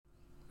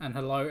and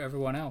hello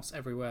everyone else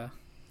everywhere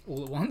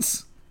all at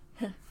once.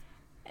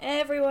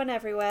 Everyone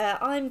everywhere.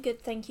 I'm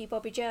good, thank you,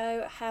 Bobby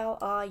Joe. How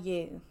are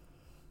you?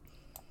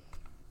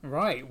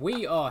 Right,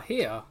 we are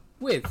here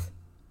with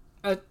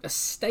a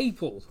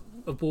staple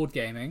of board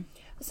gaming.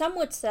 Some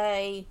would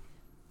say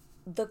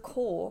the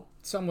core.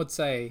 Some would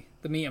say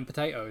the meat and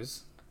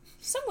potatoes.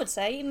 Some would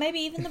say maybe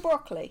even the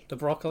broccoli. The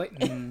broccoli?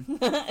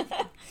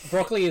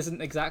 Broccoli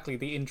isn't exactly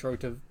the intro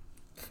to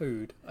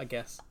food, I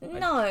guess.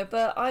 No,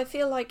 but I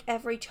feel like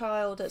every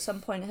child at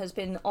some point has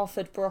been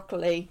offered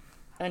broccoli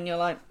and you're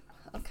like,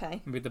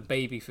 okay. With the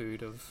baby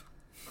food of...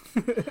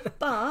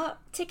 But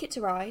Ticket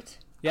to Ride.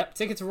 Yep,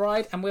 Ticket to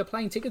Ride, and we're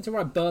playing Ticket to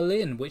Ride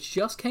Berlin, which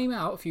just came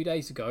out a few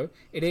days ago.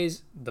 It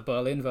is the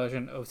Berlin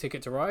version of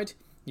Ticket to Ride.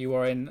 You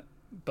are in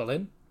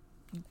Berlin,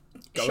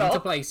 going to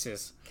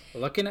places,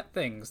 looking at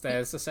things.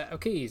 There's a set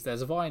of keys,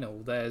 there's a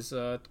vinyl, there's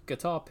a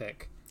guitar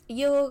pick.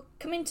 You're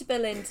coming to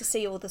Berlin to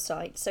see all the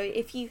sites, so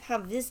if you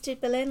have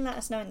visited Berlin, let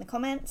us know in the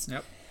comments.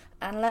 Yep.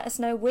 And let us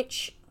know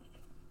which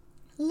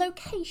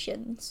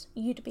locations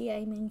you'd be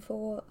aiming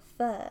for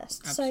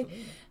first. Absolutely. So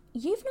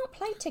you've not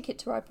played Ticket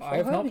to Ride before. I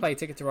have not played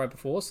Ticket to Ride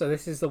before, so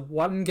this is the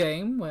one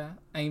game where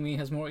Amy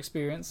has more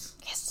experience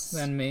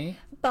than me.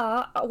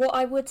 But what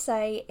I would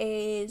say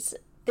is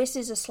this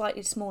is a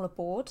slightly smaller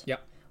board.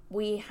 Yep.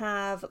 We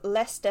have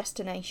less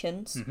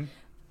destinations,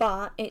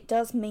 but it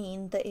does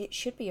mean that it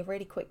should be a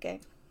really quick game.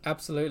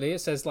 Absolutely, it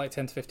says like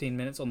 10 to 15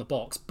 minutes on the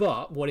box,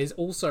 but what is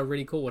also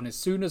really cool, and as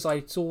soon as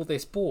I saw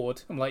this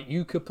board, I'm like,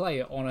 you could play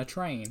it on a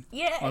train.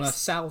 Yes! On a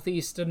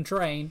southeastern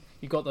train.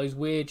 You've got those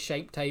weird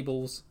shaped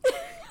tables.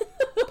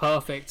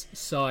 Perfect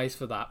size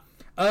for that.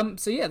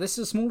 So yeah, this is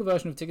a smaller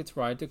version of Ticket to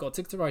Ride. They've got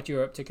Ticket to Ride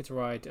Europe, Ticket to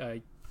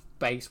Ride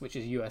Base, which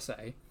is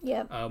USA.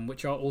 Yeah.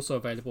 Which are also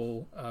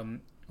available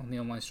on the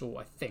online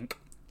store, I think.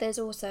 There's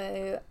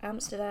also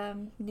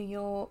Amsterdam, New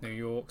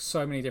York.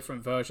 So many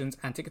different versions,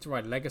 and Ticket to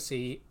Ride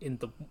Legacy in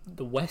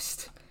the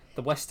West,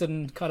 the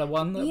Western kind of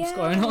one that's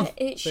going on.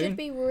 It soon. should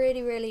be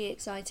really, really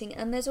exciting.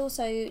 And there's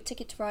also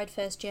Ticket to Ride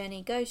First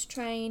Journey Ghost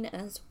Train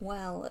as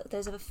well.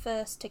 There's a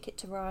first Ticket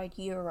to Ride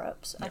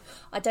Europe. So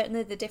I don't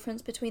know the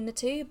difference between the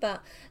two,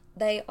 but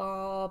they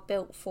are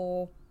built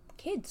for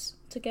kids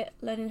to get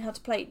learning how to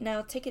play.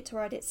 Now, Ticket to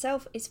Ride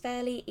itself is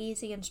fairly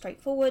easy and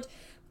straightforward,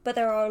 but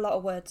there are a lot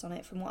of words on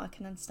it. From what I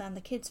can understand,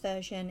 the kids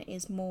version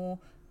is more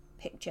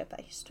picture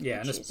based. Yeah,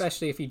 and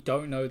especially if you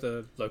don't know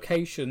the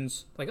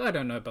locations, like I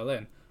don't know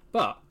Berlin,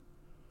 but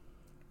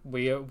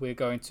we're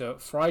going to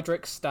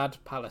Friedrichstad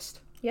Palast.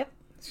 Yep.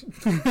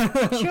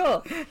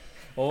 Sure.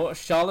 Or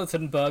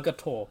Charlottenburger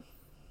Tor.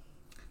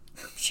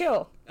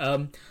 Sure.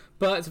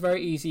 But it's a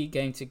very easy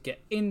game to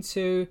get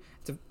into.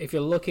 If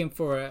you're looking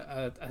for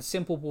a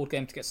simple board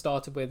game to get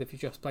started with, if you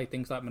just play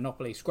things like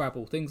Monopoly,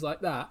 Scrabble, things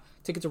like that,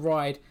 Ticket to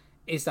Ride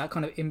is that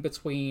kind of in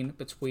between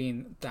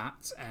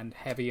that and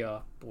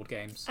heavier board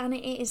games. And it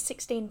is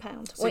 £16.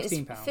 £16. Well, it's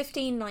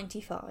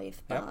 $15.95.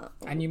 Yep.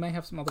 And you may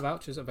have some other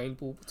vouchers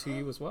available to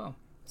you as well.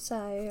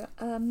 So,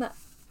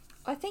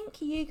 I think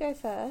you go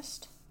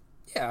first.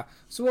 Yeah.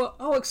 So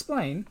I'll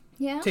explain.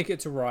 Yeah. Ticket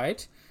to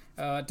Ride.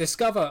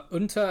 Discover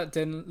Unter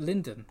den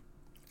Linden.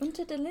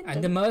 Unter den Linden.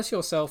 And immerse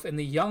yourself in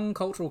the young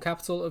cultural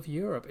capital of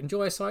Europe.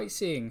 Enjoy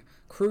sightseeing.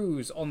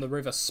 Cruise on the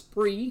River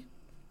Spree,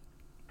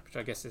 which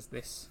I guess is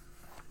this.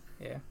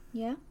 Yeah.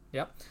 Yeah.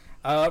 Yep.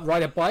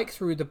 Ride a bike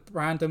through the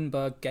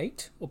Brandenburg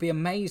Gate, or be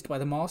amazed by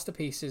the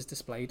masterpieces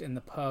displayed in the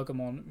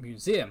Pergamon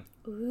Museum.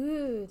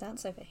 Ooh,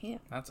 that's over here.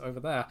 That's over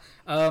there.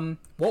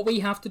 What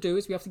we have to do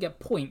is we have to get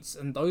points,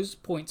 and those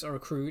points are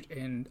accrued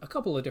in a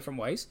couple of different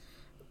ways.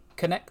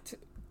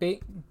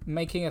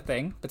 Making a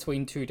thing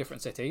between two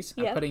different cities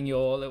and putting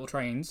your little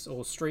trains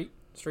or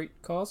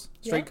streetcars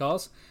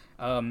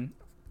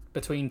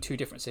between two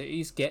different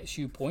cities gets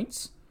you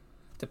points,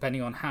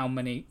 depending on how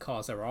many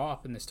cars there are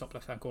up in this top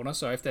left-hand corner.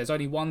 So if there's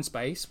only one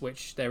space,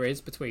 which there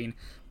is between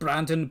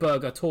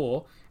Brandenburger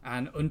Tor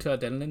and Unter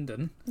den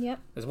Linden,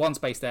 there's one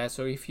space there.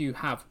 So if you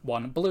have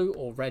one blue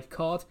or red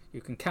card,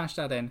 you can cash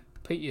that in,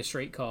 put your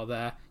streetcar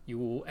there. You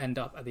will end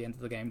up at the end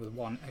of the game with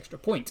one extra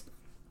point.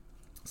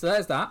 So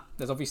there's that.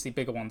 There's obviously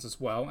bigger ones as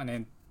well, and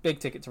in big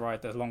Ticket to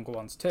Ride, there's longer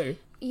ones too.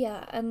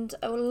 Yeah, and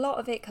a lot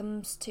of it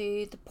comes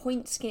to the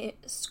point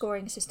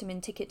scoring system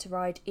in Ticket to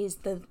Ride is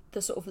the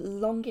sort of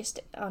longest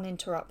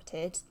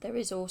uninterrupted. There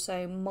is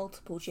also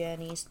multiple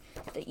journeys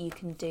that you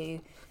can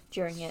do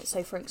during it.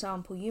 So, for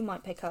example, you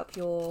might pick up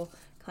your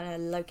kind of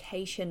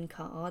location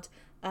card,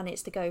 and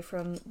it's to go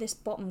from this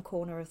bottom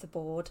corner of the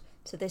board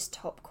to this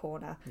top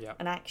corner. Yep.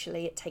 And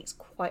actually it takes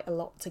quite a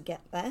lot to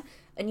get there.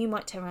 And you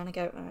might turn around and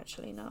go, oh,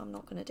 actually, no, I'm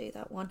not going to do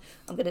that one.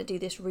 I'm going to do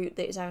this route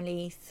that is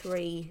only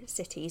 3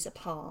 cities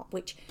apart,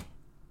 which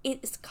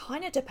it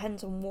kind of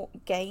depends on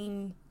what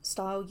game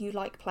style you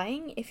like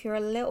playing. If you're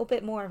a little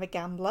bit more of a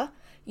gambler,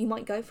 you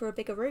might go for a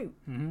bigger route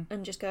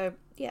and just go,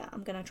 yeah,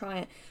 I'm going to try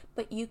it.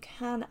 But you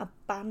can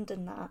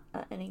abandon that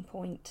at any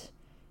point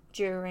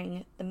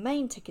during the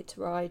main Ticket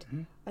to Ride.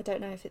 I don't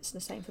know if it's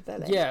the same for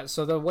Berlin. Yeah,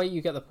 so the way you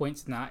get the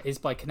points in that is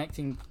by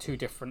connecting two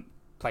different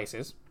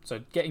places. So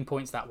getting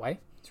points that way.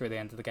 through the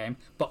end of the game,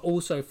 but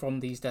also from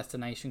these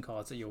destination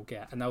cards that you'll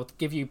get. And they'll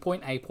give you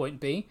point A, point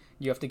B.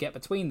 You have to get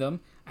between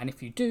them. And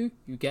if you do,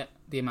 you get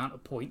the amount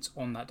of points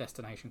on that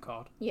destination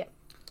card. Yeah.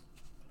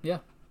 Yeah.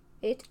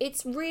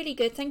 It's really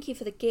good. Thank you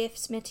for the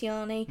gifts,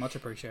 Mitiani. Much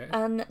appreciated.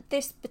 And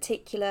this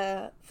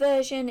particular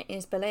version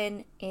is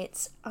Berlin.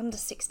 It's under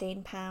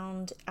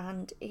 £16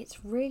 and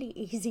it's really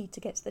easy to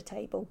get to the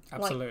table.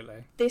 Absolutely.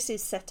 Like, this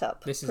is set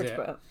up This is pretty it.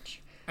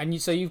 much.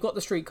 And so you've got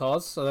the street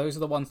cars, so those are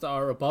the ones that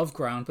are above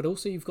ground, but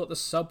also you've got the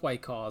subway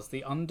cars,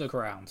 the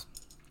underground.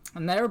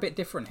 And they're a bit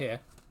different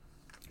here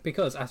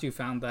because, as you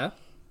found there,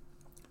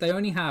 they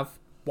only have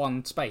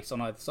one space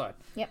on either side.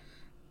 Yep.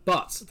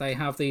 But they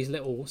have these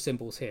little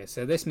symbols here.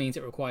 So this means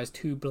it requires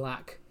 2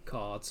 black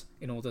cards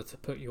in order to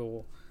put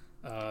your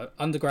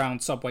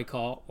underground subway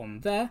car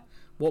on there.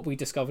 What we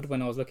discovered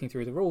when I was looking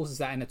through the rules is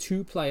that in a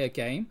 2-player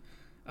game,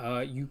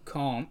 you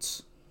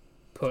can't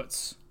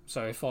put...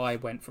 So if I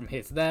went from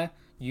here to there,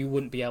 you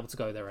wouldn't be able to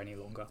go there any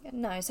longer.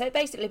 No, so it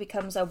basically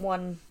becomes a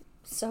one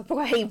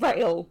subway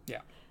rail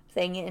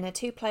thing in a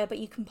 2-player, but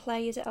you can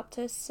play, is it up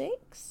to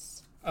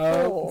 6?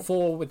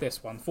 4 with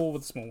this one. 4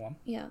 with the small one.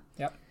 Yeah.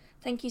 Yep.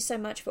 Thank you so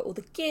much for all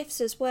the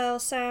gifts as well,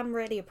 Sam.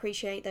 Really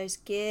appreciate those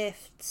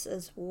gifts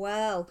as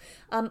well.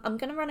 I'm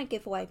going to run a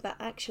giveaway, but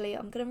actually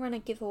I'm going to run a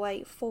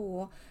giveaway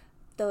for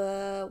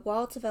the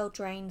Wilds of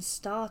Eldraine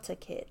starter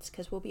kits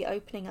because we'll be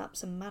opening up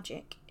some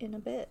magic in a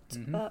bit.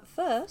 But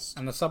first...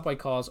 And the subway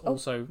cars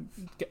also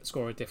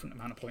score a different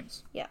amount of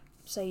points. Yeah.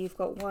 So you've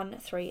got 1,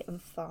 3 and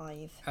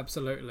 5.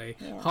 Absolutely.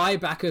 Yeah. Hi,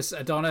 Bacchus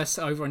Adonis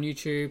over on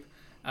YouTube.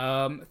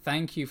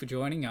 Thank you for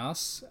joining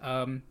us.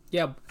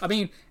 Yeah, I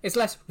mean, it's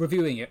less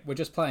reviewing it. We're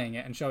just playing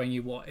it and showing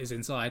you what is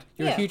inside.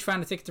 You're a huge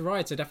fan of Ticket to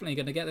Ride, so definitely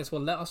going to get this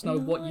one. Let us know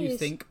what you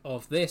think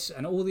of this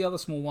and all the other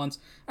small ones.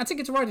 And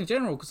Ticket to Ride in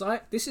general, because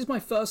this is my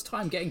first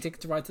time getting Ticket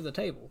to Ride to the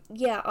table.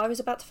 Yeah, I was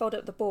about to fold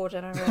up the board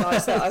and I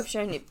realised that I've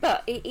shown it.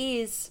 But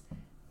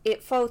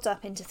it folds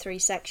up into 3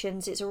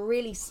 sections. It's a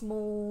really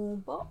small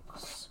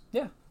box.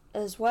 Yeah.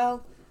 As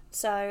well.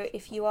 So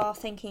if you are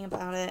thinking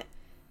about it,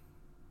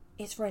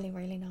 it's really,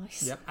 really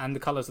nice. Yep, and the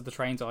colours of the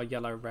trains are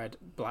yellow, red,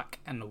 black,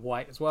 and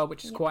white as well,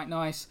 which is quite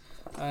nice.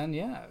 And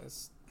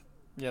there's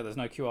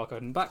no QR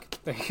code in the back.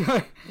 There you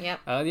go.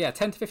 Yeah.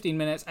 10 to 15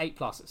 minutes,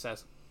 8+ it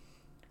says.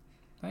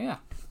 So yeah,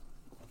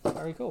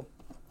 very cool.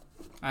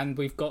 And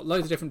we've got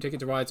loads of different Ticket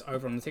to Rides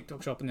over on the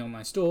TikTok shop and the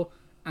online store,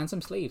 and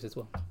some sleeves as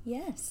well.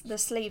 Yes, the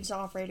sleeves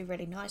are really,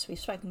 really nice. We've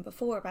spoken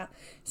before about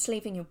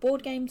sleeving your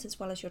board games as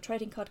well as your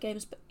trading card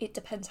games, but it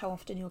depends how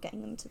often you're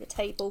getting them to the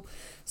table.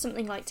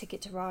 Something like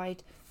Ticket to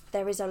Ride,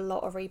 there is a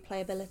lot of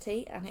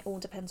replayability, and it all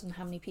depends on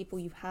how many people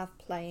you have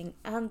playing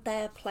and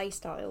their play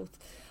styles.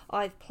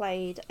 I've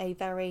played a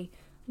very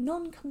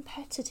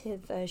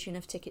non-competitive version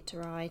of Ticket to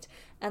Ride,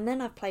 and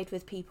then I've played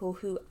with people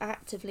who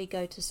actively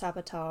go to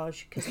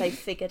sabotage because they've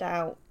figured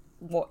out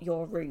what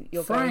your route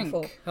you're going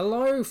for.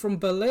 Hello from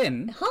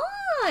Berlin.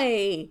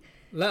 Hi!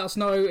 Let us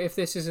know if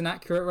this is an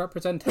accurate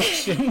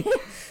representation,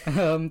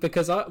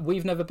 because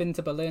we've never been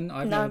to Berlin.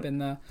 I've never been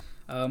there.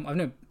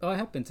 I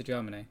have been to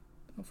Germany,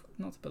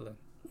 not to Berlin.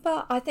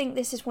 But I think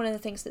this is one of the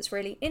things that's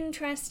really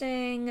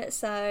interesting.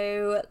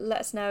 So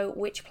let us know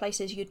which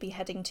places you'd be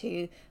heading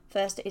to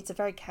first. It's a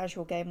very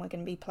casual game we're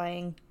going to be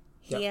playing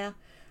here.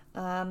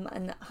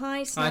 And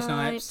hi, Snipes.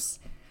 Hi, Snipes.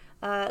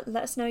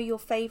 Let us know your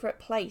favourite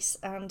place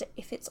and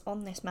if it's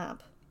on this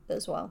map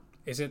as well.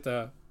 Is it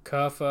the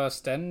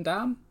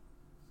Kurfürstendamm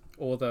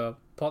or the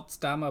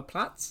Potsdamer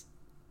Platz?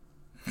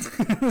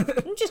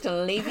 I'm just going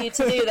to leave you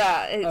to do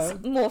that.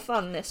 It's more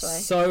fun this way.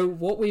 So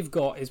what we've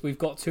got is we've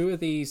got 2 of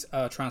these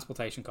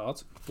transportation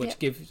cards, which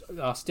give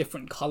us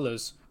different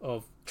colours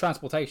of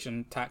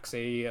transportation.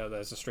 Taxi,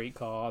 there's a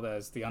streetcar,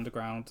 there's the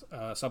underground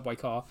subway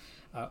car,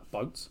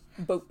 boats.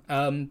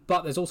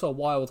 But there's also a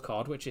wild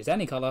card, which is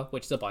any colour,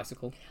 which is a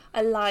bicycle.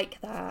 I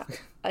like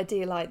that. I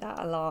do like that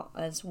a lot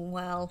as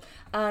well.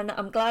 And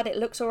I'm glad it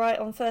looks alright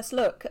on first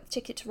look.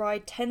 Ticket to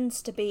Ride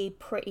tends to be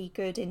pretty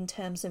good in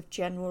terms of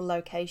general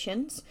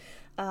locations.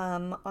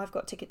 I've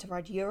got Ticket to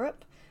Ride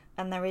Europe,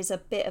 and there is a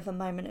bit of a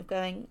moment of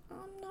going,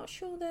 I'm not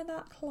sure they're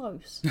that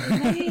close.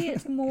 Maybe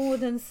it's more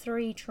than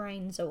 3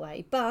 trains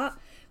away. But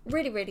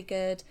really, really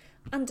good.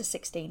 Under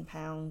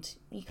 £16.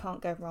 You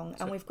can't go wrong.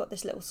 And we've got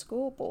this little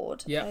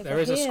scoreboard. Yeah, there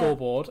is a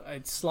scoreboard.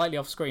 It's slightly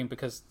off screen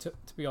because, to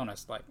be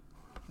honest,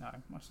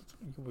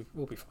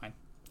 we'll be fine.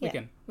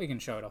 We can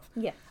show it off.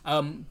 Yeah.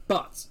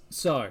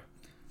 So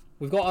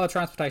we've got our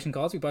transportation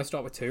cards. We both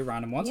start with 2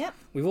 random ones. Yep.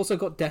 We've also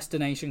got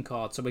destination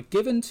cards. So we're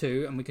given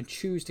 2, and we can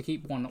choose to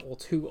keep 1 or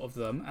 2 of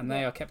them, and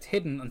they are kept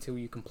hidden until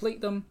you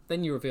complete them.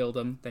 Then you reveal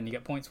them. Then you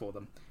get points for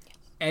them.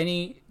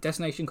 Any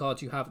destination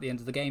cards you have at the end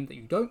of the game that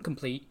you don't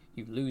complete,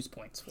 you lose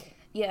points for.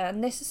 Yeah,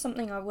 and this is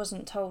something I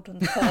wasn't told on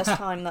the first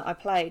time that I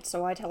played,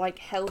 so I'd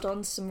held on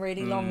to some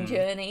really long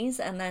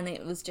journeys, and then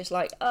it was just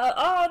like,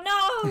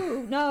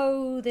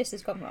 no, this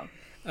has gone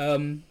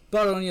wrong.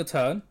 But on your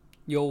turn,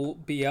 you'll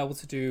be able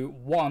to do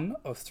 1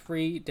 of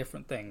 3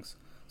 different things.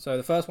 So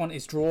the first one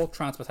is draw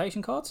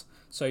transportation cards.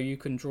 So you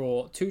can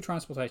draw 2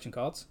 transportation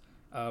cards,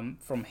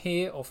 from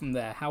here or from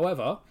there.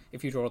 However,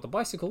 if you draw the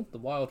bicycle, the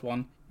wild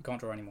one, you can't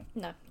draw anymore.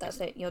 No, that's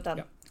it. You're done.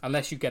 Yep.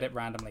 Unless you get it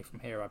randomly from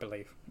here, I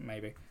believe.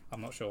 Maybe.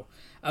 I'm not sure.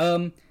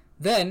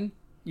 Then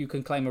you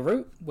can claim a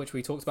route, which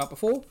we talked about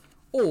before.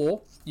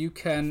 Or you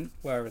can...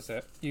 Where is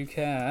it? You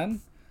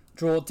can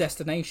draw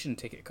destination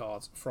ticket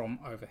cards from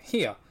over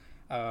here.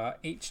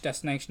 Each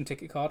destination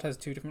ticket card has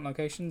 2 different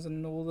locations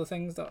and all the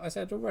things that I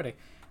said already.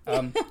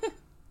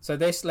 So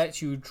this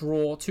lets you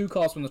draw 2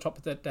 cards from the top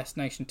of the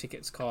destination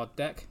tickets card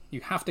deck.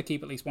 You have to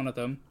keep at least one of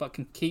them, but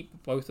can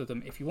keep both of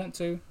them if you want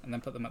to, and then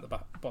put them at the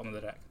bottom of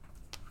the deck.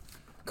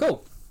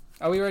 Cool.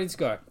 Are we ready to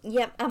go?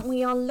 Yep, and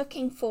we are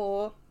looking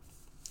for...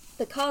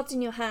 The cards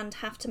in your hand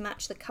have to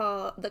match the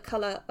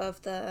colour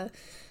of the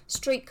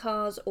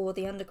streetcars or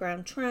the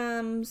underground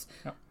trams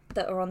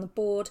that are on the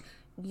board.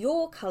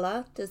 Your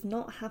colour does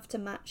not have to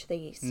match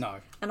these. No.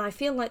 And I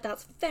feel like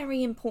that's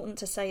very important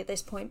to say at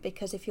this point,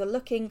 because if you're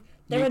looking,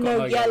 there are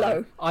no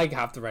yellow. I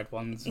have the red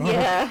ones.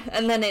 Yeah,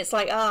 and then it's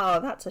like,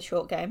 that's a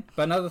short game.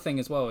 But another thing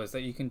as well is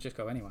that you can just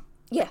go anywhere.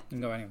 Yeah. You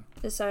can go anywhere.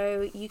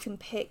 So you can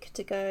pick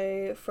to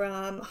go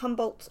from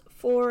Humboldt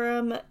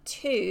Forum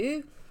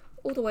to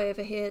all the way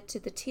over here to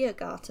the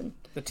Tiergarten.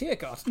 The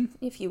Tiergarten?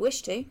 If you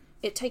wish to.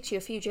 It takes you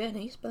a few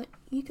journeys, but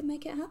you can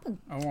make it happen.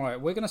 Alright,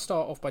 we're going to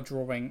start off by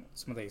drawing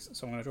some of these.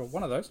 So I'm going to draw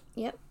one of those.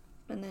 Yep.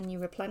 And then you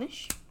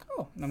replenish.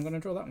 Oh, and I'm going to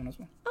draw that one as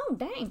well. Oh,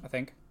 dang. I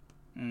think.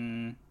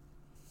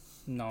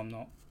 No, I'm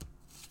not.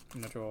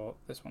 I'm going to draw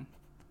this one.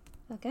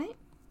 Okay.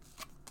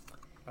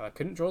 I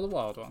couldn't draw the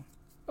wild one.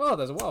 Oh,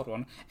 there's a wild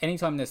one.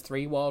 Anytime there's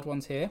 3 wild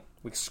ones here,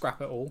 we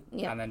scrap it all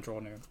and then draw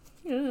new.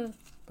 Yeah.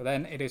 But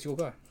then it is your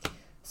go.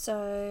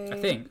 So... I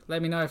think.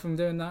 Let me know if I'm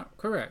doing that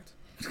correct.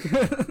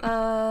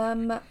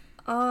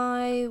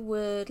 I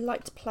would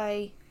like to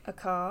play a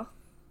car.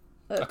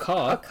 A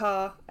car? A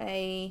car,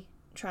 a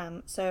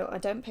tram. So I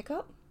don't pick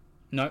up.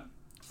 No.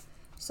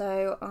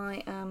 So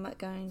I am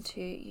going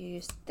to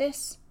use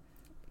this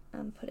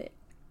and put it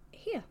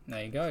here.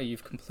 There you go.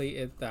 You've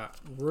completed that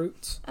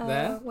route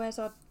there. Where's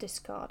our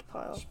discard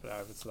pile? Just put it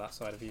over to that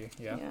side of you.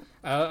 Yeah.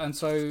 Yeah. And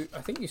so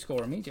I think you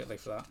score immediately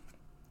for that.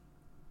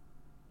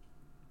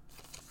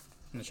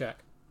 I'm going to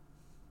check.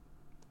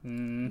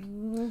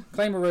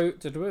 Claim a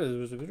route.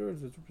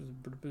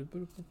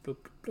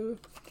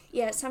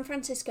 Yeah, San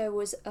Francisco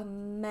was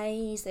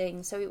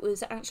amazing. So it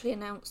was actually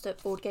announced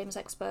at Board Games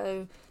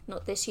Expo,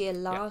 not this year,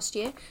 last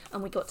year,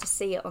 and we got to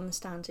see it on the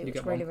stand. It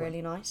was really,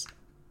 really nice.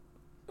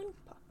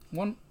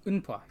 One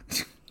unpa.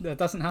 That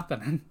doesn't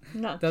happen.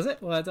 No. Does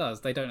it? Well, it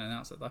does. They don't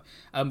announce it though.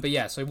 But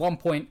yeah, so 1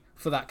 point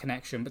for that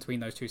connection between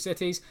those 2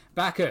 cities.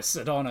 Bacchus,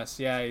 Adonis.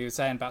 Yeah, you were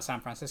saying about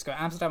San Francisco.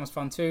 Amsterdam was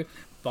fun too.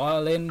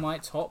 Berlin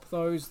might top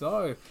those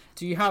though.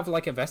 Do you have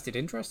like a vested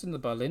interest in the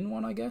Berlin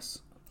one, I guess?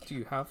 Do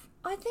you have?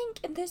 I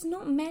think there's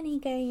not many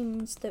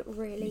games that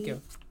really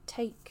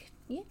take...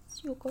 Yes,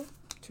 your call.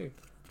 2.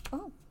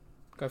 Oh.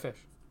 Go fish.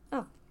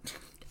 Oh.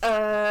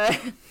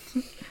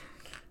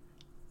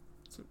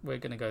 So we're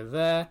going to go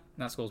there.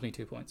 And that scores me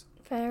 2 points.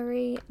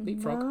 Very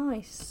Leapfrog.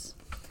 nice.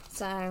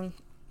 So...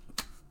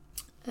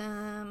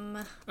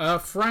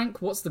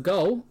 Frank, what's the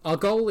goal? Our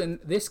goal in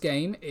this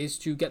game is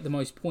to get the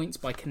most points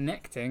by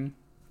connecting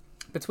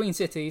between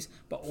cities,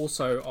 but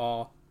also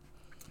our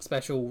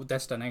special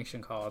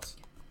destination cards.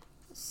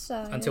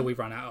 So until we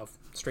run out of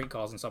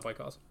streetcars and subway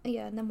cars.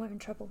 Yeah, and then we're in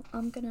trouble.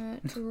 I'm gonna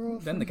draw.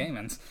 Then the game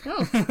ends.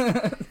 Oh.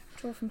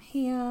 Draw from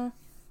here.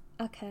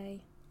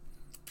 Okay.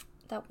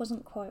 That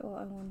wasn't quite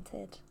what I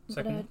wanted.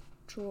 I'm gonna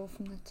draw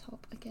from the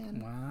top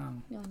again. Wow.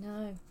 I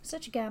know.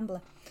 Such a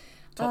gambler.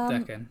 Top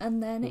decking.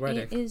 And then already.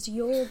 It is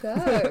your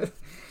go.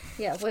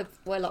 Yeah,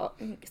 we're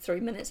like 3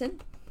 minutes in.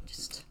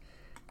 Just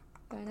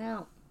going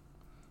out.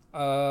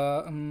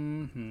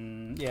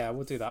 Yeah,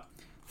 we'll do that.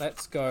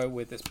 Let's go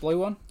with this blue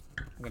one.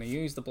 We're going to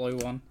use the blue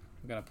one.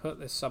 We're going to put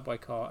this subway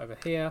car over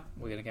here.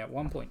 We're going to get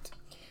 1 point.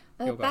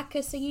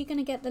 Bacchus, are you going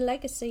to get the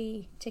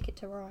legacy ticket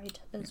to ride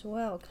as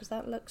well? Because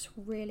that looks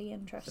really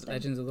interesting.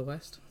 Legends of the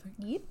West, I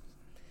think.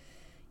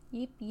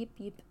 Yep.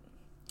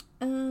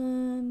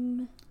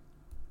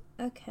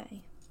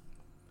 Okay.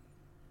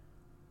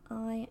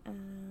 I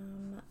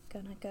am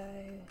going to go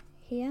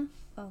here.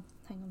 Oh,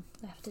 hang on.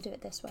 I have to do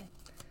it this way.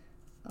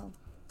 Oh,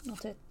 I'll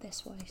do it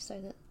this way so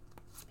that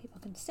people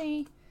can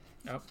see.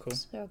 Oh, cool.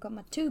 So I've got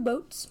my 2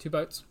 boats. 2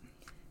 boats.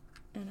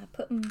 And I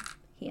put them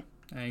here.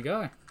 There you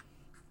go.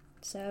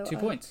 So 2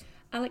 points.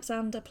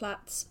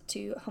 Alexanderplatz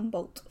to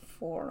Humboldt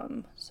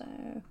Forum.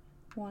 So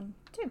 1,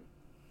 2.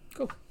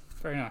 Cool.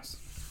 Very nice.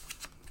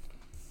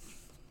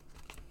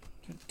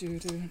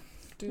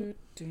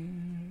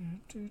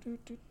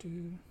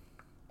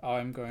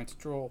 I'm going to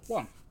draw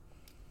 1.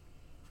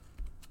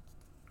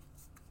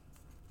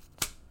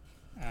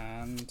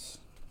 And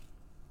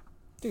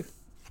 2.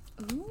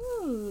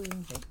 Ooh.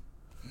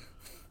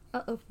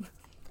 Uh-oh.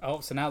 Oh,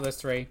 so now there's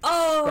 3.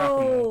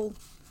 Oh!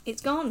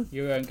 It's gone.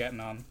 You won't get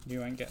none. You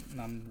won't get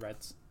none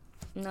reds.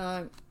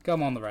 No.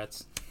 Come on, the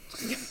reds.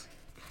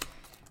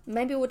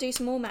 Maybe we'll do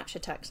some more match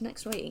attacks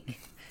next week.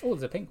 Oh,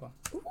 there's a pink one.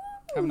 Ooh.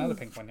 Have another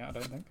pink one yet, I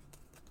don't think.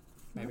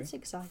 Maybe. That's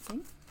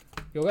exciting.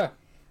 You'll go.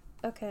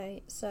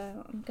 Okay,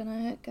 so I'm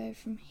gonna go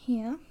from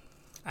here.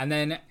 And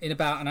then in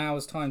about an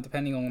hour's time,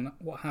 depending on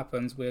what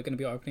happens, we're going to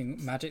be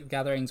opening Magic the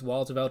Gathering's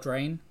Wilds of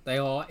Eldraine. They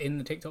are in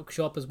the TikTok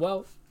shop as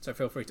well, so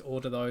feel free to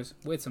order those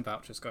with some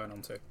vouchers going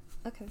on too.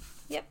 Okay.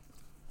 Yep.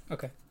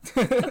 Okay.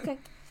 Okay.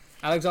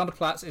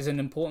 Alexanderplatz is an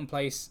important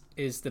place,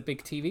 is the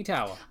big TV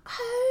tower.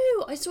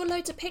 Oh, I saw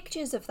loads of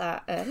pictures of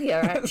that earlier,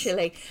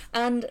 actually.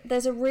 And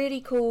there's a really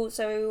cool...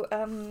 So,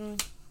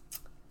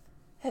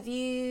 have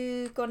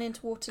you gone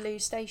into Waterloo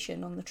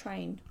Station on the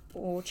train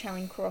or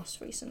Charing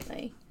Cross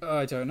recently?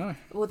 I don't know.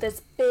 Well,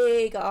 there's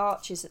big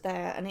arches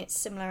there, and it's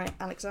similar at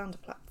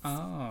Alexanderplatz.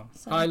 Ah.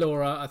 So- Hi,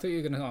 Laura. I thought you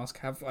were going to ask,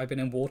 have I been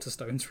in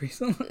Waterstones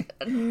recently?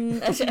 Have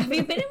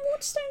you been in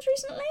Waterstones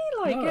recently?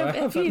 Like, No, I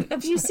have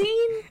you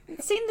seen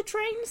the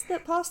trains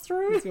that pass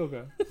through? It's all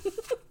good.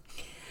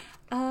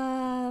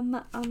 I'm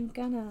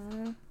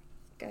gonna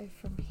go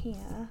from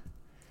here.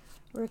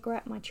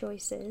 Regret my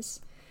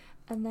choices,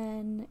 and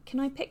then can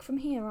I pick from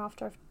here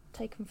after I've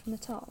taken from the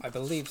top? I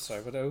believe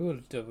so, but I will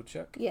double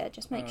check. Yeah,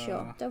 just make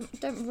sure.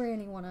 Don't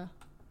really wanna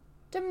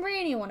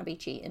be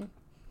cheating.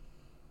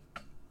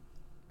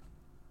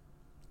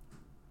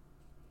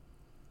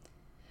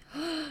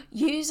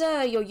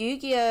 User, your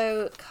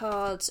Yu-Gi-Oh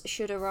cards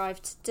should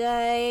arrive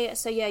today.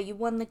 So yeah, you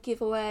won the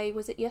giveaway.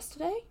 Was it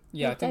yesterday?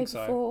 Yeah, Or I think day so.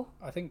 before?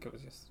 I think it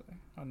was yesterday.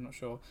 I'm not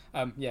sure.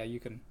 Yeah, you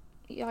can.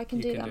 Yeah, I can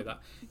You do can that. do that.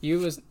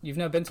 You've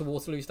never been to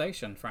Waterloo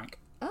Station, Frank?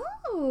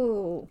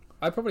 Oh,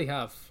 I probably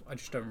have. I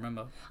just don't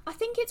remember. I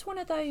think it's one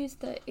of those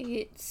that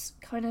it's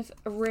kind of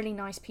a really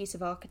nice piece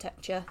of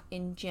architecture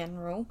in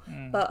general,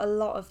 but a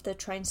lot of the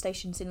train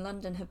stations in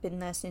London have been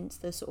there since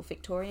the sort of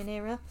Victorian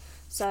era,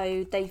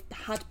 so they've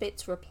had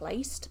bits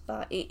replaced,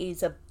 but it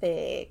is a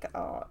big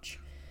arch.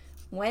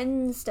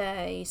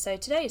 Wednesday, so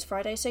today is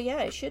Friday, so yeah,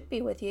 it should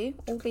be with you,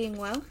 all being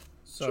well.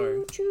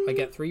 So Choo-choo. I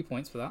get 3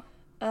 points for that.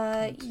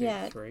 1, 2,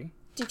 Yeah. 3.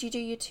 Did you do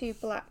your 2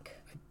 black?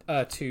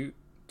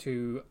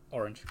 Two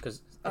orange.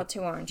 Because. Oh, 2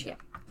 orange, yeah.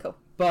 Cool.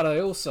 But I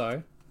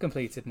also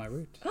completed my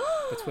route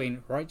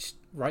between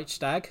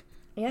Reichstag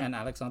Yeah. and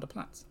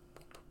Alexanderplatz.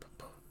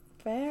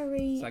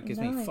 Very So that gives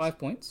nice. me 5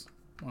 points.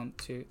 1,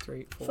 2,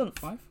 3, 4, Fumph.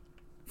 5.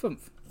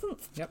 Fumph.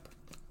 Fumph. Yep.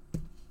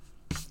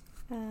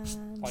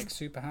 Like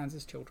Super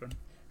Hans' children.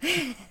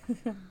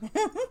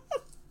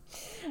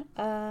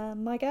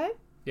 My go?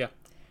 Yeah.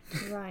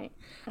 Right.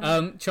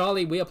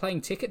 Charlie, we are playing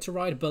Ticket to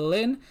Ride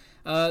Berlin.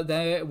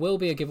 There will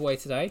be a giveaway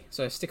today,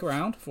 so stick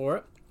around for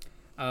it.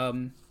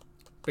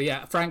 But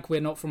yeah, Frank,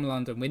 we're not from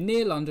London. We're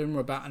near London.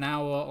 We're about an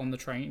hour on the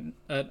train.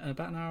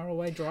 About an hour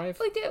away drive.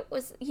 It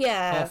was,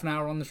 yeah. Half an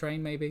hour on the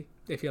train, maybe,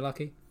 if you're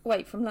lucky.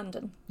 Wait, from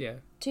London Yeah.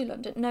 to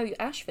London? No,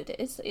 Ashford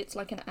is. It's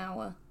like an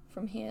hour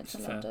from here to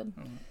Fair.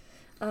 London.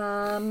 All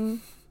right.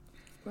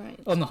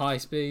 Right. On the high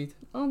speed.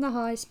 On the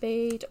high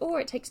speed, or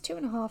it takes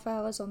 2.5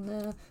 hours on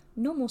the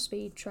normal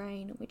speed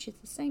train, which is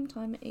the same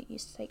time it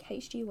used to take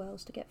HG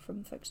Wells to get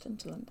from Folkestone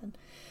to London.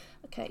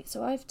 Okay,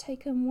 so I've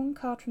taken 1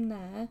 card from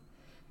there.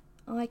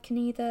 I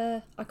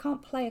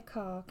can't play a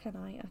card, can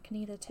I? I can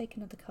either take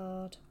another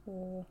card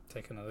or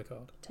Take another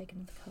card. take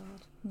another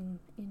card.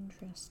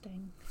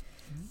 Interesting.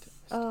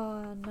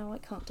 No, I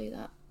can't do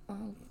that.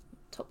 I'll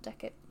top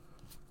deck it.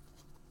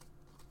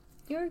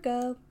 Here we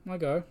go. I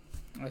go.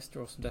 Let's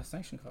draw some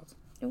destination cards.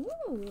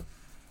 Ooh.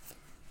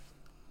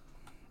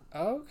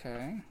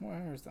 Okay,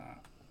 where is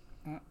that?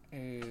 That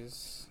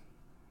is...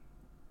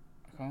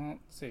 I can't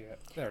see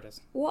it. There it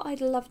is. What I'd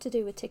love to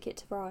do with Ticket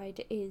to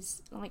Ride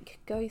is like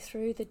go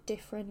through the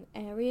different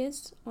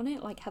areas on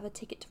it, like have a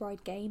Ticket to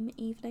Ride game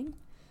evening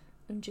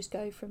and just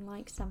go from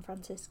like San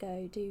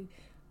Francisco, do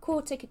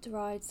core Ticket to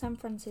Ride, San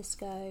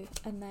Francisco,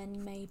 and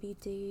then maybe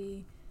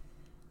do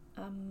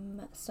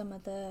some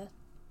of the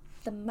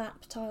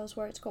map tiles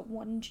where it's got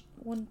one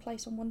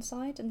place on one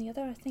side and the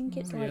other. I think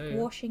it's like yeah.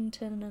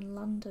 Washington and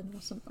London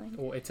or something.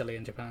 Or Italy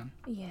and Japan.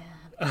 Yeah.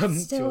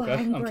 Still Sure,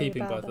 I'm angry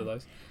keeping about both of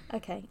those.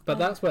 Okay. But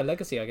that's where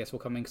Legacy, I guess, will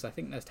come in, because I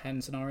think there's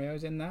 10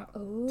 scenarios in that.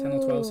 10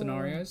 or 12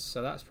 scenarios,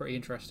 so that's pretty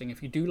interesting.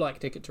 If you do like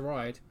Ticket to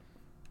Ride,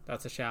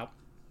 that's a shout.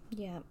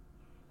 Yeah.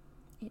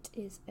 It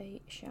is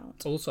a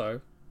shout. Also,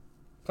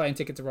 playing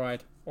Ticket to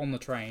Ride on the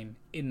train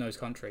in those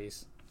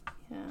countries,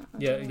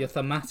 Yeah. you're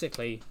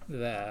thematically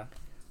there.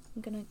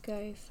 I'm gonna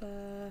go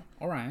for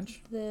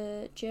Orange.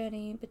 the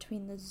journey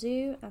between the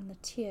zoo and the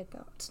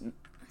Tiergarten.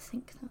 I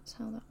think that's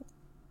how that.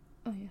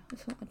 Oh yeah, I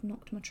thought I'd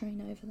knocked my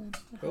train over then.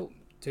 Cool.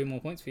 2 more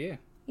points for you.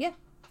 Yeah.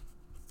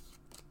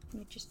 Let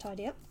me just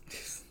tidy up.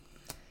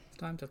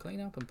 Time to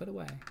clean up and put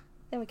away.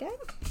 There we go.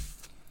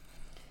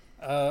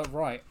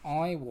 Right,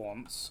 I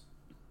want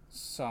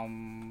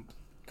some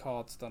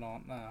cards that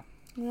aren't there.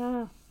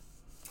 Yeah.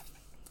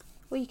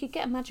 Well, you could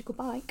get a magical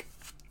bike.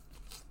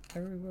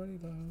 Everybody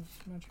loves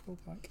Magical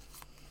Bike.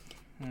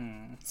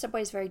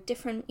 Subway's very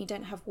different. You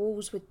don't have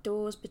walls with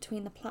doors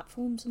between the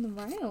platforms and the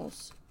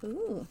rails.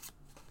 Ooh.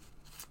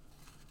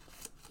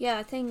 Yeah,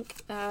 I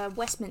think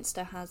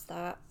Westminster has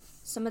that.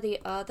 Some of the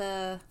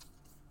other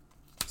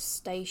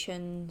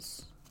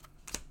stations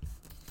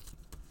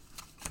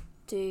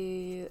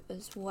do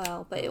as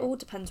well, but it all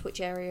depends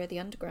which area of the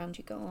underground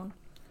you go on.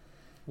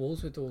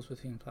 walls with doors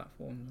between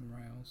platforms and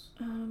rails.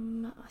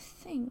 I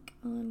think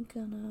I'm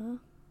gonna.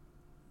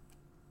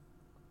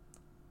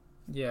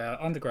 Yeah,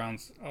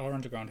 our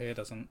underground here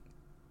doesn't,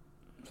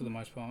 for the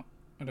most part.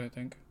 I don't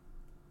think.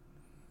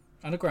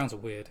 Undergrounds are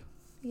weird.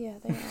 Yeah,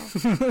 they are.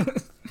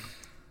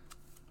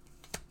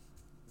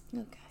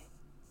 Okay.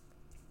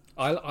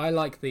 I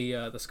like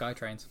the sky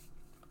trains.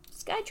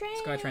 Skytrain.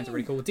 Sky trains are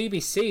really cool.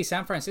 DBC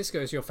San Francisco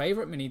is your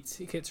favorite mini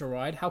ticket to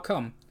ride. How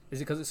come? Is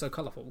it because it's so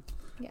colourful?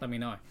 Yeah. Let me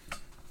know.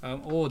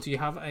 Or do you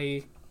have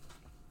a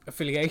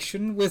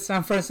affiliation with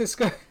San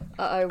Francisco?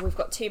 We've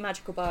got 2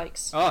 magical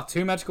bikes. Ah,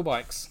 2 magical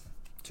bikes.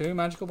 2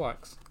 magical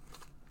bikes.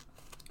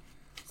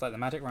 It's like the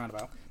magic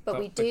roundabout. But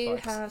we do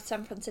have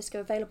San Francisco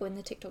available in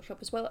the TikTok shop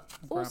as well.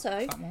 Also,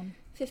 that one.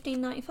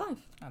 $15.95.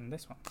 And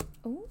this one.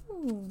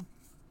 Ooh.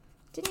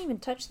 Didn't even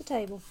touch the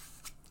table.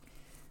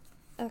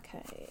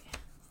 Okay.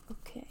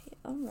 Okay,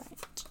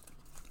 alright.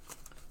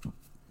 I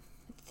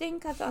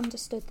think I've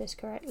understood this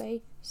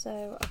correctly.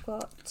 So I've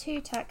got 2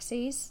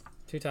 taxis.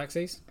 2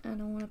 taxis. And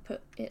I want to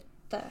put it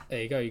there.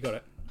 There you go, you got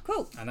it.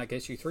 Cool. And that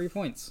gets you 3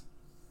 points.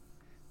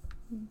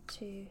 1,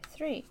 2,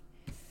 3.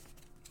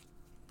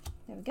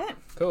 There we go.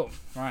 Cool.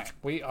 Right,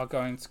 we are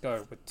going to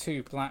go with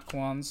 2 black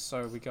ones.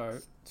 So we go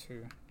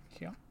to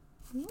here.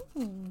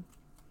 Ooh.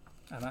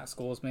 And that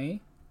scores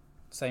me,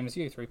 same as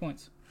you, 3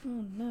 points.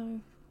 Oh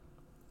no.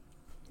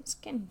 It's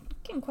getting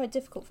quite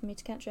difficult for me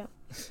to catch up.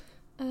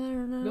 I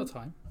don't know. We've got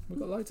time. We've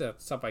got loads of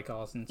subway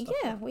cars and stuff.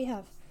 Yeah, we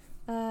have.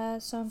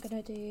 So I'm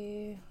going to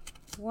do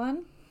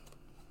 1,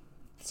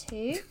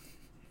 2,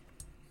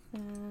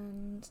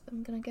 and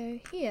I'm going to go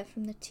here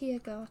from the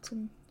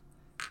Tiergarten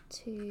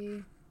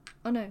to...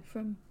 Oh no,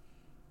 from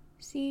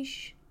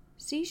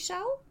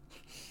Seashell?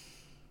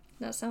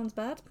 That sounds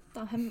bad.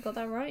 I haven't got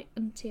that right.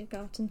 And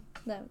Tiergarten.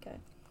 There we go.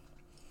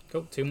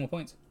 Cool, 2 more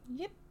points.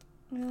 Yep.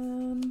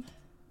 1,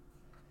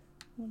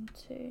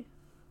 2.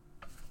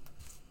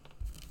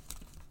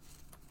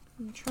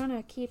 I'm trying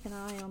to keep an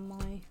eye on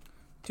my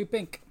 2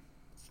 pink.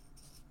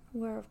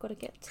 where I've got to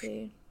get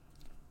to.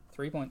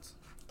 3 points.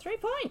 3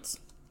 points.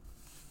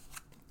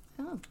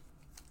 Oh.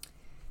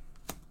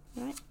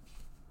 Right.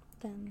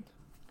 Then.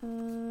 So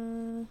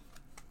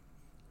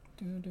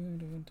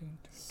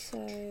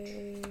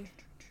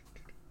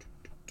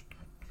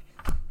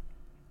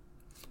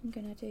I'm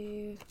gonna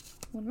do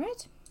 1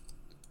 red.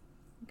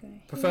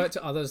 Prefer it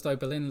to others though.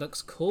 Berlin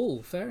looks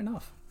cool. Fair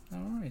enough. No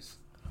worries.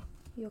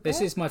 This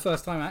go. is my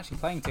first time actually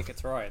playing Ticket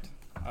to Ride.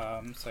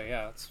 So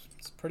yeah, it's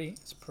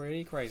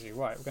pretty crazy.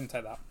 Right, we're gonna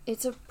take that.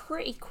 It's a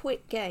pretty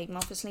quick game.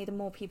 Obviously, the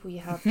more people you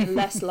have, the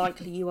less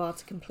likely you are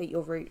to complete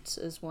your routes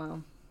as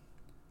well.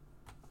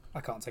 I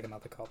can't take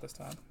another card this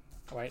time.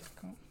 Oh, wait,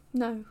 I can't.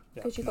 No,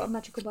 because you've got a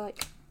magical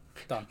bike.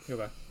 Done. You'll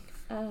go.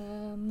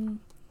 Um,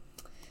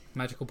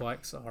 Magical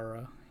bikes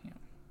are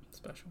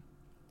special.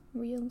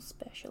 Real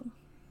special.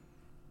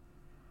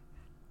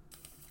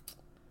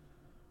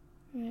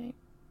 Right.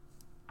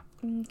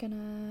 I'm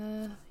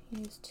gonna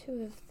use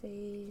 2 of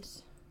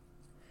these.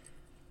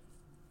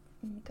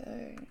 And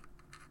go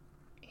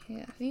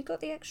here. Have you got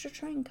the extra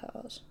train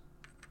cars?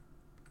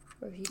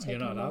 Or have you taken You're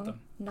not allowed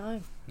them.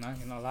 No. No,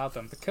 you're not allowed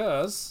them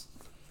because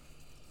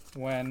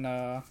when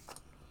a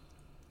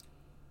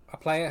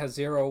player has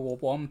 0 or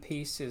 1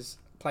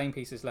 playing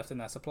pieces left in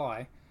their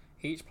supply,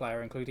 each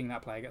player, including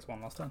that player, gets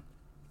 1 last turn.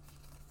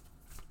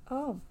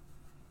 Oh.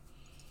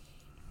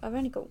 I've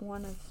only got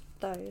 1 of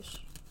those,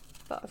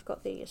 but I've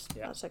got these.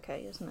 Yeah. That's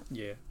okay, isn't it?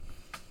 Yeah.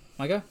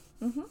 My go?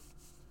 Mm-hmm.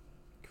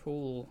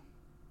 Cool.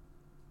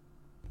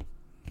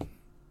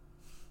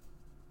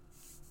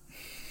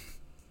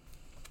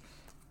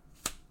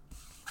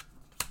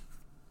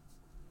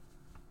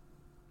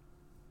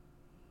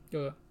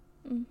 Go.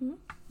 Mm-hmm.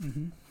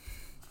 Mm-hmm.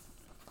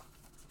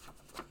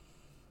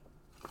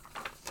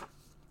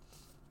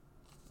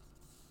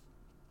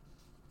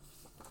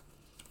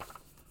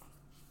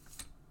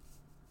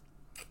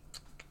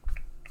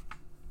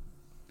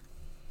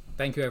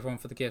 Thank you everyone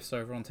for the gifts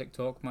over on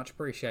TikTok. Much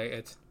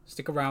appreciated.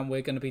 Stick around.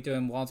 We're going to be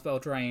doing Wilds of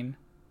Eldraine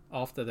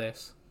after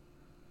this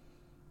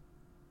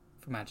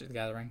for Magic the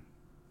Gathering.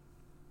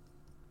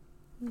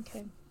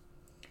 Okay.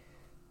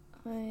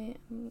 I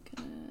am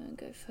gonna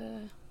go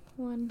for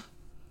 1,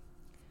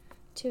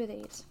 2 of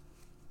these.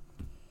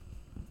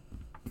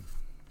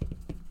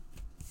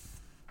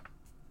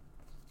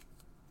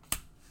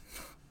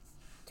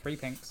 Three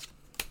pinks.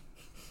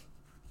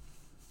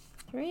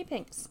 3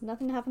 pinks.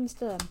 Nothing happens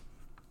to them.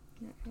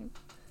 Right.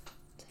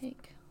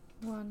 Take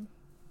 1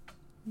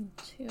 and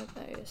 2 of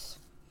those.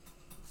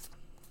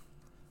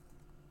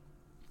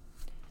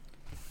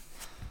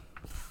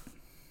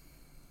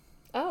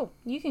 Oh,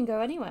 you can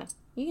go anywhere.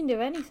 You can do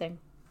anything.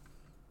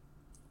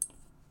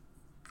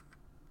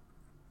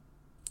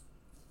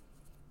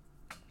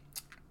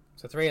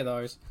 So 3 of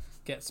those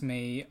gets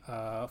me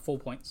 4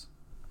 points.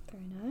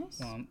 Very nice.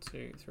 1,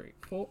 2, 3,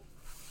 4.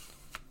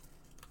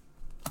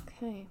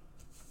 Okay.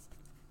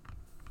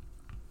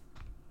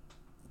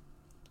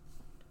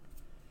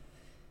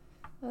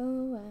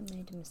 Oh, I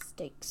made a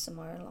mistake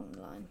somewhere along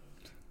the line.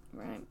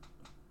 Right.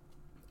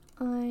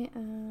 I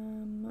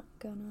am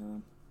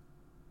gonna...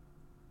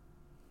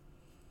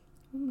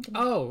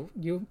 Oh,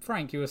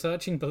 Frank, you were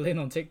searching Berlin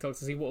on TikTok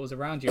to see what was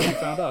around you and you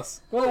found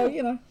us. Well,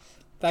 you know,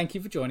 thank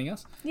you for joining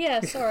us.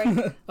 Yeah,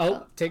 sorry.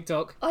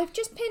 TikTok. I've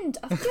just pinned,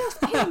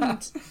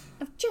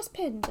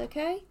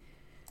 okay?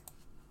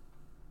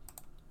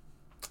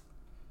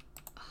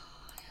 Oh,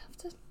 I have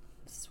to...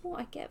 This is what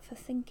I get for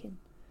thinking.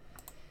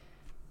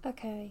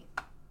 Okay.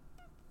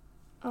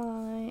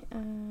 I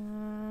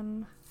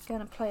am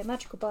gonna play a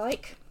magical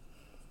bike.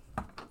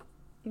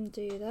 And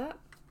do that.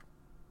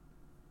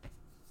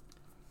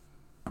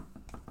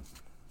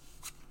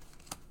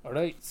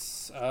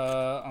 Alright,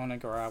 I'm gonna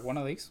grab one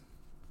of these.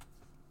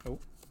 Oh.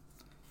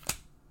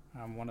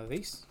 And one of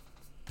these.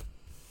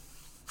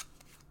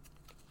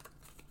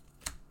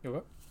 You'll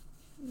go.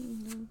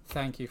 Mm-hmm.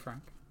 Thank you,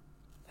 Frank.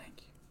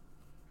 Thank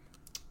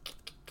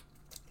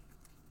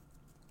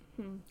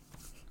you.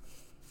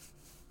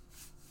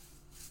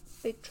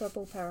 Big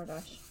Trouble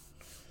Paradise.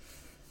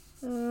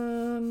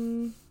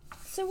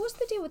 So what's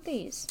the deal with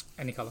these?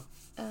 Any colour.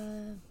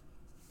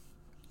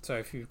 So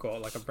if you've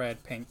got like a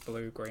red, pink,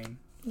 blue, green.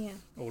 Yeah.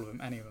 All of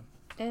them, any of them.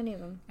 Any of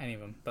them. Any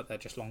of them, but they're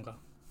just longer.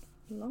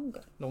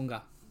 Longer.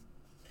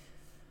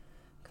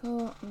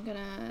 Cool. I'm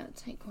gonna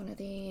take one of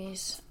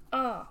these.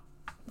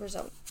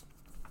 Result.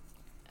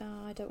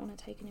 I don't want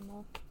to take any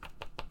more.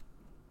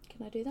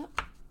 Can I do that?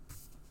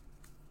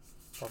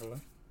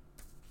 Probably.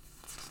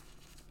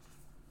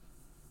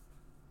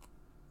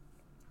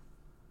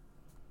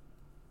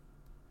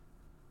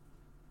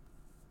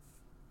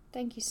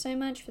 Thank you so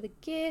much for the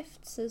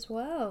gifts as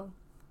well.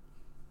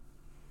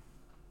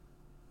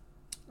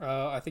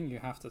 I think you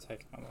have to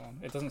take another one.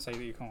 It doesn't say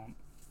that you can't.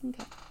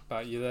 Okay.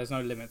 But there's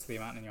no limit to the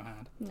amount in your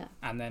hand. No.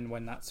 And then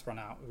when that's run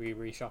out, we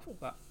reshuffle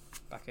that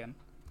back in.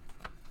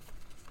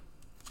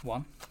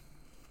 One.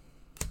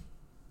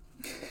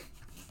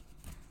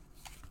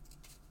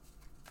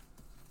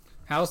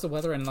 How's the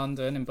weather in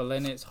London? In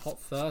Berlin, it's hot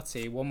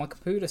 30. Well, my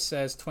computer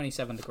says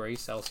 27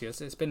 degrees Celsius.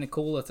 It's been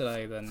cooler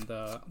today than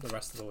the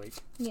rest of the week.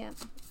 Yeah,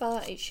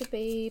 but it should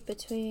be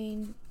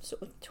between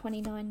sort of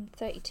 29,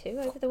 32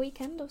 over the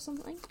weekend or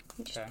something,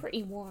 which is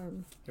pretty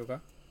warm. You'll go?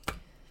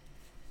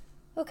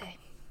 Okay.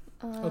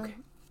 Okay.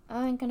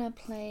 I'm gonna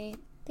play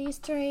these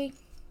three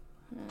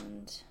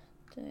and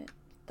do it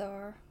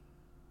there.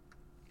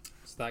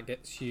 So that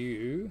gets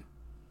you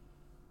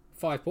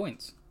 5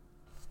 points.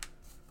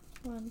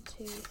 1,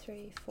 2,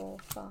 3, 4,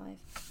 5. I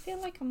feel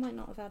like I might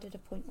not have added a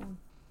point on.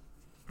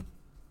 I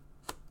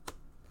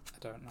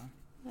don't know.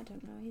 I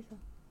don't know either.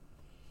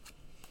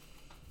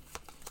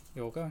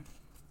 You'll go.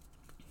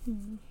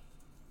 I'm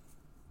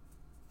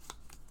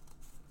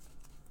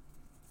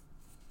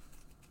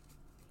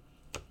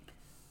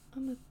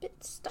a bit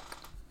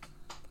stuck.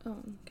 Oh,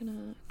 I'm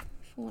gonna go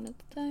for one of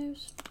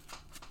those.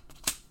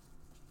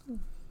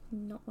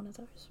 Not one of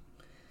those.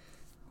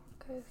 I'll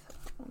go for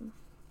that one.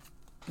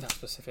 That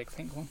specific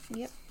pink one?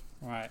 Yep.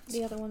 Right.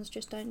 The other ones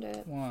just don't do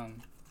it.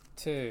 1,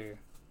 2,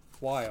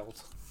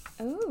 wild.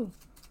 Oh.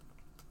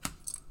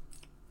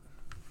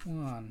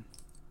 1,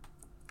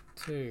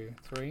 2,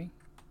 3.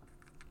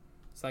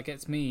 So that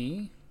gets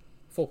me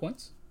 4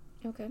 points.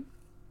 Okay.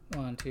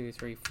 1, 2,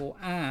 3, 4,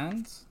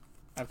 and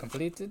I've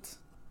completed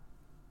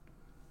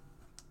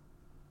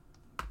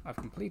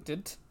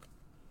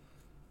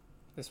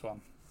this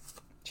one.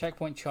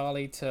 Checkpoint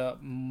Charlie to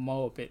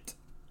Moabit.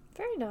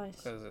 Very nice.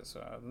 Because it's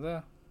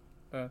there.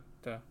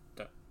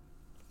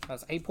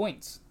 That's 8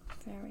 points.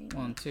 Very nice.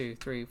 1, 2,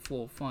 3,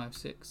 4, 5,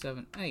 6,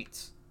 7,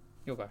 8.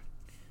 You'll go.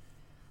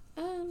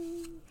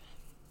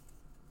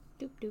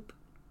 Doop doop.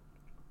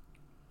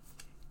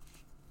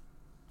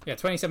 Yeah,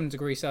 27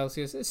 degrees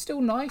Celsius. It's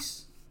still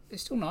nice.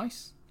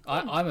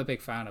 I'm a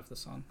big fan of the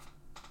sun.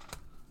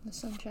 The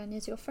sunshine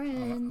is your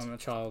friend. I'm a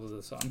child of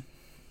the sun.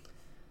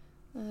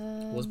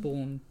 Was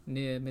born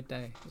near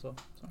midday as well.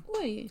 So.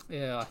 Were you?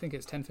 Yeah, I think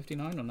it's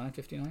 10:59 or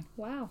 9:59.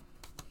 Wow.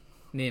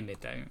 Near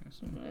midday,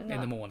 so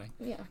in the morning.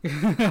 Yeah.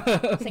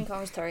 I think I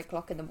was 3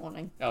 o'clock in the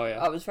morning. Oh yeah.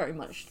 I was very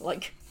much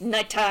like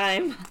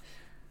nighttime.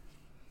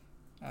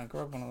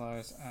 Grab one of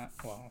those.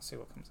 Well, I'll see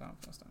what comes out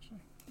first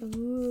actually.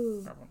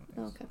 Ooh. Grab one of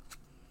these. Okay.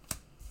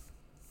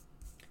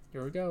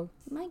 Here we go.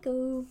 My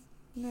go.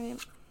 Right.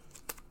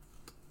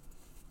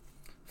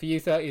 For you,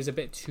 30 is a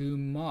bit too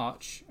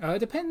much. It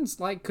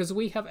depends, like, because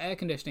we have air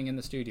conditioning in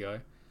the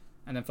studio,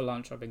 and then for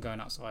lunch I've been going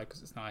outside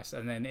because it's nice,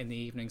 and then in the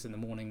evenings and the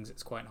mornings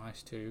it's quite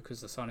nice too because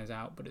the sun is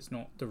out, but it's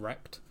not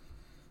direct.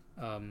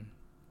 Yeah,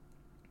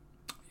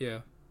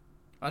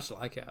 I just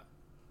like it. I'm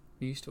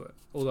used to it.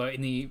 Although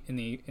in the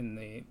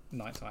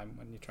nighttime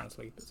when you're trying to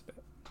sleep, it's a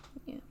bit.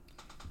 Yeah,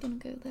 gonna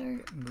go there.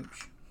 Bit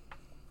mooch.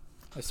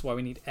 This is why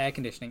we need air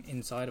conditioning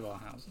inside of our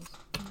houses.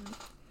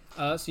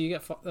 So you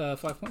get 5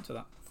 points for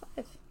that.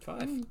 5.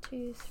 1,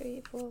 2,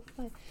 3, 4,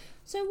 5.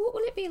 So what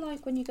will it be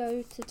like when you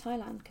go to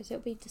Thailand? Because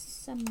it'll be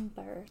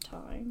December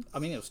time. I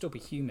mean, it'll still be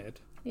humid.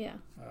 Yeah.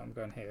 I'm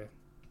going here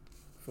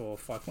for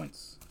 5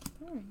 points.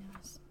 Very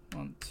nice.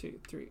 1,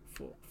 2, 3,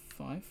 4,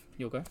 5.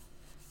 You'll go.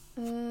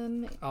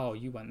 Oh,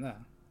 you went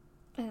there.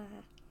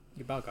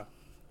 You bugger.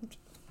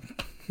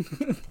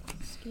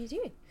 Excuse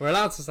you. We're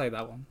allowed to say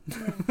that one.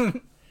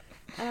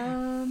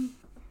 Yeah.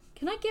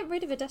 Can I get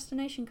rid of a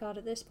destination card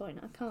at this point?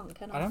 I can't,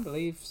 can I? I don't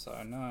believe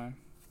so, no.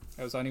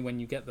 It was only when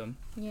you get them.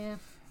 Yeah.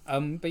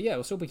 But yeah,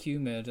 it'll still be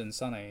humid and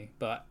sunny,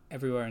 but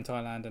everywhere in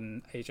Thailand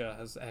and Asia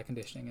has air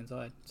conditioning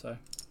inside, so,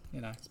 you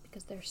know. It's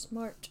because they're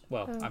smart.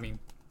 Well, I mean,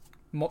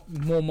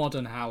 more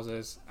modern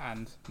houses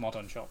and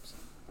modern shops.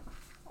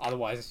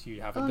 Otherwise,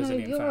 you have a bazillion fans. Oh,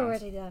 no, you're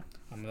already there.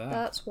 I'm there.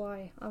 That's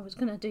why I was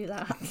going to do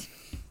that.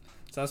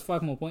 So that's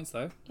 5 more points,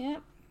 though. Yeah.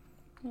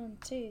 1,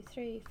 2,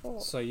 3,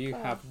 4. So you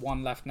have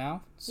 1 left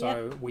now.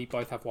 So we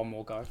both have 1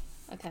 more go.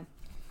 Okay.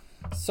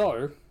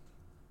 So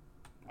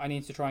I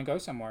need to try and go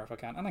somewhere if I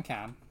can, and I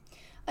can.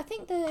 I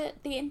think the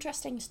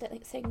interesting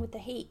thing with the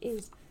heat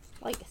is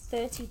like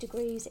 30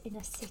 degrees in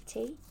a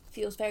city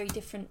feels very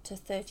different to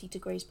 30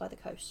 degrees by the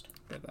coast.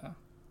 Bit there.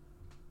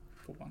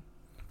 For 1.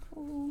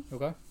 Ooh. You'll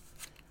go.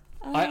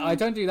 I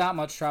don't do that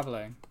much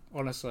travelling,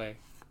 honestly.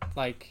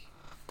 Like,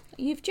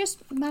 you've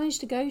just managed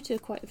to go to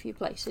quite a few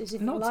places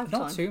in your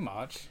lifetime. Not too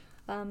much.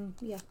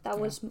 Yeah, that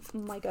was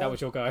my go. That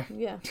was your go.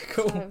 Yeah.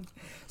 Cool.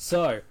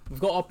 So we've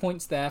got our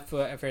points there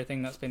for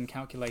everything that's been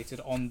calculated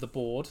on the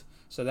board.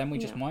 So then we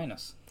just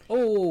minus.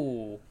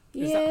 Oh.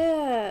 Is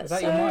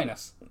that your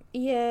minus?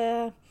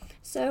 Yeah.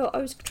 So I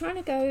was trying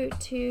to go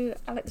to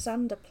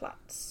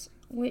Alexanderplatz,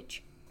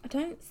 which I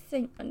don't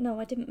think. No,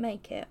 I didn't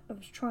make it. I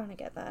was trying to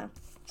get there.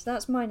 So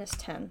that's minus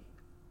 10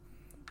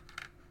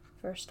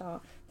 for a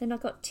start. Then I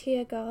got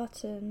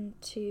Tiergarten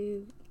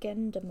to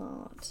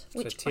Gendarmart,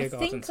 which I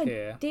think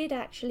I did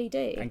actually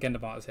do. And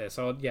Gendarmart is here.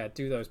 So yeah,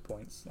 do those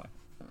points.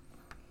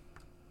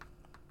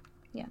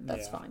 Yeah,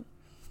 that's fine.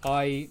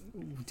 I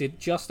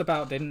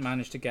didn't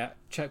manage to get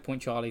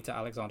Checkpoint Charlie to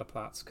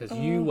Alexanderplatz because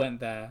you went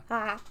there,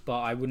 but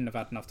I wouldn't have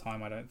had enough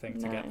time, I don't think,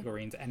 to get the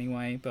Greens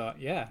anyway. But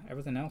yeah,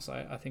 everything else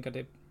I think I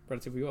did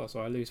relatively well,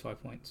 so I lose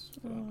 5 points.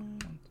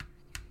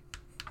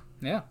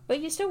 Yeah. But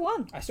you still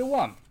won. I still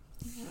won.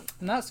 Yeah.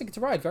 And that's Ticket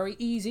to Ride. Very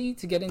easy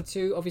to get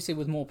into. Obviously,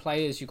 with more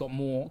players, you've got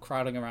more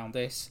crowding around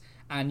this,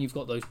 and you've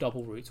got those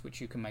double routes, which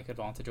you can make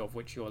advantage of,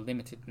 which you're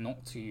limited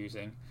not to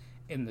using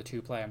in the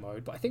 2-player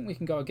mode. But I think we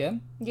can go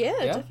again. Yeah,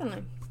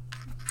 definitely.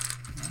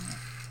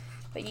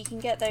 But you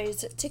can get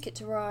those Ticket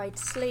to Ride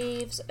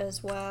sleeves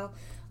as well.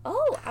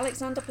 Oh,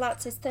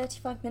 Alexanderplatz is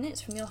 35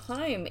 minutes from your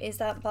home. Is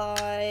that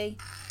by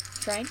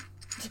train,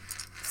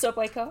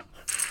 subway car,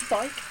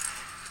 bike?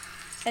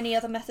 Any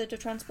other method of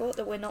transport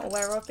that we're not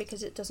aware of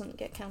because it doesn't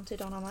get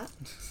counted on our map?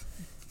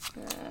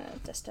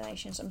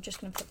 Destinations, I'm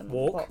just going to put them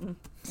on the bottom.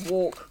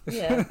 Walk,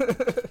 yeah.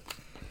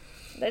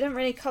 They don't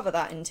really cover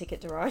that in Ticket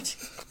to Ride.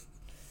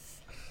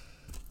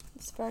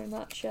 It's very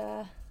much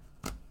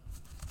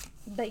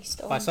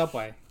based on... By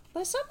subway.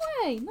 By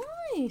subway,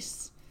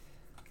 nice.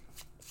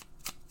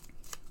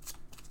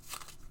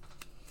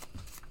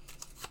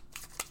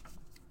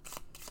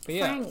 But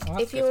yeah,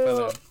 Frank, if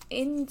you're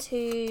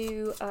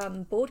into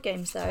board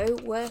games, though,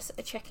 worth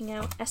checking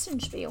out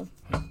Essenspiel.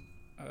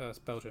 It's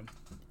Belgium.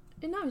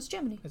 No, it's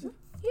Germany. Is it?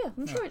 Yeah,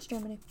 I'm sure it's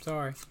Germany.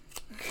 Sorry.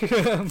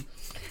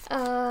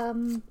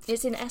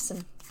 It's in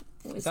Essen.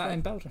 Is that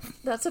in Belgium?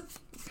 That's a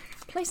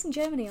place in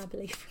Germany, I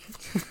believe.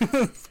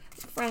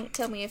 Frank,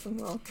 tell me if I'm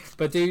wrong.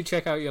 But do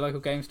check out your local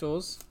game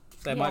stores.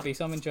 There might be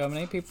some in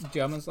Germany.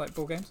 Germans like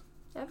board games.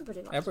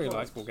 Everybody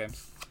likes board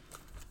games.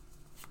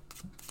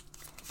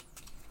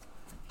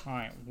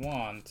 Right,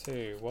 1,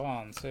 2,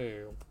 1,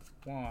 2,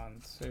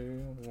 1,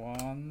 2,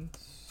 1,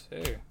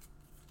 2.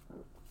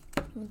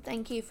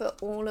 Thank you for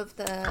all of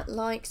the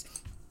likes.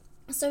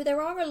 So there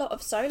are a lot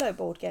of solo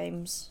board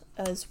games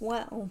as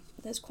well.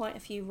 There's quite a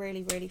few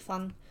really, really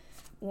fun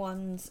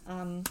ones.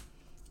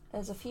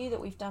 There's a few that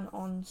we've done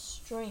on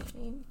stream,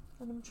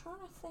 and I'm trying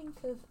to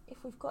think of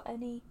if we've got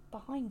any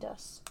behind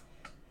us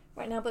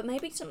right now, but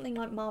maybe something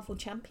like Marvel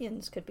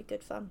Champions could be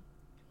good fun.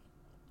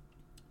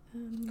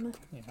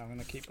 Yeah, I'm going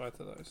to keep both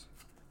of those.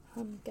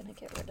 I'm going to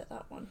get rid of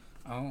that one.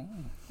 Oh.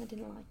 I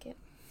didn't like it.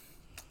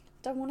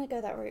 Don't want to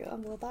go that route.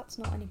 Well, that's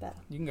not any better.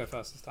 You can go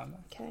first this time,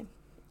 though. Okay.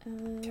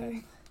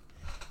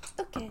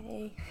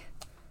 Okay.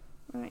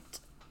 Right.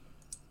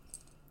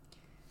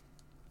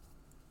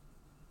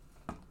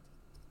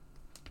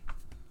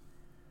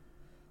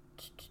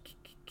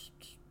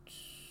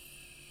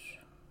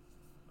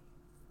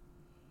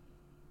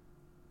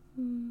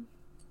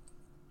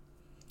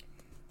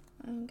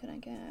 I'm gonna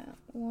get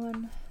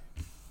 1,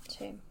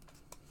 2.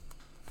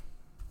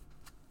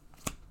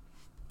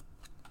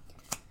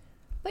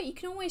 But you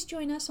can always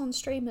join us on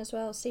stream as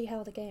well, see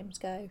how the games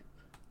go.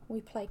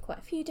 We play quite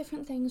a few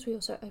different things. We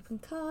also open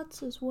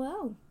cards as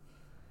well.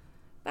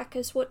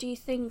 Bacchus, what do you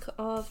think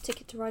of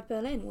Ticket to Ride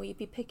Berlin? Will you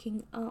be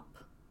picking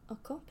up a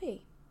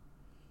copy?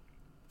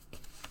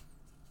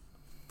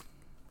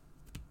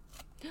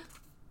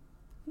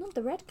 Not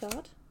the red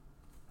card.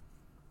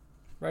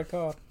 Red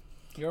card.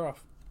 You're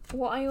off.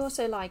 What I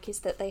also like is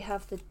that they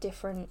have the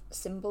different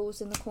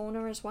symbols in the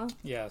corner as well.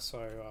 Yeah,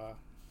 so,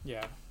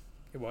 yeah.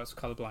 It works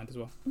colourblind as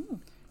well.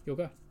 You'll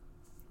go.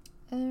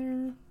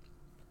 What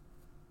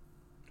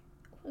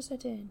was I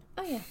doing?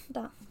 Oh yeah,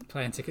 that.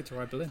 Playing Ticket to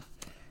Ride Berlin.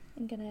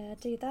 I'm gonna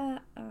do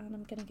that, and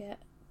I'm gonna get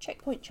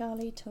checkpoint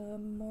Charlie to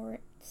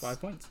Moritz. 5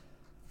 points.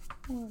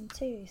 1,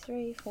 2,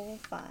 3, 4,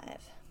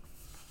 5.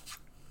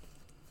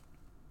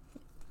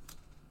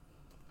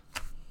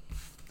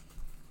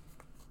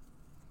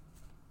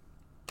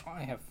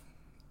 I have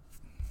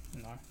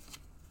no.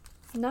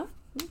 No?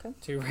 Okay.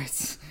 2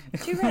 reds.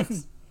 2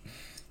 reds.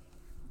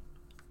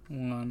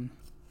 1,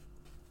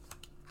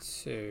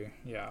 2.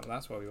 Yeah,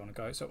 that's where we want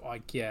to go. So I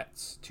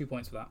get 2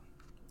 points for that.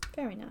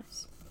 Very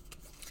nice.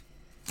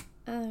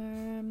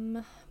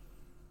 I'm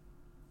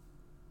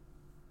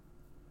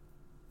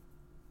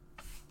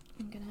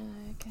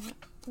gonna get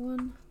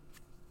 1,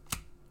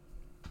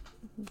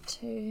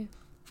 2.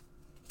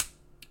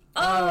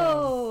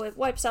 Oh, it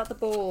wipes out the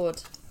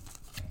board.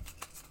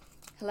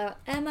 Hello,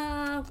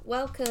 Emma.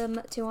 Welcome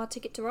to our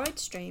Ticket to Ride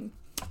stream.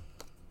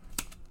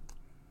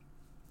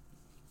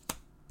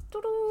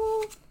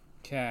 Doo-doo.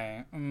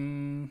 Okay.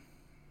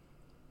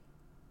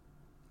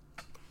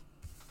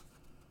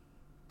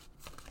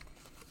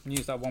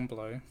 Use that 1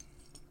 blow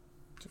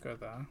to go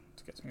there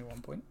to get me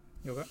 1 point.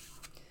 You'll go.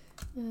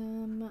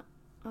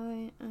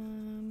 I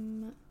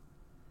am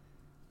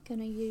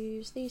gonna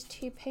use these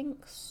 2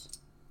 pinks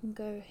and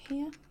go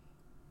here.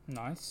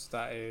 Nice.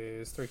 That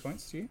is 3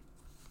 points to you.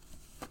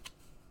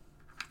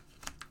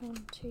 1,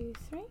 2,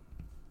 3.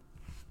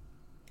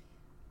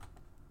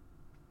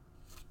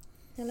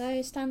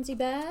 Hello, Stanzy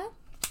Bear.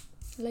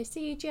 Hello,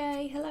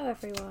 CJ. Hello,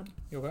 everyone.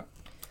 You'll go.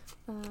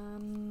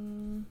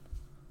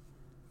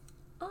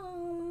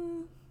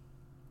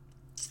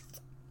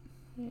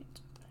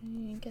 Right.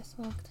 I guess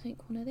I'll take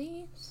one of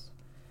these,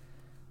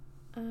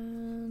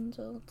 and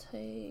I'll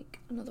take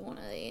another one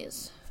of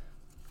these.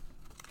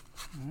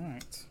 All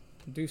right.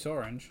 Deuce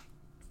orange.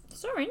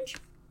 It's orange.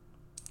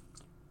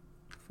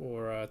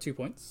 For 2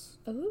 points.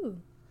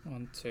 Ooh.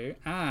 1, 2,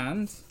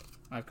 and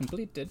I've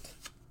completed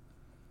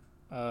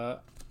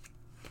Gemal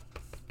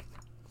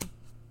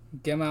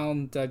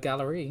de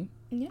Galerie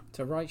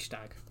to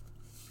Reichstag.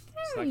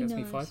 So that gets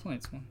me 5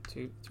 points. 1,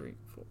 2, 3,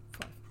 4,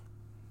 5.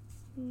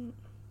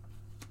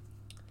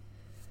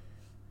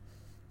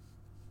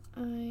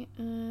 I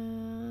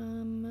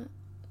am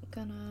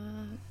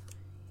gonna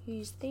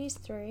use these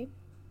 3.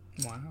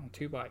 Wow,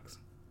 2 bikes.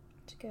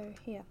 To go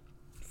here.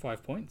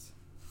 5 points.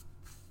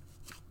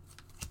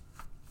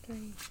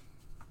 3.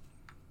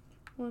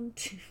 1,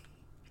 2,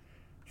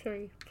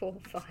 3, 4,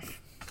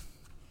 5.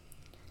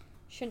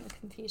 Shouldn't have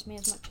confused me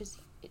as much as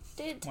it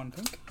did. 1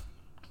 pink.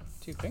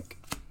 2 pink.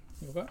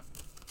 You'll go.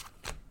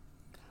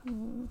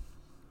 I'm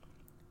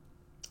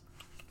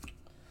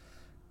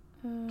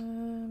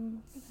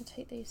gonna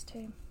take these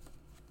 2.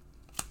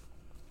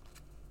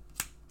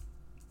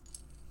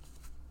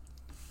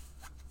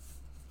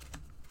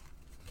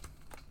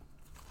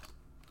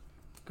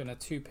 Gonna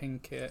 2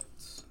 pink it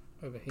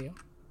over here.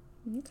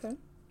 Okay.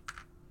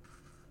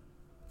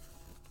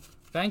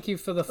 Thank you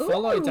for the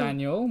follow, Ooh.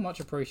 Daniel. Much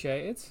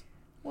appreciated.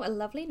 What a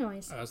lovely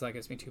noise. So that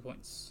gets me 2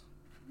 points.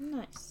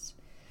 Nice.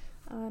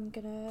 I'm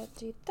gonna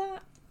do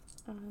that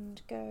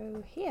and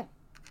go here.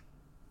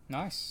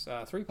 Nice.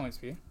 3 points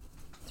for you.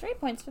 3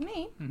 points for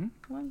me.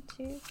 1,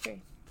 2,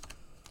 3.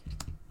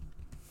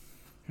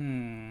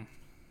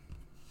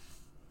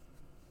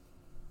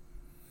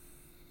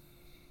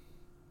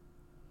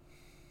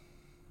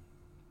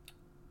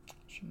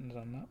 Shouldn't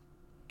have done that.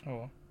 Oh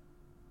well.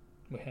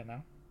 We're here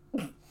now.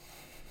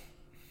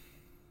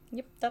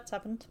 Yep, that's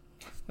happened.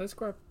 Let's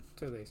grab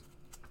 2 of these.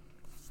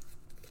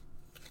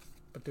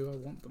 But do I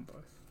want them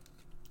both?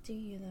 Do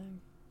you though?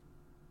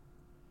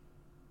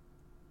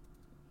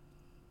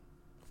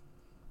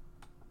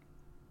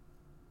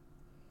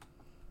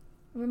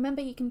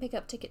 Remember, you can pick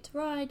up Ticket to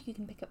Ride, you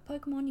can pick up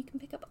Pokemon, you can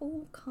pick up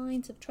all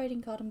kinds of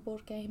trading card and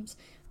board games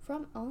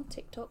from our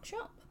TikTok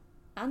shop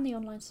and the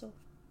online store.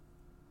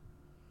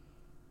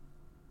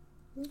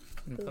 And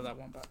put that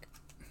one back.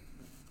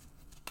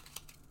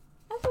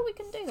 I thought we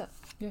can do that.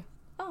 Yeah.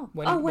 Oh,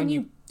 When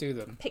you do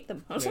them. pick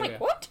them. I was Yeah, like, yeah.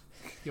 what?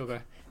 You'll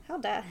go. How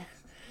dare?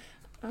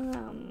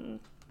 I'm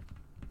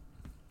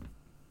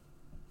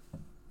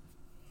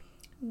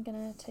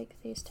gonna take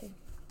these 2.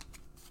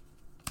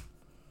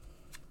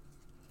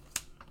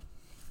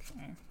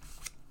 Okay.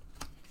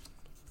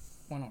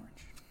 1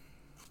 orange.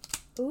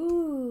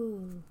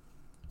 Ooh,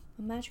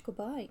 a magical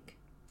bike.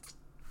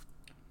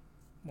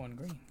 1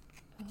 green.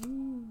 Oh,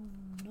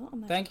 not a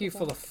magical Thank you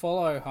for the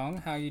follow, Hung.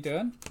 How you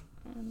doing?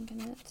 I'm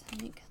gonna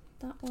take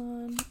that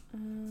one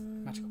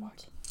and Magical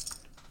bike.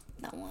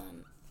 that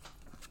one.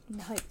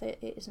 And hope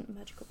that it isn't a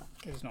magical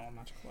bike. It is not a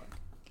magical bike.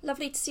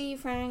 Lovely to see you,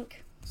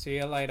 Frank. See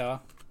you later.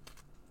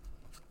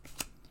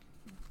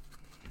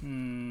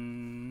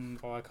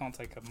 Well, I can't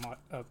take a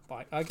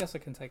bike. I guess I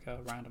can take a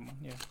random one.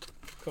 Yeah.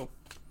 Cool.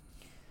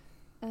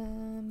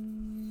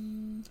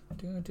 I'm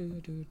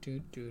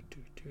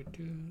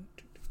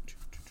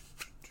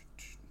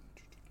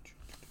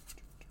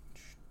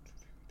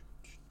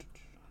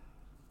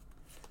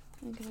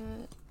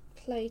gonna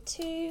play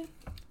 2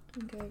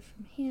 and go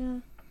from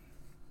here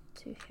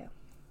to here.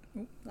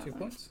 Ooh, 2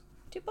 points.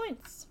 2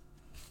 points.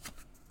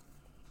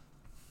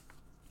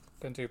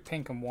 Going to do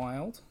pink and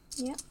wild.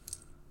 Yeah.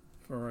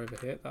 For over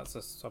here. That's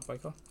a subway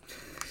car.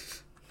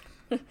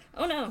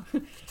 Oh no!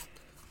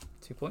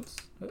 2 points.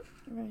 Oh.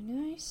 Very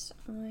nice.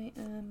 I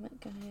am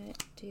gonna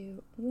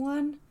do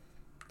 1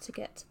 to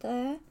get to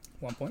there.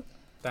 1 point.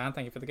 Dan,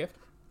 thank you for the gift.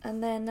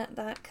 And then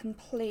that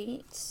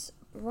completes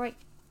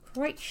Reichstag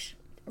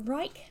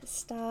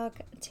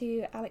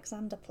to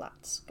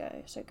Alexanderplatz.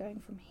 So going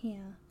from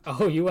here.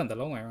 Oh, you went the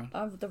long way around.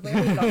 Oh, the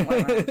really long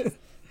way around.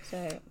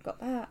 So got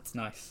that.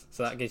 Nice.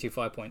 So that gives you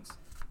 5 points.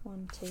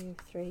 1, 2,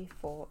 3,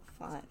 4,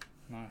 5.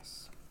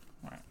 Nice.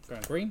 Right,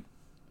 going green.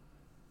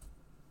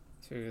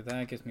 So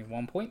there gives me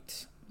 1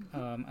 point.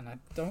 And I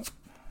don't...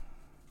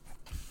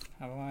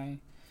 Have I?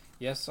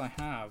 Yes, I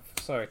have.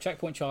 So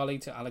checkpoint Charlie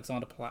to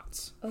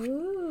Alexanderplatz.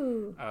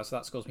 Ooh. So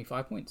that scores me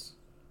 5 points.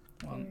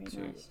 1, Very 2,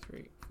 nice.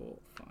 3, 4,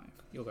 5.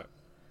 You'll go.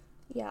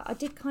 Yeah, I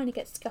did kind of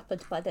get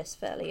scuppered by this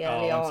fairly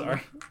early I'm on.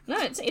 sorry. No,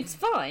 it's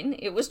fine.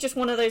 It was just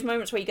one of those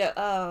moments where you go,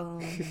 oh,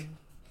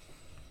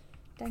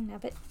 dang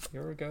nabbit.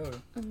 Here we go.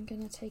 I'm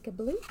gonna take a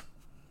blue.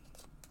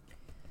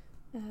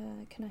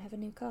 Can I have a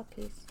new card,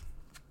 please?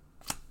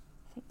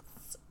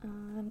 Thanks.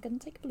 I'm gonna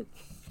take a blue.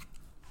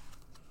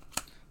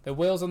 The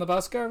wheels on the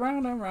bus go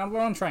round and round. We're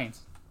on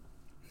trains.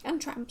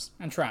 And trams.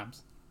 And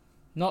trams.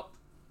 Not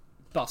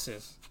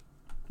buses.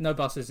 No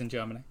buses in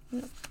Germany.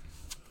 No.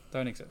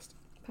 Don't exist.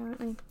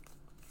 Apparently.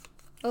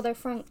 Although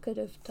Frank could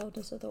have told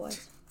us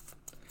otherwise.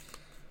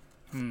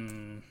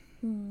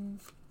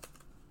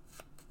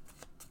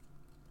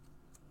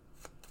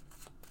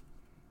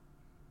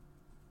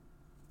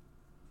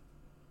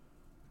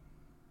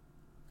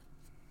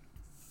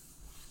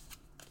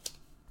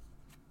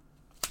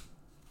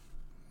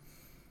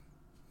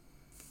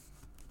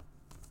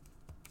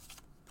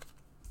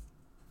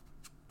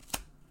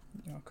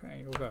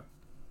 Okay, you'll go.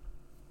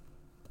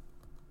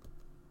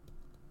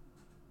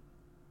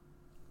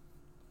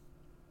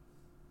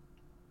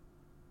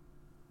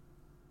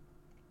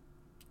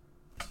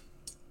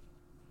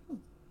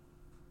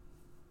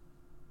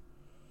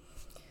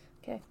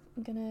 Okay,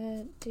 I'm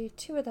gonna do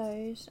 2 of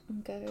those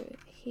and go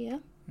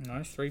here.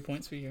 Nice, 3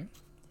 points for you.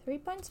 3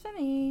 points for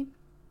me.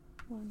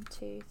 1,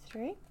 2,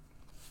 3.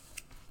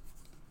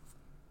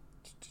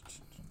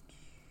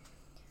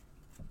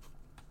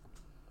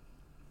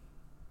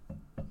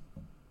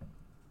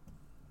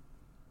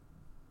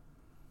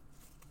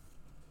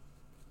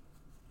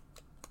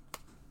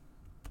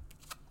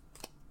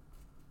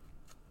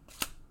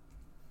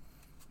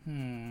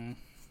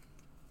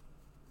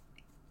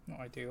 Not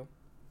ideal.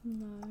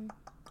 No.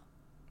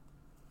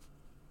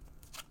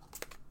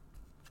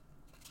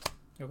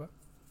 You'll go.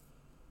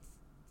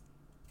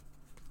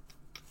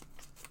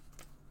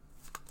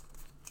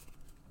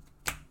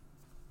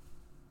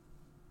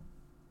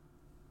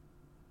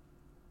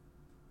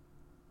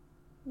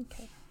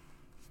 Okay.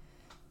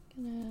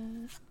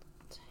 Gonna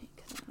take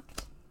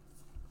that.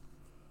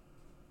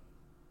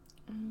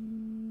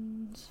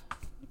 And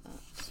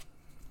that.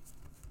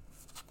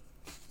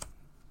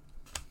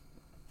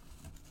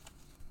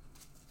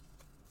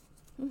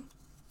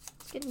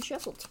 It's getting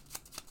shuffled.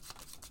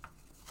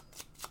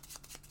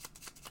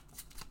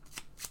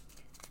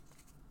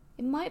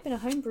 It might have been a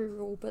homebrew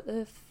rule, but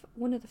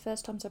one of the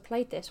first times I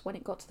played this, when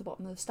it got to the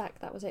bottom of the stack,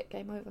 that was it,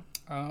 game over.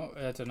 Oh,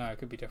 I don't know. It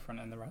could be different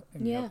in the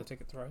Yeah. other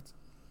ticket to rides.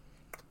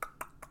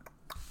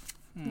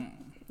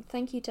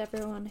 Thank you to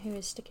everyone who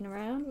is sticking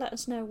around. Let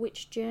us know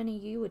which journey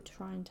you would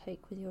try and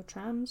take with your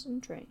trams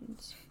and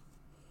trains.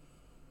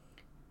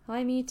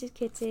 Hi, Muted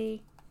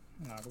Kitty.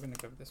 No, we're going to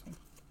go with this one.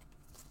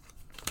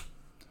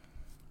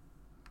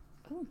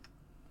 Oh.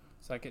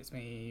 So that gets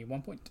me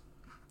 1 point.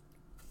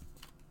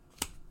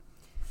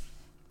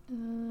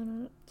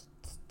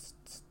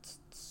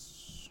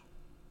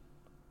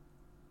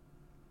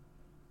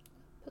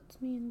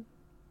 Puts me in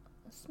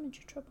a smidge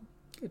of trouble.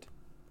 Good.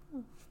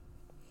 Oh.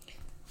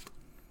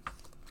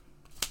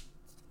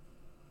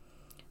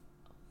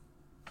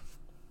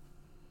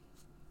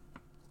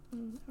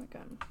 There we go.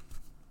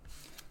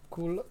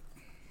 Cool.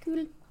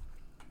 Cool.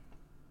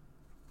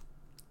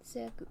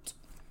 Sehr gut.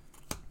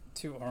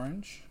 2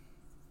 orange.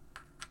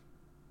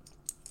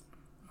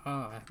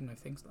 Ah, I have no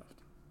things left.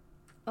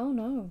 Oh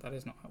no. That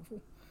is not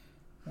helpful.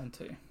 1,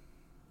 2.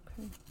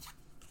 Okay.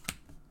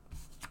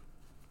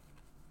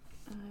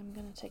 I'm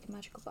gonna take a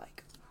magical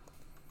bike.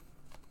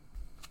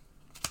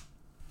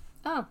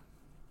 Oh.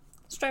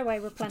 Straight away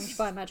replenished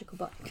by a magical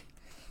bike.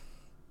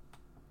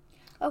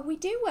 Oh, we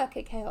do work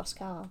at Chaos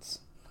Cards.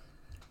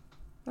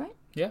 Right?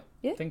 Yeah?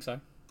 Yeah. I think so.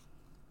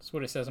 That's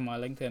what it says on my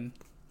LinkedIn.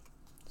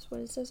 That's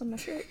what it says on my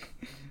shirt.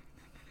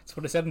 That's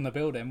what it said in the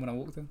building when I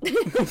walked in.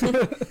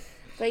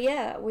 But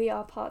yeah, we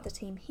are part of the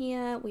team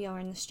here. We are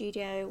in the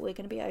studio. We're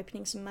going to be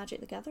opening some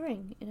Magic the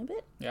Gathering in a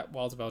bit. Yeah,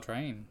 Wilds of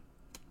Eldraine.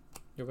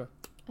 You'll go.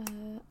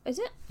 Is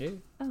it? Yeah.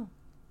 Oh.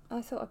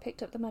 I thought I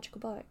picked up the magical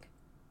bike.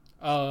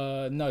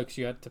 No, because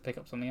you had to pick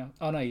up something else.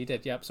 Oh, no, you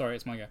did. Yep, sorry,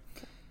 it's my go.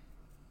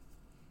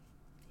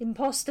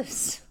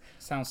 Imposters.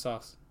 Sounds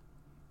sus.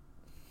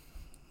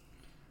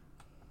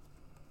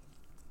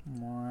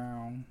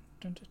 Wow.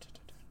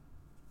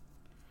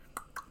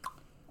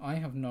 I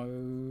have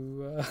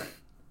no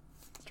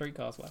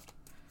streetcars left.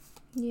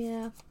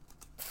 Yeah.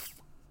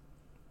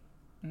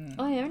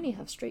 I only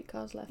have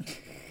streetcars left.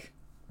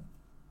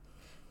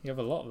 You have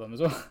a lot of them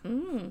as well.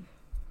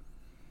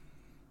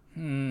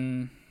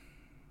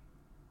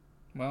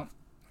 Well,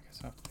 I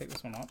guess I have to pick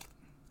this one up.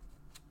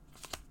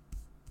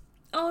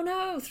 Oh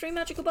no, 3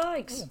 magical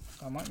bikes. Oh,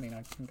 that might mean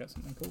I can get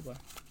something cool there.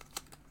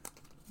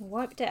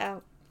 Wiped it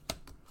out.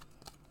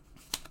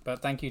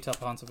 But thank you,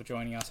 Tupper Hunter, for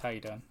joining us. How you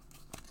doing?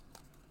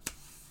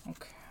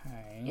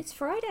 Okay. It's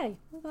Friday.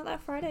 What about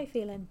that Friday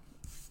feeling?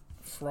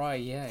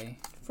 Friday.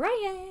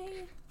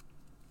 Friday!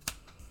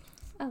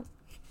 Oh.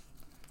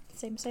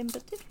 Same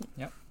but different.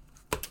 Yep.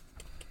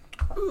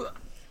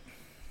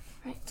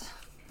 Right.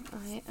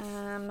 I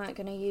am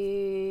going to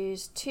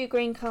use 2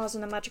 green cars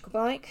and a magical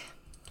bike.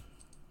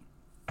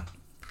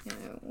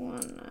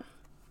 1,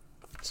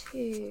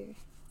 2,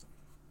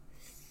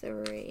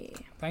 3.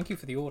 Thank you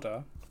for the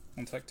order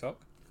on TikTok.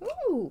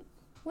 Ooh!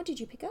 What did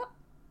you pick up?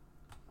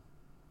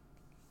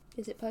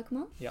 Is it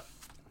Pokemon? Yep.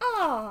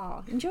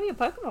 Ah! Enjoy your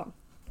Pokemon.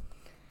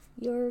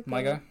 You're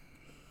My go?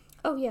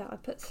 Oh yeah, I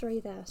put 3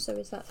 there, so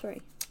is that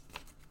 3?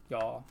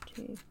 Yeah.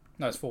 2.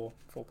 No, it's 4.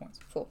 4 points.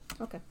 4.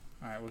 Okay.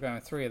 Alright, we're going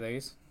with 3 of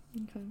these.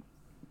 Okay.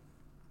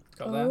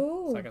 Got there.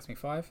 So that gets me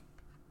 5.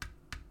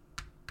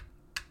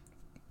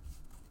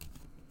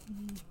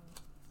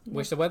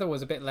 Wish the weather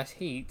was a bit less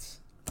heat.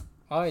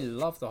 I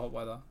love the hot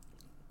weather.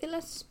 Bit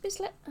less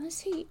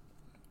heat.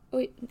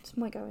 Wait, it's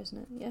my go, isn't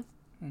it? Yeah.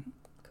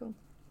 Cool.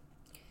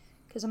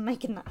 Because I'm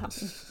making that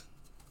happen.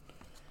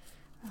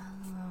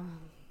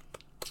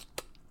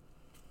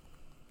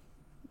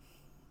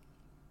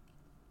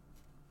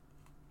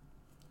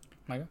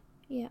 My go?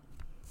 Yeah.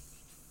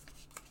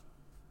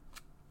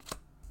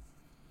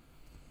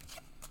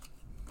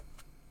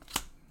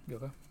 Your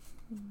go?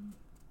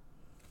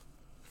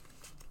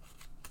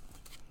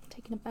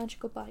 Taking a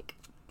magical bike.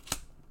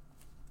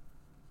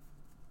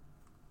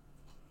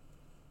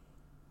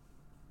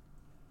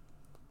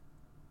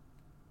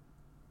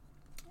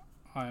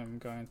 I'm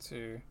going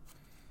to...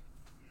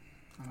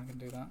 Am I going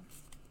to do that?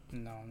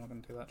 No, I'm not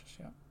going to do that just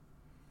yet.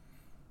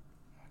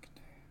 I can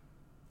do...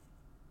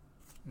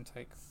 I'm going to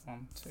take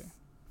 1,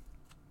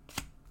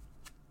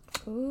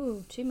 2.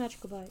 Ooh, 2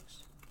 magical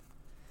bikes.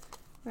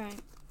 Right,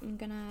 I'm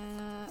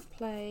gonna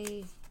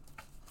play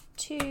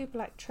 2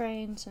 black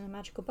trains and a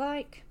magical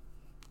bike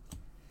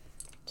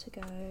to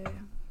go.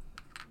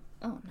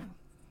 Oh no,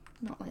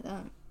 not like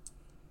that.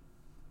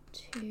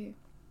 2,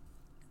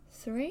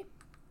 3.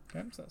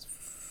 Okay, so that's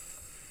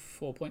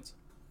 4 points.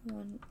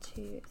 1,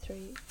 2,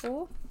 3,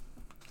 4.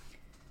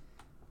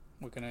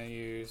 We're going to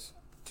use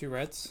 2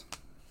 reds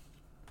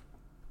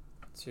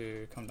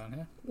to come down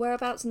here.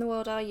 Whereabouts in the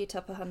world are you,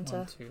 Tupper Hunter?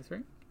 1, 2, 3.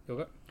 You'll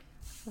go.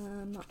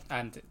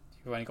 And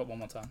you've only got 1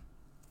 more turn.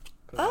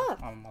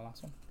 I'm on my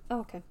last one. Oh,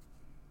 okay.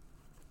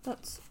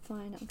 That's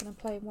fine. I'm going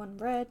to play 1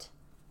 red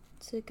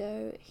to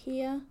go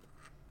here.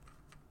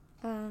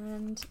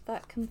 And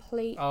that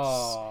completes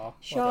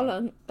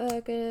Charlotte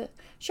Burger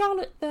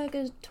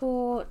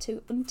tour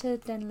to Unter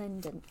den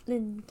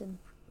Linden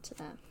to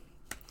there.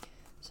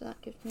 So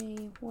that gives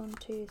me 1,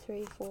 2,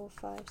 3, 4,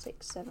 5,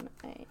 6, 7,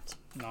 8.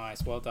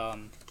 Nice, well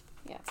done.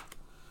 Yeah.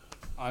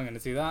 I'm going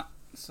to do that,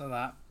 so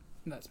that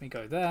lets me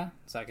go there.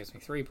 So that gives me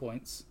 3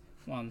 points.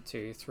 1,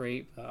 2,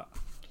 3. But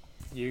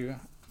you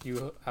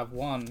have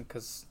 1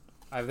 because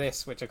I have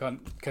this, which I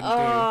couldn't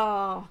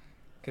do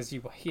because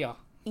you were here.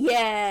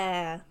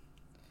 Yeah.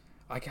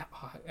 I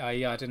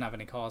didn't have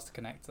any cars to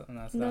connect, and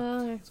that's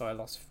No. that. So I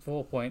lost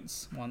 4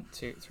 points. 1,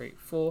 2, 3,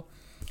 4.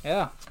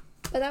 Yeah.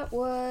 But that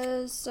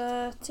was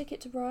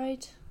Ticket to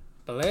Ride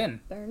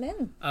Berlin.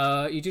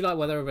 You do like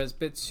weather, but it's a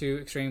bit too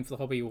extreme for the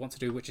hobby you want to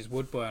do, which is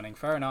wood burning.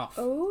 Fair enough.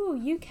 Oh,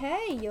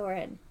 UK you're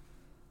in.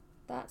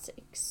 That's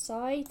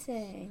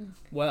exciting.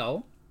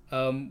 Well,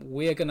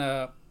 we're going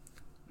to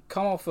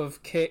come off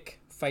of Kick,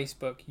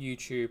 Facebook,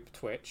 YouTube,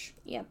 Twitch.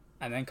 Yep.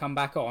 And then come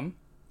back on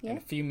in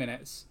a few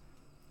minutes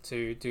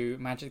to do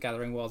Magic the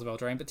Gathering Worlds of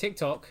Eldraine. But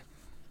TikTok...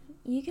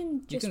 You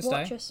can just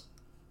watch us.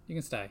 You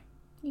can stay.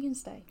 You can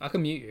stay. I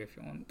can mute you if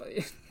you want, but...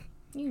 You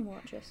can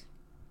watch us.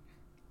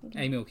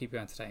 Amy will keep you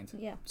entertained.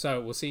 Yeah. So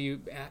we'll see you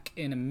back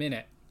in a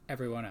minute,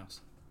 everyone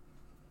else.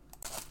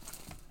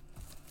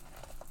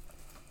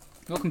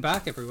 Welcome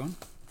back, everyone.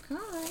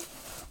 Hi.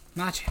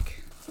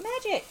 Magic.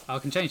 Magic. I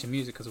can change the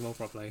music as well,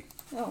 probably.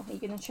 Oh, are you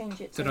going to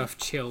change it to... Don't know if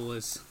chill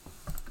is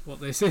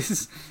what this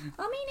is.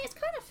 I mean, it's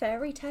kind of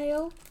fairy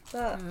tale,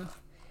 but...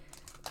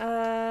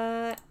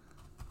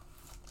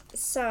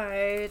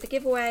 So, the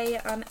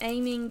giveaway, I'm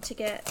aiming to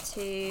get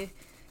to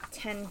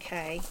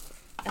 10k,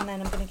 and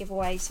then I'm going to give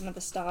away some of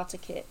the starter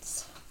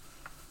kits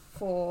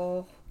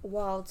for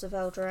Wilds of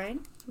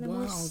Eldraine. And then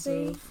we'll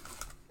see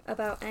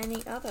about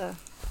any other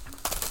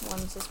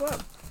ones as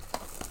well.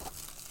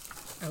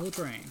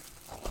 Eldraine.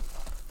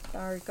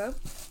 There you go.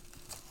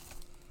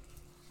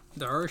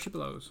 There she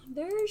blows.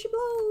 There she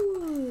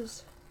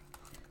blows.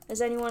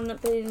 Has anyone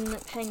been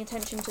paying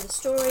attention to the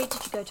story?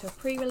 Did you go to a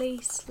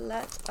pre-release?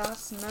 Let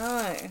us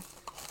know.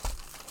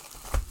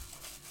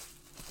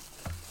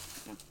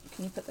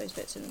 Can you put those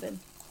bits in the bin?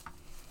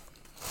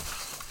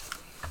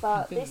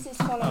 But this is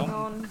following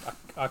on...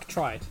 I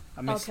tried.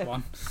 I missed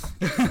one.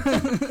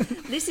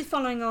 This is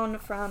following on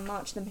from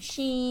March of the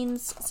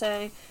Machines.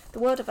 So the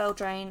world of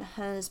Eldraine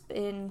has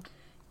been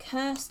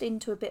cursed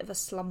into a bit of a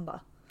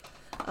slumber.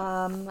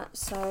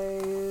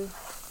 So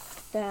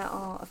there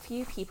are a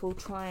few people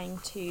trying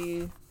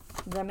to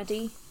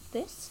remedy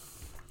this.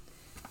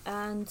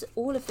 And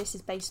all of this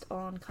is based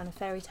on kind of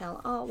fairy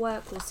tale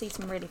artwork. We'll see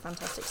some really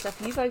fantastic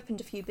stuff. You've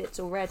opened a few bits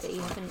already,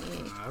 haven't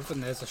you? I have,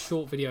 and there's a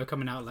short video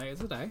coming out later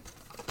today.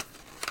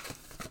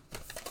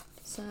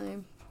 So,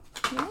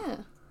 yeah.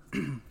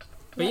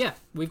 But yeah,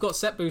 we've got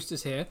set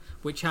boosters here,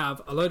 which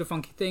have a load of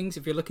funky things.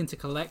 If you're looking to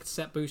collect,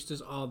 set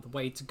boosters are the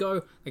way to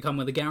go. They come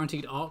with a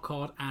guaranteed art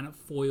card and a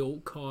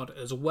foil card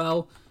as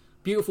well.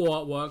 Beautiful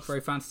artwork,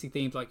 very fantasy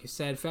themed, like you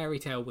said. Fairy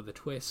tale with a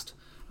twist.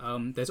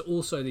 There's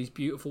also these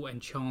beautiful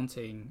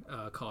enchanting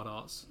card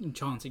arts,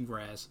 enchanting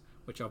rares,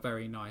 which are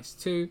very nice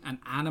too, and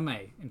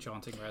anime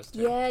enchanting rares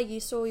too. Yeah, you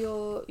saw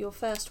your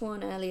first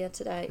one earlier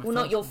today. Well,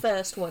 not your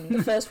first one,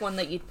 the first one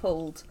that you'd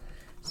pulled.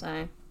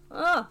 So,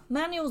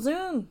 manual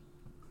zoom.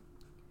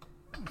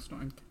 It's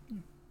not in...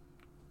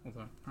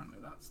 Although apparently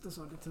that's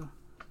decided to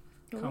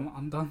come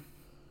undone.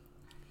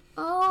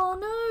 Oh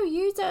no,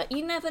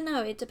 you never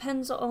know. It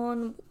depends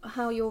on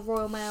how your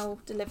Royal Mail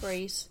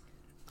deliveries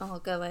are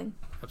going.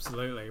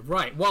 Absolutely.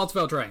 Right, Wilds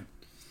of Eldraine.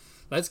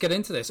 Let's get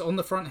into this. On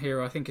the front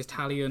here, I think is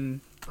Talion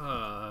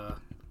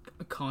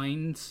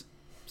kind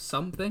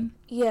something.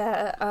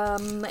 Yeah,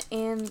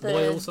 in the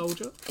Loyal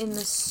soldier. In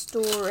the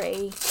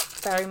story,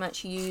 very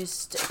much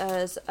used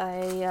as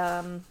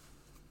a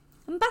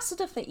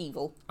ambassador for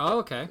evil. Oh,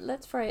 okay.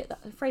 Let's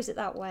phrase it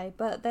that way.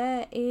 But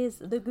there is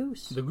the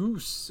goose. The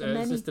goose.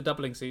 Is this the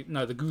doubling season?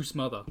 No, the goose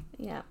mother.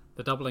 Yeah.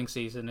 The doubling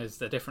season is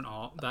the different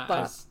art that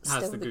has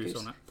the goose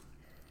on it.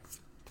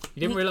 You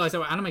didn't realise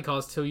there were anime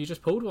cards till you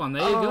just pulled one.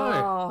 There you go.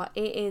 Oh,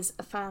 it is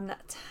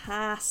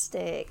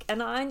fantastic.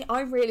 And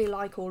I really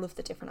like all of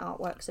the different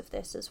artworks of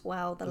this as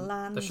well. The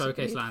lands. The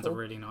showcase lands are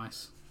really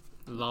nice.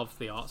 Love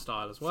the art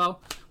style as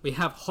well. We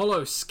have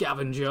Hollow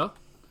Scavenger,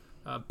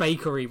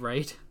 Bakery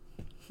Raid.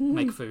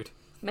 Make food.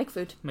 Make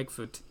food. Make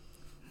food.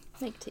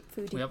 Make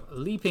food. We have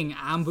Leaping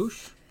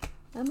Ambush.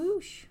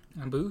 Ambush.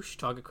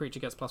 Target creature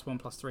gets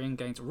 +1/+3 and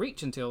gains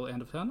reach until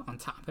end of turn.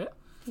 Untap it.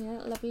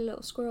 Yeah, lovely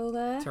little squirrel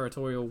there.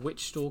 Territorial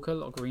Witch Stalker, a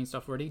lot of green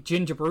stuff already.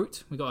 Ginger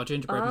Brute, we got our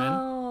gingerbread men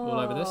all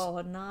over this.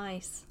 Oh,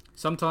 nice.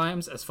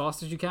 Sometimes as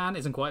fast as you can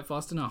isn't quite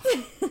fast enough.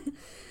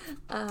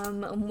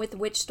 And with the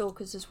Witch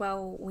Stalkers as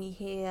well, we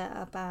hear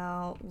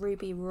about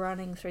Ruby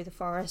running through the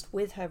forest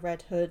with her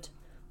red hood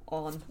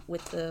on,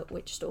 with the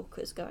Witch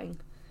Stalkers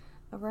going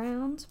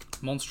around.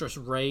 Monstrous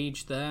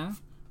Rage there.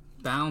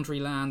 Boundary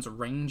Lands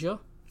Ranger.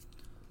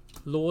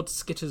 Lord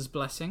Skitter's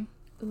Blessing.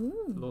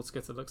 Ooh. Lord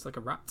Skitter looks like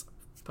a rat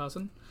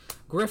person.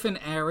 Griffin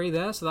Airy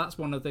there, so that's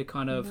one of the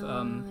kind of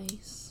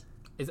nice.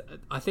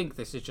 I think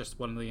this is just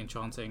one of the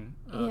enchanting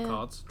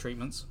cards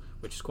treatments,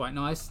 which is quite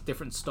nice.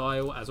 Different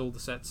style as all the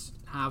sets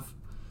have.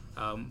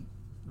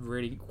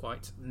 Really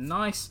quite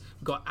nice.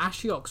 We've got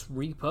Ashiok's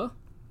Reaper.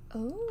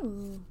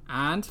 Oh.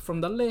 And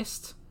from the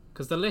list,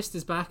 because the list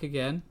is back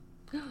again,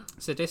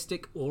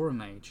 Sadistic Aura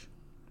Mage.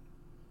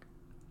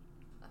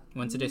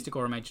 When Sadistic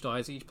Aura Mage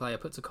dies, each player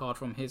puts a card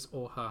from his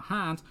or her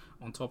hand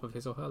on top of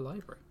his or her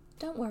library.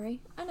 Don't worry,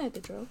 I know the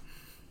drill.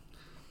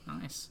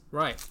 Nice.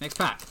 Right, next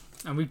pack.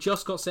 And we've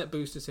just got set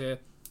boosters here.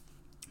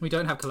 We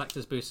don't have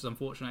collector's boosters,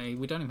 unfortunately.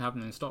 We don't even have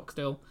them in stock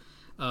still.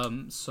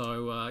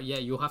 So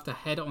you'll have to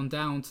head on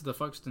down to the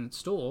Folkestone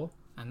store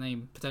and they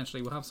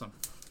potentially will have some.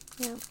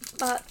 Yeah,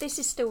 but this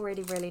is still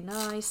really, really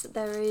nice.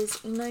 There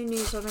is no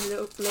news on a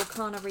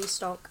Lorcana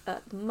restock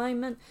at the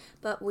moment,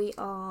 but we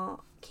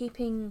are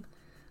keeping...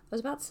 I was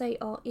about to say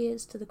our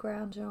ears to the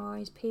ground and our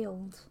eyes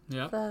peeled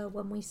for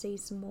when we see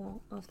some more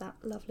of that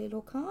lovely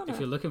Lorcana. If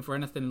you're looking for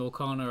anything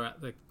Lorcana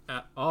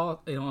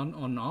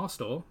on our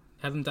store,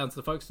 head them down to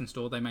the Folkestone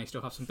store. They may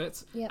still have some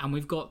bits. Yep. And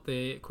we've got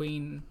the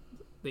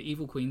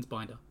Evil Queen's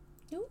binder.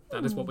 Ooh.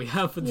 That is what we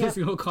have for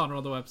Disney Lorcana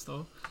on the web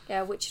store.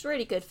 Yeah, which is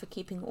really good for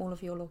keeping all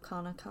of your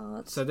Lorcana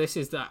cards. So this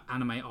is the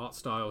anime art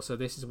style. So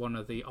this is one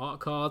of the art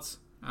cards.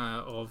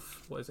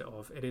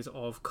 It is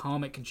of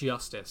Karmic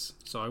Justice.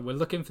 So we're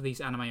looking for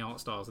these anime art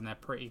styles, and they're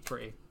pretty.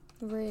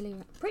 Really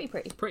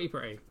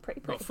pretty.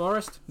 We've got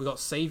Forest. We've got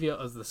Savior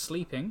of the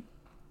Sleeping.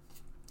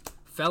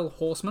 Fell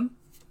Horseman.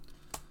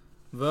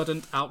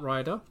 Verdant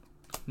Outrider.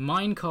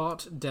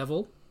 Minecart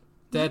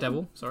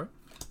Daredevil. Sorry.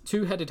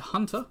 Two-Headed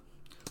Hunter.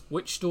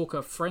 Witch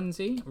Stalker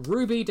Frenzy.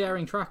 Ruby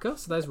Daring Tracker.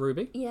 So there's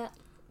Ruby. Yeah.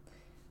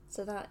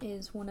 So that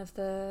is one of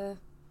the...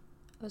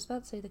 I was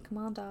about to say the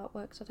Commander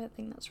artworks. I don't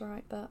think that's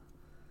right, but...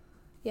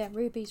 Yeah,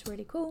 Ruby's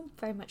really cool.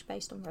 Very much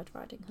based on Red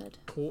Riding Hood.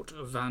 Court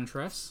of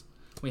Vantress.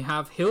 We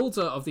have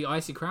Hilda of the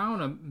Icy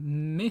Crown, a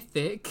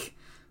mythic.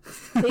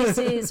 This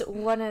is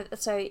one of...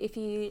 So if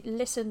you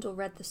listened or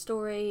read the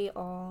story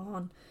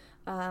on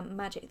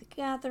Magic the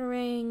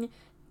Gathering,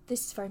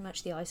 this is very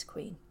much the Ice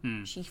Queen.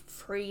 She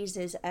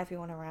freezes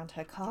everyone around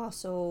her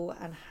castle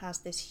and has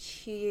this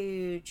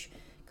huge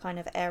kind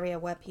of area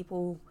where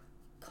people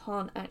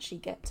can't actually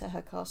get to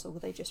her castle.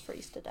 They just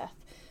freeze to death.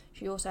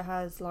 She also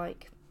has,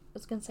 like, I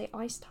was going to say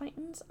ice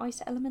titans,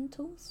 ice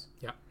elementals.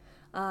 Yeah.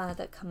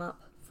 That come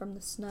up from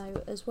the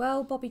snow as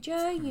well. Bobby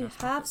Joe, you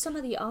have some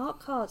of the art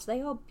cards.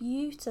 They are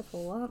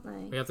beautiful, aren't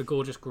they? We have the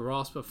gorgeous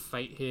Grasp of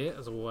Fate here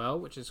as well,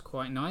 which is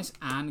quite nice.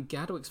 And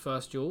Gadwick's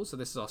First Duel. So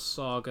this is our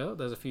saga.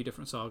 There's a few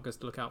different sagas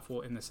to look out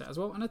for in this set as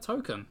well. And a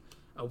token.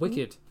 A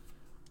Wicked.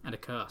 And a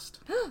Cursed.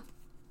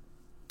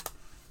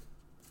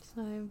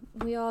 So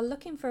we are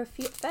looking for a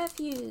fair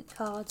few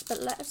cards,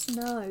 but let us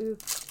know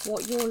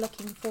what you're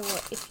looking for.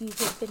 If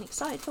you've been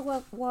excited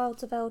for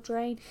Wilds of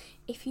Eldraine,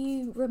 if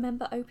you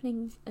remember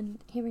opening and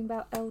hearing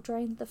about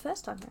Eldraine the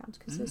first time round,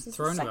 because this is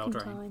the second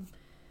time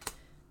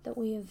that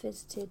we have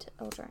visited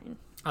Eldraine.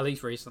 At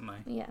least recently.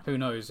 Yeah. Who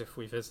knows if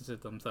we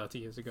visited them 30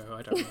 years ago,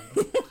 I don't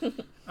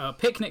know.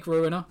 Picnic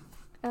Ruiner.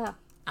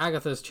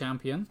 Agatha's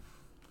Champion.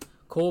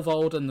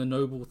 Corvold and the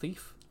Noble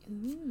Thief.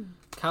 Ooh.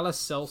 Callous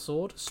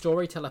Sellsword,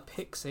 Storyteller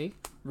Pixie,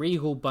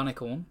 Regal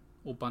Bunnicorn,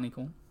 or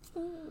Bunnicorn,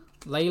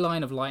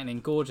 Leyline of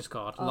Lightning, gorgeous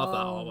card, love that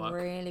artwork.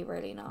 Really,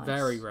 really nice.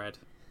 Very red.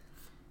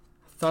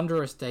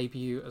 Thunderous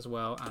Debut as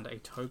well, and a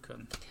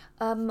token.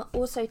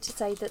 Also to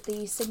say that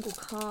the single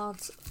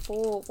cards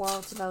for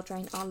Wilds of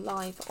Eldraine are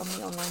live on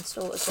the online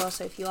store as well,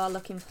 so if you are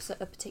looking for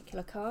a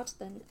particular card,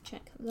 then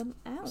check them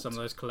out. Some of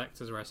those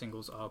collector's rare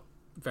singles are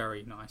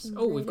very nice.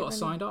 Oh, we've got a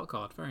signed art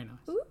card, very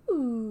nice.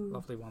 Ooh.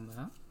 Lovely one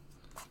there.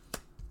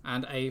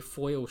 And a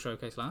foil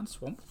showcase land,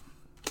 Swamp.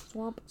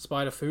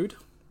 Spider Food,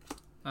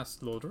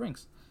 that's Lord of the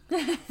Rings.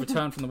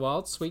 Return from the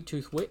Wild, Sweet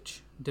Tooth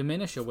Witch,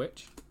 Diminisher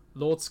Witch,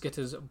 Lord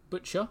Skitter's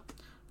Butcher,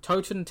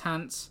 Toten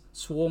Tant's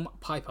Swarm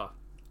Piper.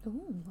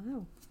 Oh,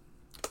 wow.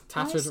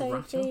 Tattered Hi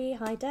Sophie,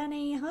 Ratter. hi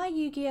Danny, hi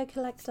Yu-Gi-Oh!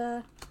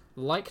 Collector.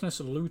 Likeness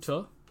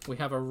Looter, we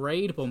have a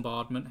Raid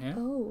Bombardment here.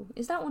 Oh,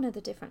 is that one of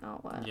the different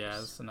artworks? Yeah,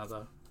 it's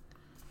another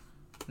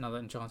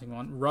enchanting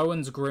one.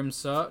 Rowan's Grim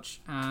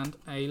Search, and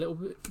a little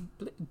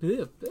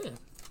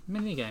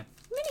minigame.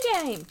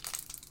 Minigame!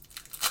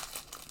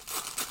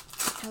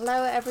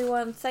 Hello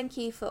everyone, thank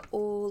you for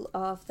all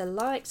of the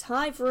likes.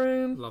 Hive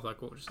Room. Love that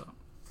gorgeous art.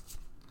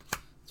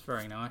 It's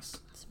very nice.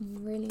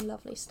 Some really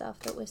lovely stuff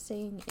that we're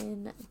seeing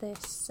in this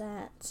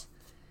set.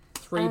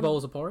 3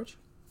 bowls of porridge.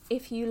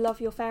 If you love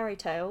your fairy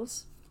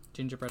tales,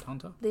 Gingerbread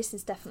Hunter. this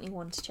is definitely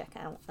one to check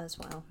out as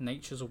well.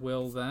 Nature's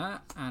Will there,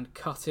 and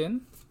Cut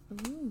In.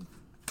 Ooh.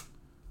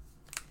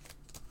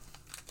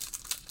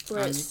 We're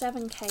at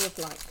 7k of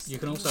likes. You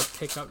can also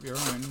pick up your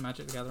own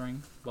Magic the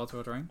Gathering Wilds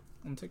of Eldraine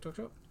on TikTok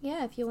shop.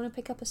 Yeah, if you want to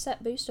pick up a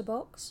set booster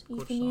box, you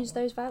Gorgeous can use artwork.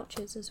 those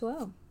vouchers as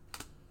well.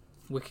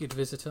 Wicked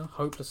Visitor,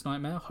 Hopeless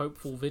Nightmare,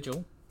 Hopeful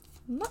Vigil,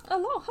 Not a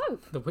lot of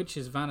hope. The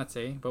Witch's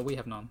Vanity, but we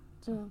have none.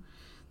 Oh.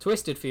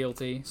 Twisted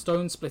Fealty,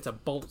 Stone Splitter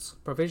Bolt,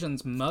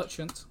 Provisions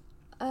Merchant.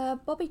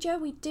 Bobby Joe,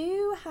 we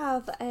do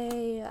have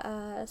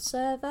a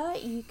server.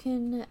 You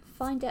can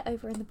find it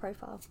over in the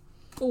profile.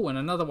 Oh, and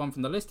another one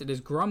from the list. It is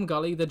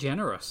Grumgully the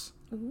Generous.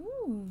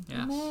 Ooh,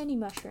 Yes. many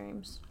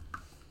mushrooms.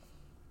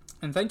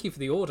 And thank you for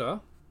the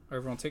order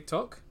over on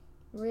TikTok.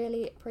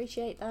 Really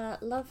appreciate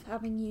that. Love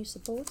having you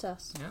support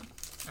us. Yeah.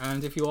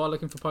 And if you are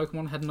looking for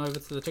Pokemon, heading over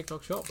to the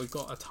TikTok shop. We've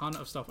got a ton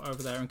of stuff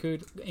over there,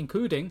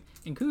 including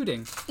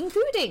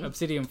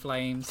Obsidian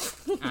Flames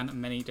and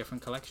many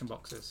different collection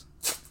boxes.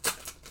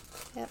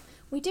 Yep.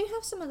 We do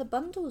have some of the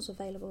bundles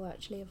available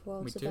actually of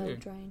Worlds of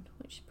Eldraine,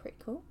 which is pretty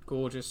cool.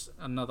 Gorgeous.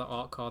 Another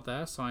art card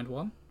there, signed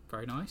one.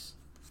 Very nice.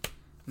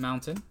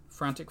 Mountain,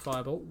 Frantic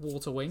Firebolt,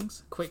 Water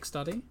Wings, Quick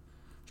Study,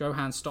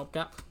 Johan's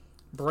Stopgap,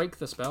 Break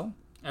the Spell,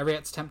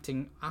 Ariette's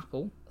Tempting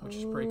Apple, which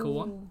is a pretty cool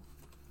one.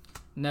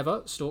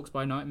 Never, Stalked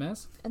by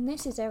Nightmares. And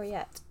this is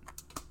Ariette.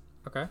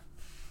 Okay.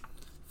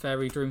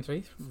 Fairy Dream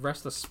Thief,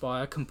 Restless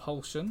Spire,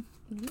 Compulsion,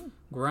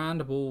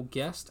 Grand Ball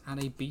Guest,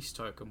 and a Beast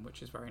Token,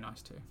 which is very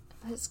nice too.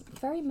 It's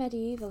very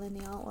medieval in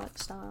the artwork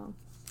style.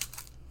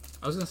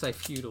 I was going to say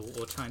feudal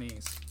or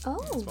Chinese. Oh,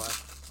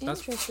 that's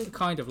interesting.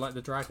 kind of like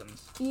the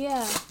dragons. Yeah.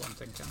 That's what I'm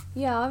thinking.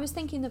 Yeah, I was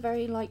thinking the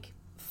very like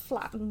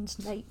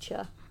flattened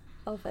nature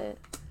of it.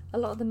 A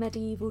lot of the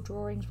medieval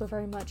drawings were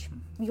very much,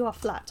 you are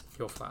flat.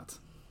 You're flat.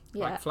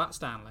 Yeah. Like Flat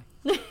Stanley.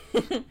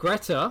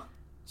 Greta,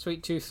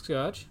 Sweet Tooth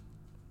Scourge.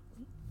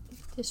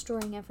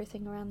 Destroying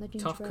everything around the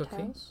Tough gingerbread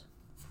Cookie. house.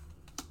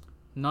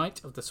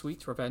 Knight of the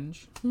Sweet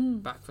Revenge.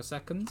 Back for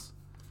Seconds.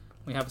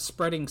 We have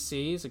Spreading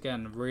Seas.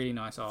 Again, really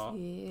nice art.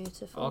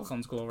 Beautiful.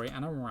 Archon's Glory.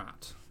 And a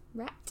rat.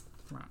 Rat.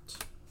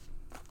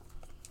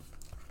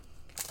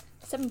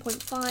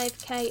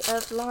 7.5k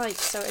of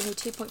likes, so only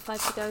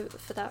 2.5 to go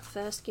for that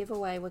first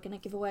giveaway. We're going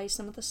to give away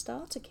some of the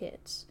starter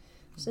kits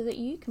so that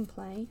you can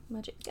play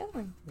Magic the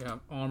Gathering. We have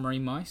Armory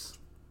Mice.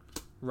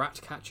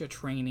 Ratcatcher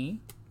Trainee.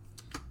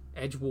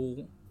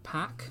 Edgewall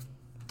Pack.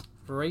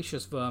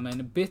 Voracious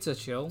Vermin. Bitter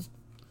Chill.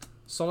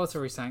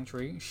 Solitary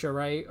Sanctuary.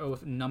 Charade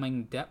of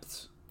Numbing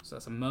Depths. So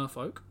that's a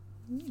Merfolk.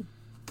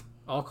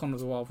 Archon of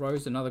the Wild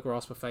Rose. Another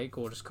Grasp of Fate.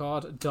 Gorgeous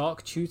card.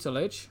 Dark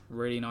Tutelage.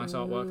 Really nice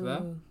artwork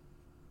there.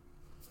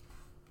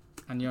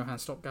 And Johann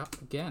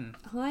Stopgap again.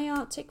 Hi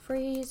Arctic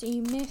Freeze,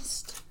 you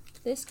missed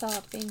this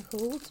card being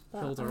pulled.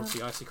 But, Builder of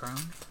the Icy Crown.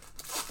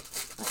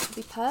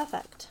 would be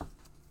perfect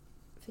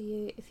for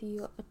you if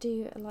you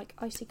do like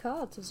icy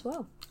cards as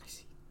well.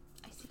 Icy.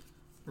 Icy.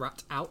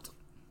 Rat out.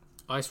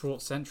 Ice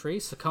Wrought Sentry.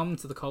 Succumb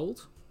to the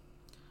Cold.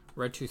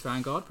 Red Tooth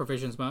Vanguard.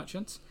 Provisions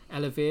Merchant.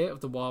 Elevere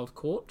of the Wild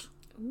Court.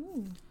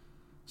 Ooh.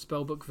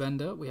 Spellbook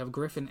Vendor. We have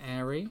Griffin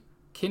Airy.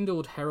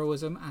 Kindled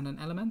Heroism and an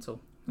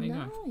Elemental. There you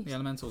go. The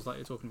elementals that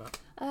you're talking about.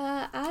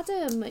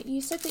 Adam,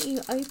 you said that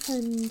you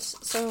opened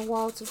some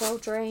Wilds of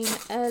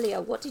Eldraine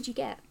earlier. What did you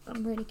get?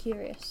 I'm really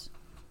curious.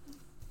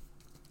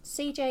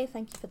 CJ,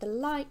 thank you for the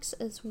likes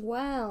as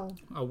well.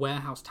 A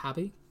Warehouse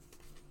Tabby.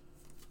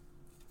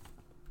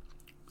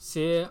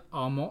 Seer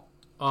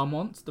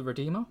Armont the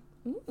Redeemer.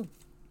 Ooh.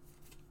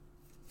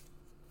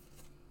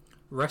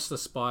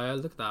 Restless Spire.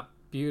 Look at that.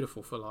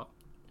 Beautiful full art.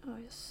 Oh,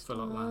 it's Full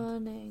art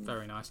land. stunning.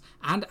 Very nice.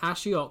 And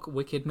Ashiok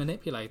Wicked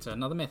Manipulator.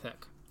 Another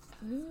mythic.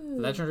 Ooh.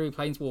 Legendary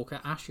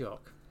Planeswalker Ashiok.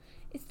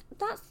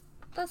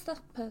 That's that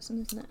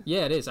person, isn't it?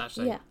 Yeah, it is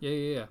actually. Yeah.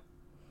 Yeah.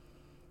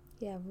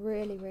 Yeah,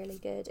 really, really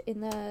good.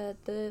 In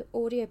the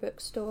audiobook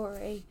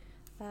story,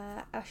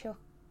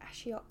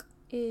 Ashiok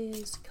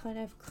is kind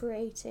of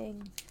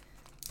creating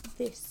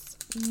this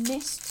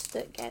mist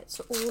that gets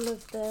all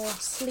of the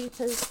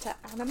sleepers to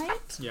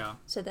animate. Yeah.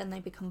 So then they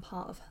become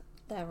part of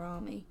their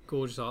army.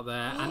 Gorgeous art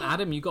there. And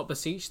Adam, you got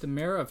Beseech the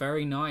Mirror.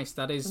 Very nice.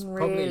 That is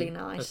Really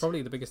nice. That's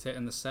probably the biggest hit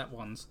in the set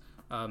ones.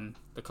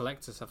 The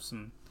collectors have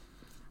some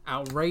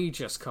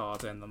outrageous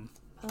cards in them.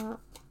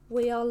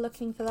 We are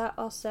looking for that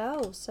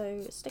ourselves,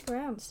 so stick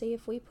around, see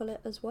if we pull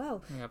it as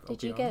well.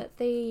 Did you get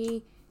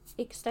the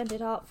extended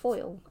art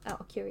foil out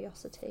of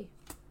curiosity?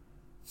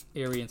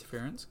 Eerie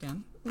Interference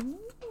again.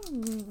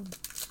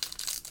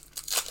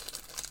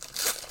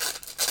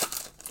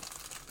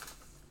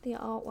 The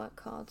artwork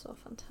cards are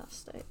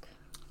fantastic.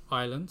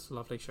 Island,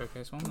 lovely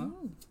showcase one there.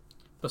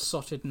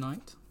 Besotted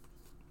Knight.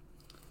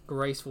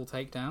 Graceful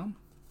Takedown.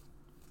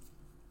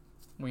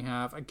 We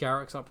have a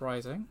Garrick's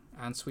Uprising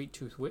and Sweet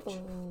Tooth Witch.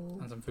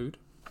 And some food.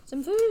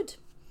 Some food!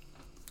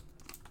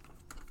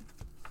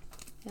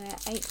 Yeah,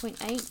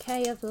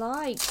 8.8k of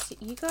likes.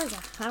 You guys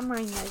are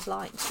hammering those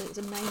likes. It's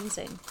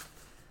amazing.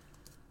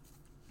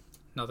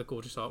 Another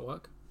gorgeous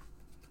artwork.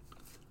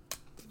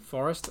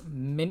 Forest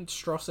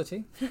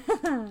Minstrosity.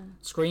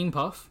 Scream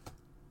Puff.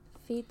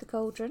 Feed the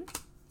Cauldron.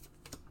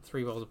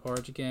 3 Bowls of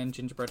Porridge again.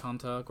 Gingerbread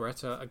Hunter.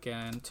 Greta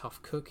again.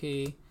 Tough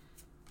Cookie.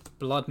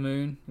 Blood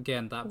Moon.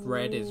 Again, that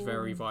red is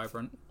very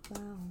vibrant.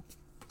 Wow.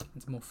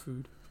 It's more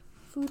food.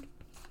 Food.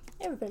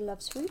 Everybody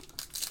loves food.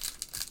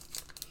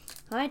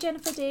 Hi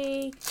Jennifer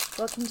D.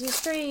 Welcome to the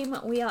stream.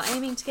 We are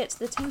aiming to get to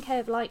the 10k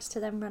of likes to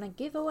then run a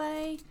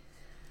giveaway.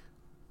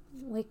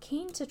 We're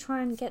keen to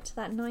try and get to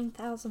that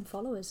 9,000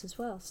 followers as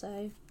well,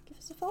 so give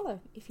us a follow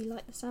if you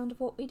like the sound of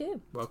what we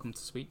do. Welcome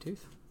to Sweet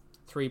Tooth.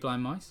 3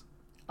 Blind Mice.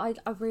 I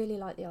really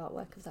like the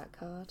artwork of that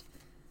card.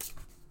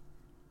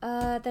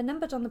 They're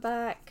numbered on the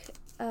back.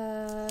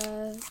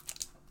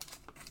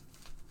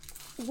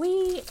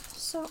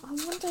 So I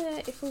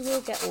wonder if we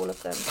will get all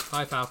of them.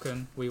 Hi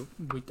Falcon.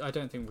 I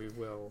don't think we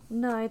will.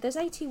 No, there's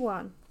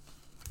 81.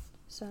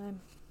 So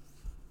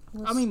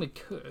I mean, we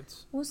could.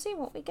 We'll see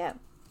what we get.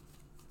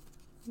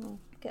 We'll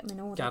get them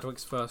in order.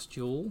 Gadwick's First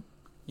Duel.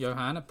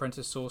 Johan,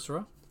 Apprentice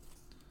Sorcerer.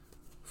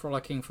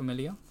 Frolicking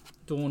Familiar.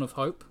 Dawn of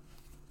Hope.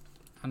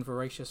 And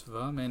Voracious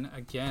Vermin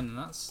again. And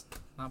that's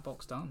that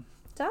box done.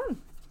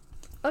 Done.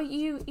 Oh,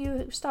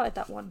 you started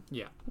that one?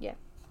 Yeah. Yeah.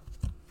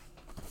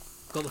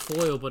 Got the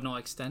foil, but not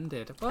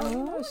extended. Well,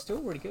 no, it's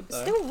still really good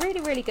though. Still really,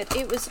 really good.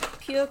 It was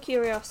pure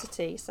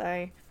curiosity, so...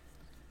 Are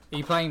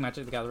you playing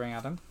Magic the Gathering,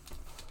 Adam?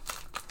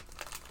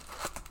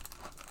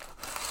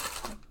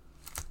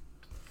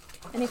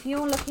 And if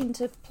you're looking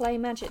to play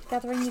Magic the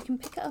Gathering, you can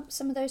pick up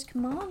some of those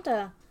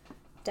Commander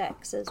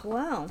decks as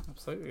well.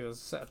 Absolutely, there's a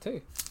set of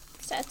 2.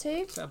 Set of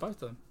 2? Set of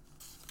both of them.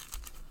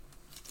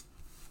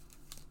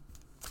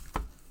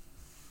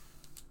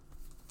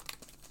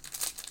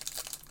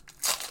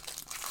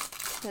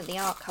 The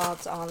art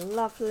cards are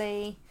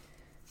lovely.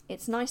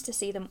 It's nice to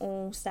see them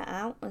all set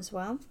out as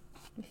well,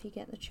 if you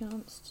get the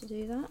chance to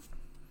do that.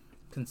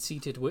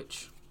 Conceited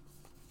Witch.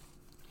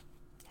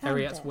 How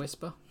Harriet's dare.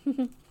 Whisper.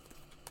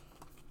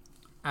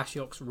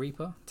 Ashiok's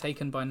Reaper.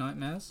 Taken by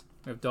Nightmares.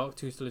 We have Dark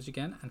Tutelage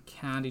again, and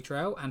Candy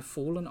Trail, and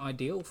Fallen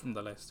Ideal from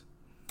the list.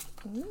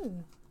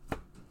 Ooh.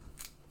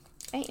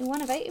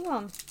 81 of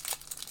 81.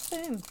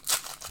 Boom.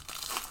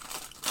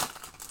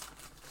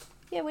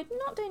 Yeah, we're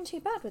not doing too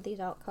bad with these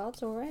art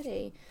cards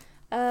already.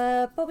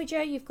 Bobby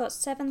Joe, you've got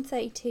 7,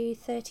 32,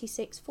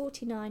 36,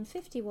 49,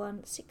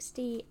 51,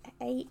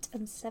 68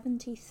 and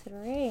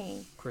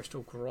 73.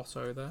 Crystal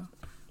Grosso there.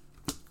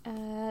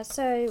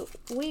 So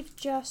we've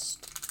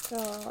just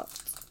got,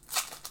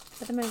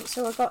 at the moment,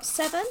 so I've got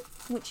 7,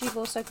 which you've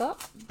also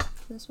got,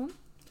 this one.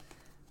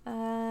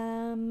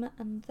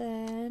 And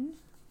then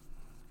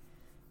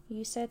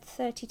you said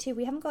 32.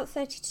 We haven't got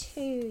 32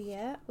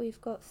 yet.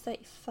 We've got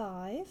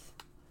 35.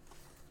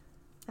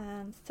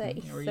 And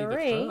 33. You're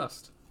the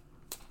first.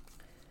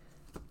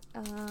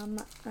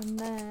 And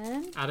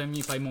then... Adam,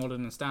 you play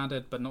Modern and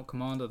Standard, but not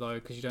Commander, though,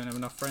 because you don't have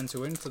enough friends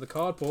who are into the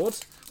cardboard.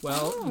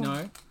 Well, you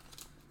know,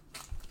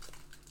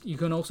 You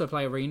can also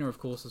play Arena, of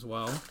course, as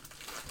well.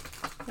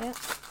 Yeah.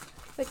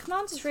 But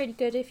Commands is really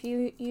good if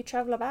you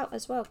travel about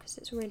as well, because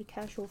it's a really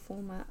casual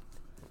format.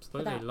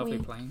 Absolutely, lovely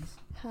planes.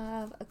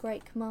 Have a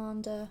great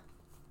commander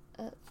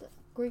at the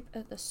group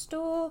at the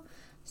store.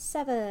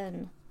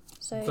 7.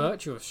 So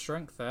Virtue of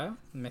Strength there,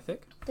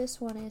 mythic. this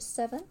one is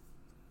 7.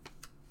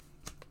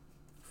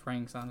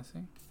 Fraying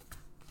Sanity.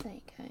 There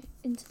you go.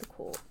 Into the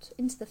court.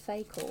 Into the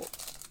Fey court.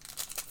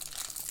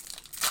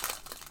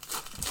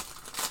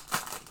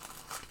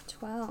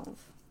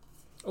 12.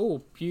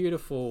 Oh,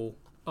 beautiful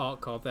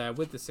art card there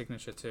with the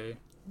signature too.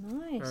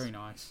 Nice. Very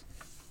nice.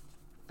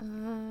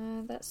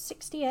 That's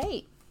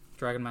 68.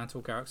 Dragon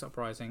Mantle, Garruk's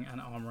Uprising, and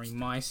Armory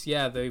Mice.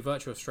 Yeah, the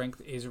Virtue of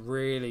Strength is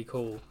really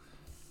cool.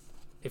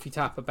 If you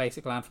tap a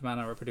basic land for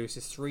mana, it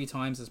produces 3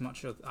 times as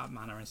much of that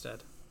mana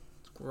instead.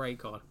 It's a great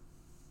card.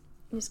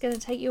 It's going to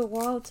take you a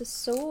while to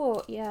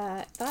sort.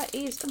 Yeah, that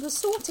is... The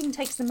sorting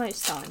takes the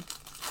most time.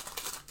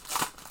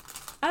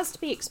 As to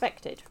be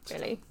expected,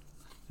 really.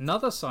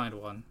 Another signed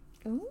one.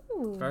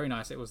 Ooh. Very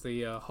nice. It was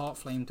the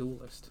Heartflame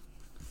Duelist.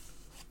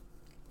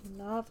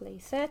 Lovely.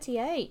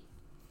 38.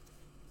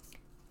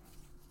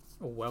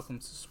 Oh, welcome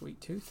to Sweet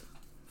Tooth.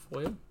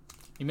 Foil.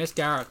 You missed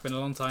Garruk. Been a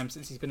long time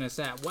since he's been in a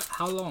set. What?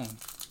 How long?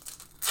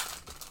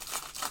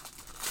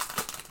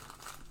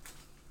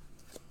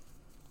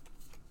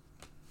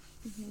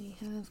 We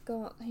have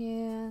got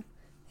here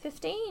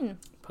 15.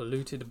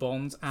 Polluted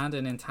Bonds and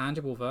an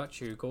Intangible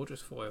Virtue.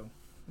 Gorgeous foil.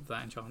 Of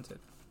that enchanting.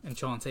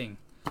 Enchanting.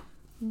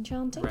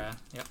 Rare.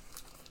 Yep.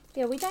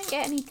 Yeah, we don't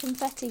get any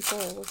confetti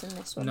foils in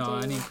this one. No, do we?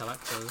 only in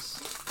collectors.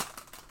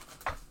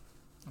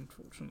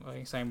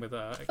 Unfortunately. Same with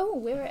Oh,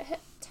 we're at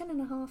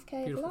 10.5k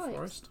of Beautiful likes.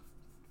 Forest.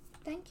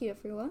 Thank you,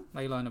 everyone.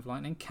 Leyline of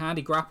Lightning.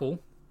 Candy Grapple.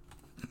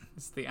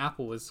 It's the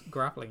apple is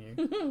grappling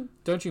you.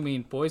 Don't you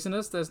mean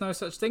poisonous? There's no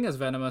such thing as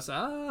venomous.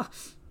 Ah!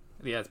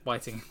 Yeah, it's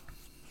biting.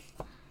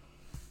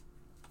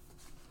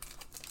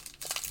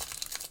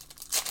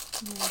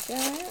 There we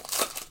go.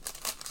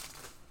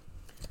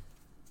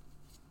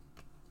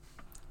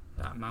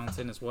 That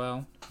mountain as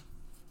well.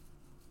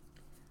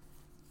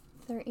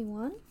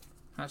 31.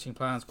 Hatching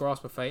Plans,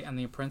 Grasp of Fate, and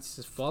The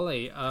Apprentice's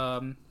Folly.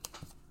 I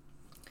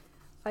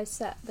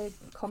set the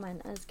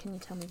comment as, can you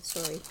tell me the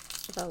story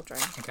of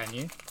Eldraine? And can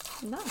you?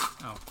 No.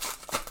 Oh.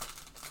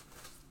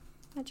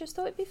 I just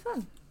thought it'd be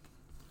fun.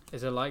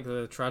 Is it like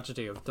the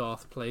tragedy of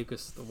Darth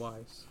Plagueis the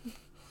Wise?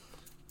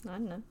 I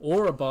don't know.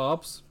 Or a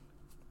Barbs?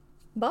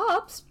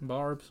 Barbs?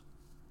 Barbs.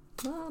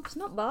 Barbs,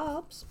 not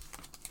Barbs.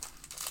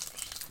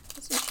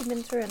 Hasn't she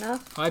been through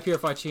enough? High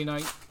Purified Chino.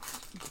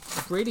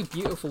 Really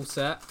beautiful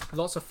set.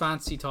 Lots of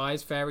fancy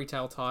ties, fairy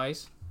tale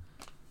ties.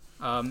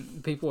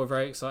 People were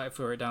very excited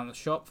for it down at the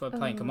shop for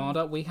playing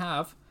Commander. We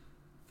have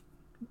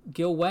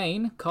Gil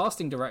Wayne,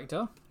 casting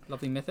director.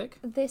 Lovely mythic.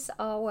 This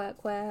artwork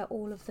where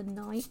all of the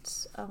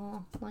knights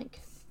are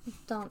like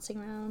dancing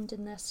around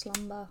in their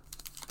slumber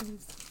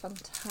is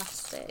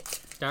fantastic.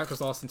 Garruk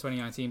was last in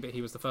 2019, but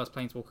he was the first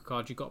Planeswalker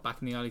card you got back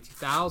in the early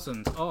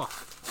 2000s. Oh,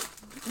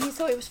 You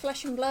thought it was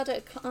Flesh and Blood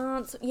at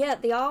glance. Yeah,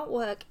 the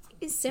artwork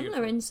is similar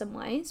Beautiful. in some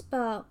ways,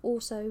 but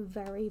also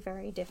very,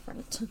 very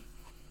different.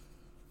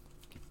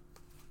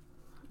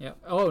 yeah.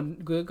 Oh,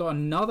 we've got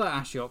another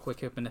Ashiok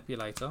Wicked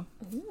Manipulator.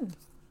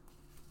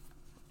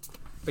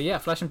 But yeah,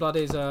 Flesh and Blood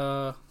is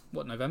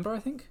what, November, I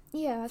think?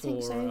 Yeah, I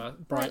think so.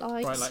 Bright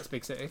Lights.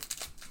 Big City.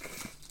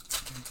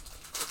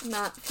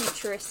 That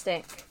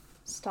futuristic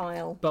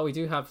style. But we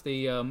do have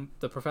the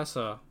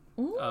Professor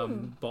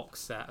box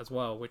set as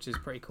well, which is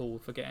pretty cool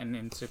for getting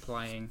into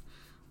playing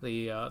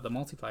the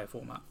multiplayer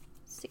format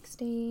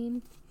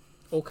 16.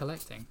 or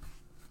collecting.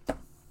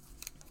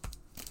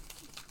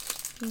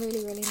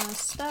 Really, really nice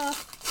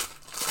stuff.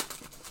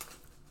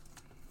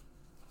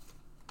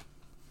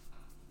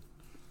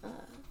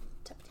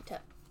 Tappity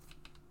tap.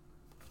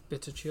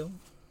 Bitter Chill.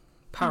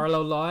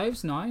 Parallel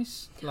Lives,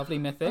 nice. Lovely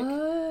mythic.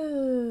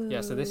 Oh.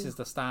 Yeah, so this is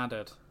the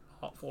standard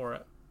hot for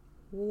it,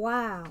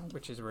 Wow.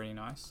 which is really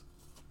nice.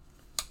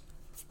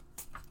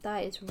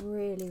 That is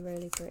really,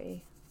 really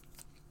pretty.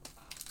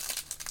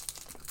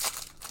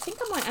 I think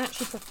I might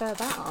actually prefer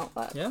that art,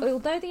 but Yeah.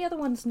 although the other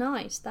one's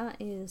nice, that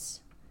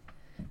is...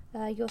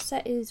 your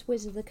set is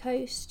Wizard of the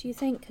Coast, do you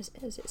think? As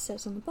it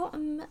says on the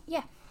bottom.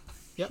 Yeah,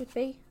 Yep. should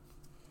be.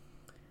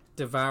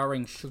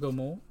 Devouring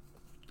Sugarmore.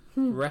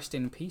 Rest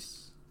in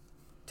Peace.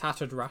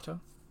 Tattered Ratter.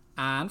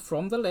 And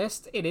from the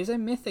list, it is a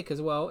mythic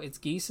as well. It's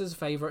Geese's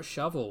favourite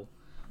shovel.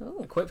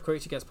 Oh, Equipped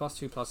creature gets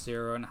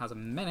 +2/+0 and has a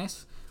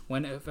menace.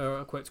 Whenever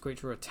equipped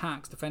creature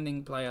attacks,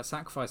 defending player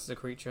sacrifices a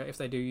creature. If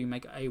they do, you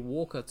make a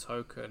walker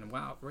token.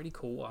 Wow, really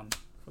cool one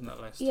from that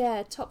list.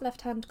 yeah, top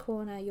left-hand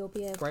corner, you'll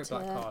be able Great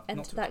black to card, not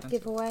enter too that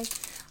expensive. giveaway.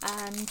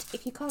 And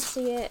if you can't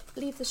see it,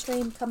 leave the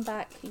stream, come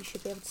back, you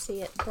should be able to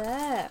see it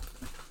there.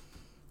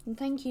 And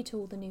thank you to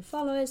all the new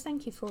followers.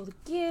 Thank you for all the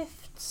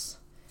gifts.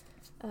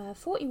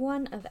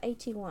 41 of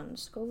 81,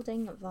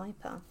 Scalding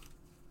Viper.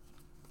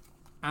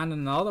 And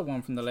another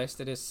one from the list,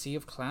 it is Sea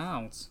of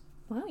Clouds.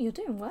 Wow, you're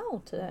doing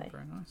well today.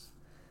 Very nice.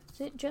 Is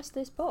it just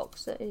this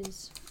box that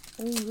is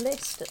all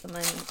list at the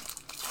moment?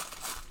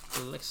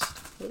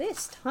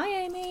 list. Hi,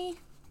 Amy.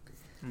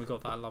 And we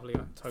got that lovely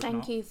token Thank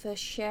art. you for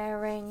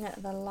sharing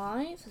the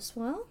live as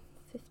well.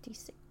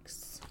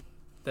 56.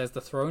 There's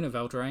the Throne of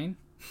Eldraine.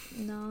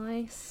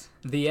 Nice.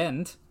 The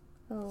End.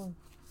 Oh.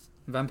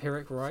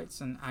 Vampiric Rites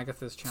and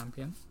Agatha's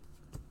Champion.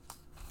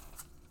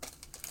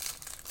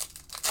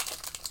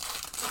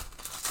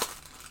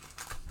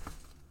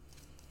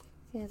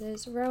 Yeah,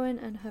 there's Rowan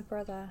and her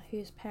brother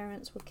whose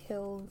parents were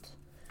killed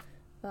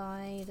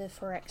by the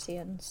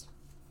Phyrexians.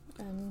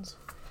 And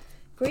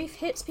grief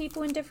hits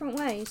people in different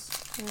ways.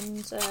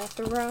 And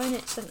for Rowan,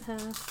 it sent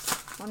her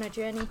on a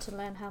journey to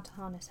learn how to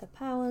harness her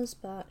powers,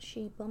 but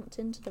she bumped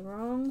into the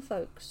wrong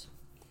folks.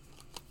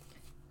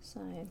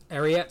 So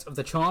Ariette of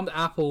the Charmed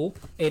Apple.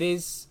 It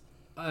is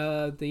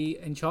the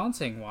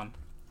enchanting one.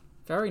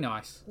 Very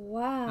nice.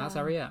 wow. That's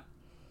Ariette.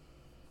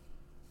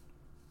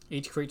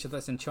 Each creature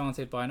that's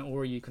enchanted by an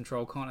aura you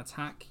control can't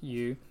attack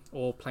you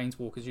or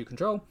planeswalkers you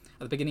control. At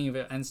the beginning of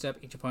your end step,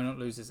 each opponent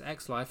loses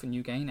X life and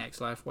you gain X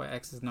life, where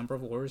X is the number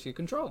of auras you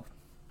control.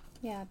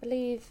 Yeah, I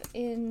believe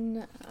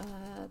in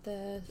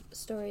the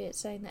story it's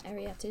saying that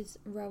Ariette is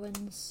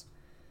Rowan's.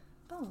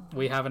 Oh,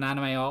 We have an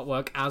anime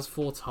artwork as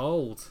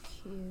foretold.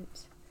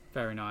 cute.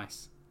 Very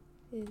nice.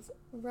 Is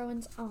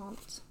Rowan's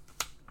aunt.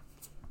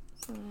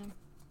 So,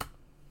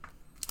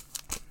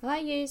 hi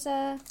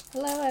user.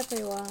 Hello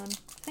everyone.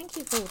 Thank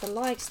you for all the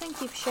likes. Thank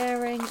you for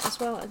sharing as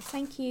well, and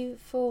thank you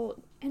for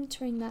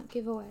entering that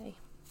giveaway.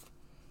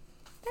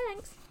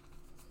 Thanks.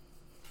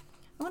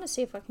 I want to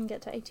see if I can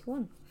get to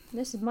 81.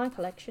 This is my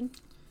collection.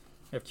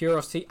 We have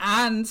Curiosity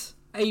and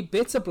a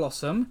Bitter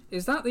Blossom.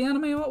 Is that the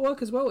anime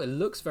artwork as well? It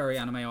looks very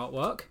anime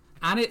artwork.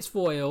 And it's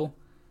foil.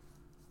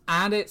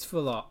 And it's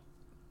full art.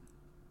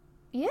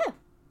 Yeah.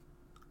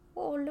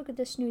 Oh, look at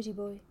this snoozy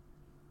boy.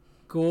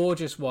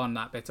 Gorgeous one,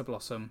 that Bitter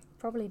Blossom.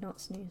 Probably not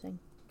snoozing.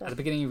 At the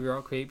beginning of your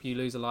upkeep, you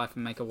lose a life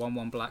and make a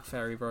 1/1 black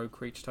fairy rogue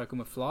creature token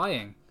with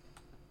flying.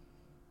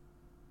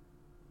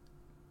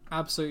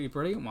 Absolutely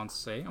brilliant one to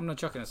see. I'm going to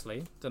chuck it in a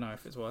sleeve. Don't know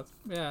if it's worth.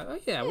 Yeah,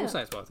 we'll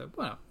say it's worth it.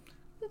 Well,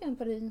 We're going to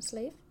put it in a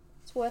sleeve.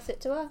 It's worth it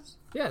to us.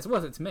 yeah, it's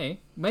worth it to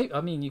me. Maybe,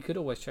 I mean, you could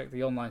always check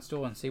the online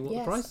store and see what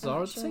the prices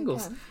are of the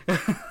singles.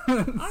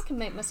 I can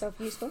make myself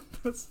useful.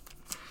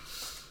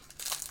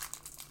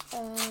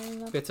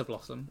 Bitter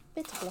Blossom.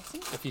 Bitter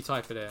Blossom. If you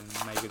type it in,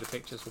 maybe the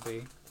pictures will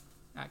be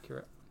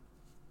accurate.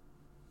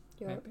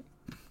 Maybe.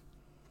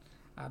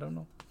 I don't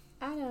know.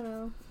 I don't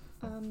know.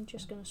 I'm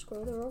just going to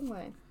scroll the wrong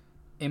way.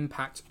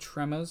 Impact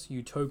Tremors,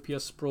 Utopia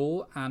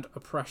Sprawl, and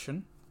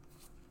Oppression.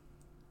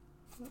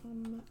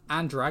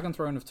 And Dragon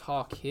Throne of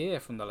Tarkir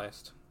from the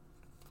list.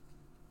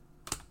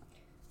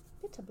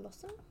 Bitter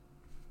Blossom.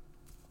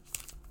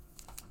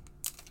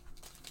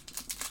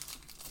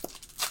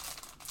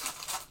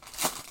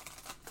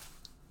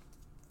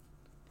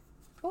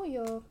 Oh,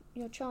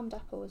 your Charmed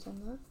Apple is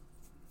on there.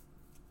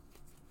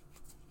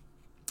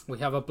 We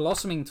have a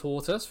Blossoming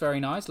Tortoise, very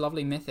nice,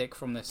 lovely mythic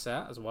from this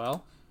set as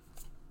well.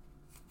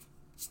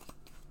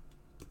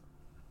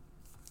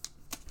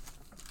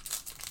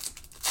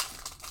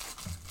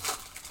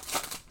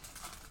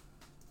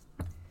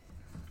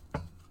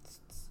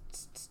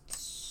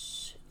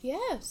 Yeah,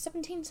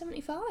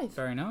 1775.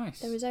 Very nice.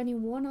 There is only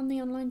one on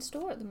the online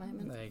store at the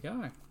moment. There you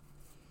go.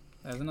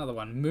 There's another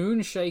one.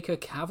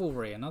 Moonshaker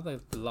Cavalry,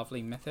 another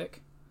lovely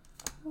mythic.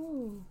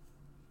 Oh.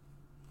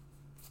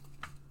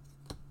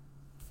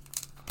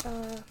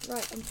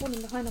 Right, I'm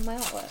falling behind on my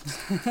artwork.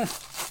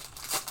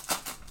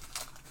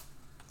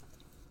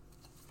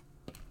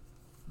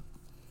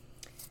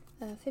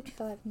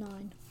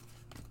 55.9.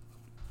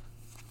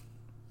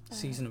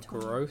 Season of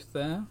 20. Growth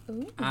there.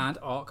 Ooh. And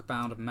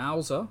Arcbound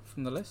Mauser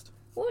from the list.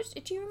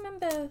 Do you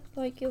remember,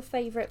 like, your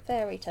favourite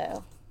fairy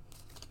tale?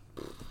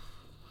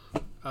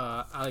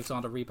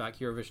 Alexander Rybak,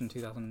 Eurovision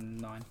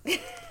 2009.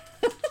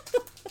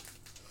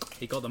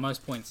 He got the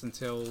most points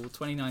until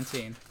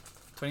 2019.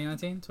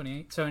 2019?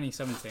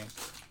 2017.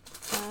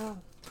 Wow.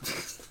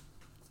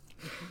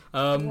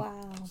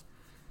 Wow.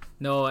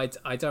 No, I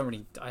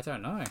don't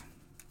know.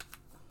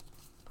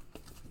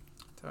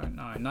 Don't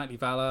know. Knightly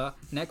Valor,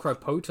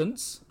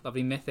 Necropotence,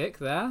 lovely mythic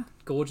there.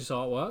 Gorgeous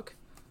artwork.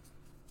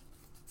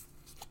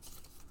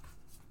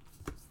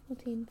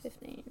 14,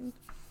 15.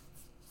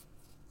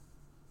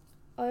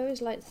 I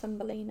always liked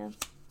Thumbelina.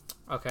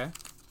 Okay.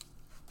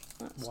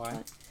 That's Why?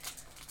 I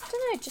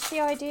don't know, just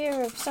the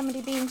idea of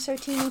somebody being so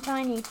teeny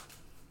tiny.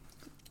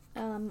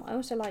 I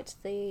also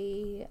liked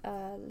the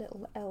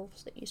little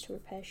elves that used to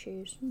repair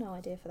shoes. No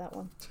idea for that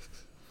one.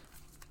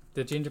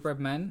 The gingerbread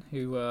men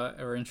who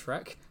are in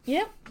Shrek.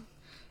 Yep.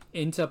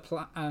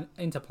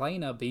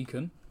 Interplanar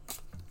Beacon.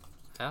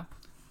 Yeah.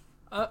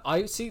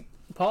 I see.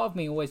 Part of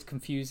me always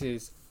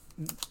confuses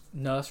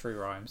nursery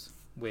rhymes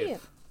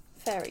with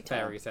fairy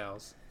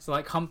tales. So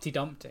like Humpty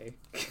Dumpty.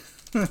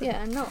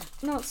 Yeah,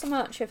 not so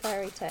much a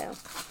fairy tale.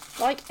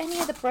 Like any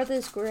of the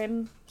Brothers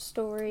Grimm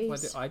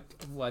stories. I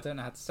don't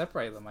know how to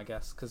separate them, I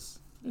guess, because...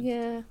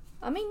 Yeah.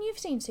 I mean, you've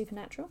seen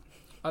Supernatural.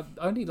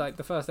 Only like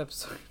the first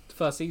episode, the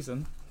first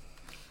season.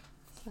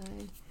 So,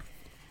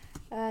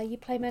 You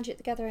play Magic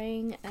the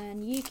Gathering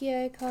and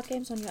Yu-Gi-Oh card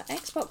games on your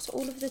Xbox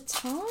all of the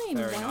time.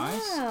 Very wow.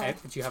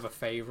 nice. Do you have a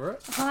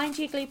favourite? Behind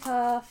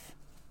Jigglypuff.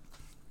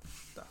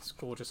 That's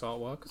gorgeous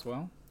artwork as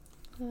well.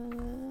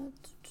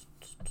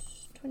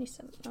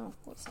 27. Oh,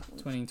 what's that one?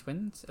 Twinning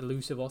Twins,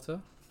 Elusive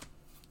Otter.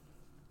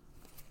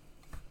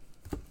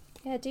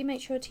 Yeah, do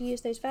make sure to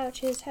use those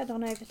vouchers. Head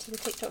on over to the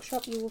TikTok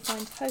shop. You will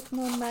find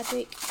Pokemon,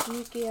 Magic,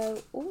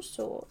 Yu-Gi-Oh, all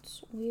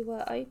sorts. We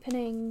were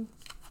opening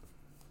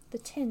the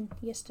tin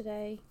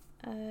yesterday.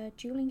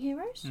 Dueling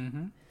Heroes,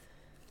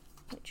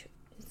 which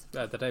is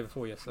the day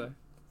before yesterday.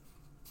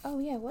 oh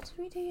yeah, what did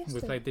we do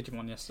yesterday? We played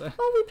Digimon yesterday.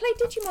 Oh, we played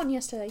Digimon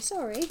yesterday.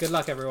 Sorry. Good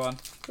luck, everyone.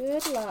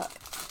 Good luck.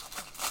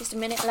 Just a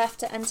minute left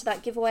to enter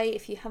that giveaway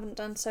if you haven't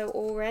done so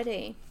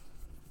already.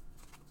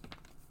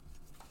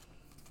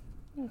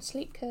 Oh,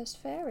 Sleep Cursed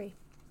Fairy.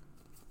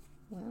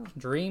 Wow.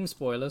 Dream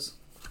spoilers.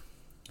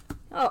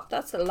 Oh,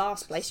 that's the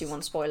last place you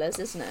want spoilers,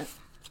 isn't it?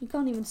 You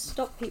can't even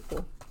stop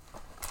people.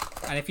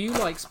 And if you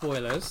like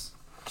spoilers,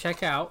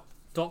 check out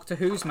Doctor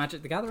Who's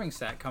Magic the Gathering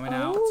set coming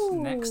out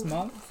next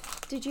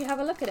month. Did you have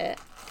a look at it?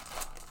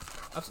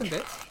 I've seen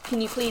it.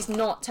 Can you please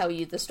not tell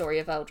you the story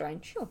of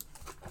Eldraine? Sure.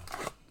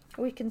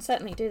 We can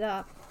certainly do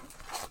that.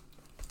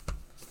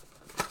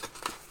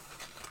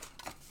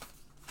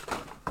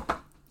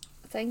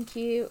 Thank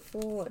you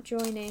for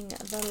joining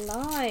the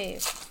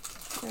live.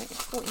 Right,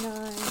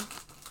 49.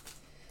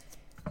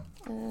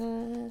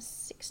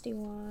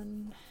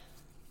 61.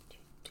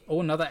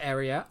 Oh, another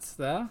Ariat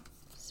there.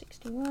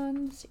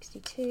 61,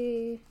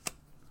 62,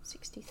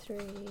 63,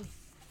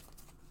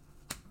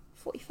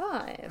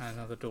 45. And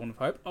another Dawn of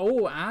Hope.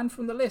 Oh, and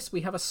from the list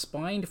we have a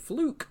Spined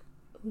Fluke.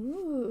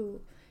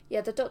 Ooh.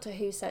 Yeah, the Doctor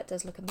Who set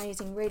does look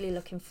amazing. Really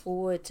looking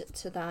forward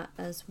to that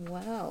as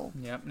well.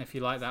 Yep, and if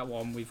you like that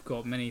one, we've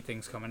got many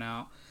things coming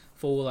out.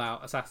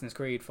 Fallout, Assassin's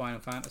Creed,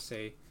 Final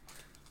Fantasy.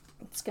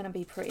 It's going to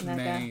be pretty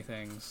mega. Many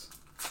things.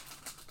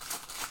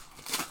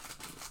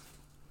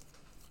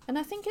 And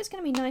I think it's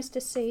going to be nice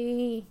to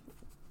see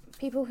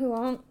people who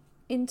aren't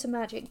into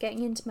Magic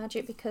getting into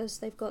Magic because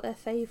they've got their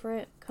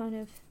favourite kind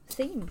of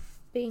theme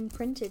being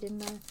printed in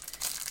the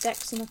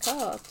decks and the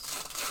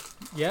cards.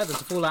 Yeah, there's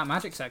a Fallout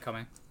Magic set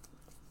coming.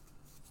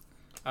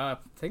 I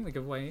think the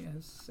giveaway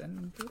has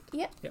ended.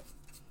 Yep. Yep.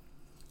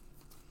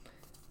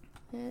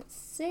 Let's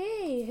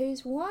see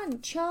who's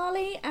won.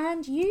 Charlie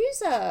and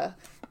User.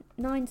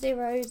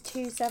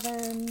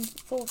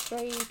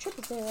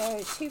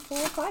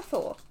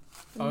 902743002454.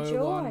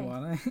 Enjoy.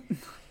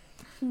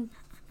 0118.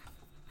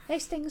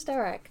 Hastings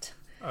Direct.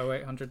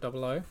 0800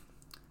 00.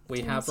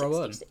 We have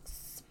Rowan.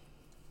 66.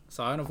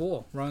 Scion of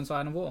War. Rowan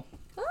Scion of War.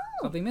 Oh,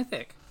 Something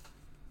mythic.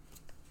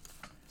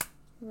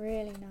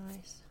 really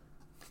nice.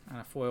 And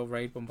a foil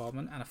raid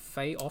bombardment and a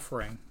Fey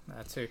offering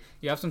there too.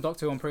 You have some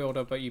Doctor Who on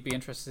pre-order, but you'd be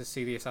interested to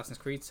see the Assassin's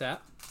Creed set.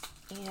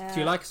 Yeah. Do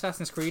you like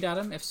Assassin's Creed,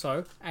 Adam? If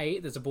so,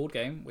 there's a board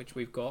game which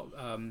we've got,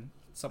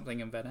 something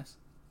in Venice.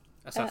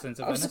 Assassins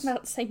of Venice. I was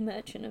about to say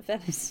Merchant of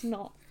Venice,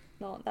 not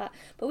that.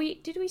 But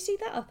did we see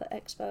that up at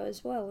Expo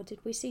as well, or did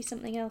we see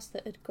something else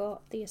that had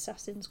got the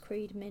Assassin's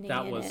Creed mini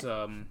That in was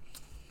it?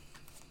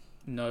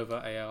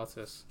 Nova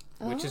Aeartis,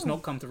 which has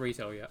not come to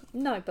retail yet.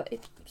 No, but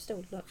it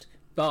still looked.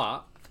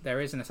 But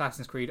there is an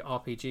Assassin's Creed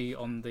RPG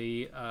on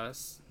the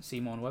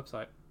CMON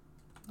website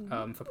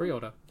for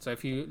pre-order. So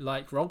if you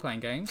like role-playing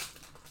games...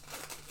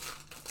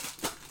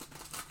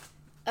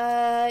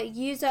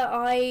 User,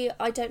 I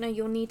don't know.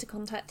 You'll need to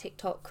contact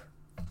TikTok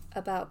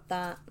about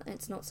that.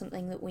 It's not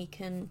something that we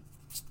can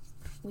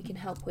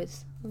help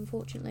with,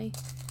 unfortunately.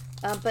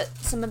 But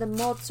some of the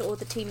mods or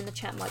the team in the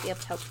chat might be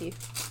able to help you.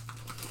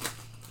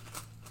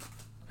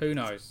 Who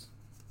knows?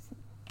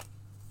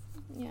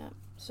 Yeah,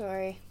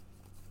 sorry.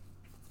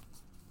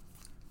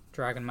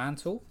 Dragon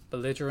Mantle,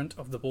 Belligerent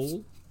of the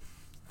Ball.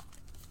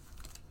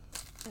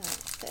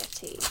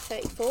 30,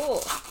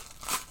 34.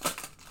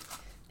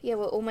 Yeah,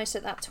 we're almost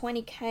at that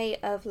 20k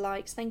of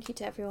likes. Thank you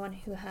to everyone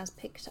who has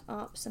picked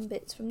up some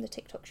bits from the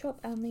TikTok shop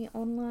and the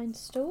online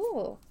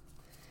store.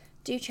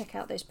 Do check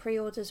out those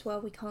pre-orders.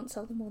 Well, we can't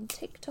sell them on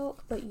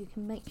TikTok, but you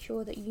can make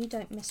sure that you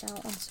don't miss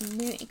out on some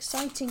new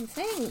exciting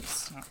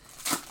things. Oh.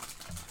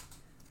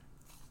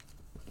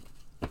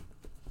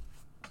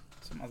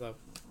 Some other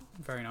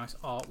very nice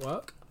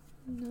artwork.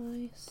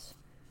 Nice.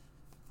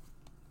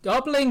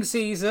 Doubling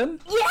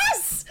season!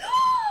 Yes!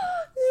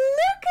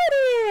 Look at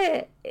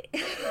it! I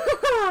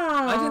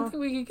didn't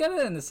think we could get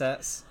it in the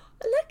sets.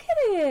 Look at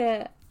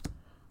it!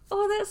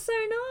 Oh, that's so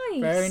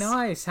nice. Very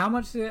nice. How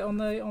much is it on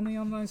the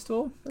online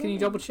store? Can you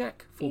double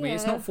check for me?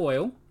 It's not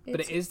foil, but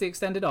it is the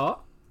extended art.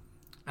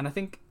 And I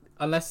think,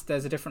 unless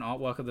there's a different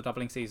artwork of the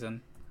doubling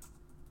season.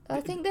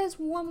 I think there's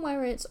one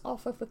where it's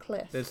off of a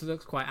cliff. This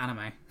looks quite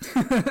anime.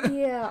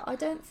 Yeah, I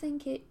don't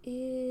think it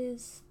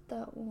is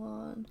that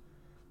one.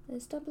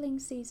 There's doubling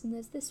season,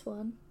 there's this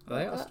one. Are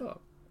they out of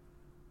stock?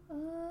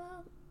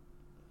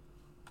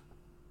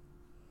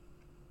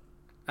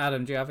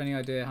 Adam, do you have any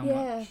idea how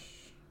much?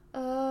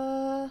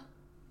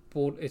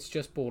 It's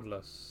just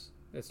borderless.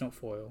 It's not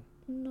foil.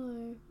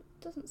 No,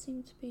 it doesn't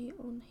seem to be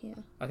on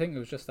here. I think it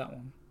was just that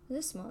one.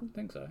 This one? I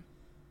think so.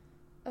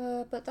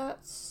 But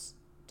that's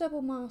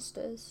double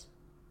masters.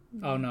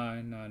 Oh,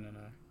 no.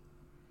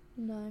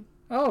 No.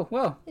 Oh,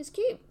 well, It's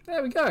cute.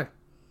 there we go.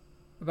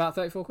 About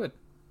 34 quid,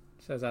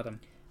 says Adam.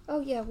 Oh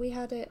yeah, we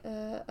had it,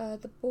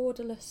 the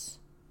borderless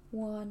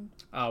one.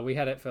 Oh, we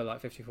had it for like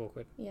 54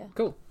 quid. Yeah.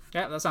 Cool.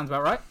 Yeah, that sounds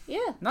about right.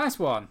 Yeah. Nice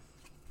one.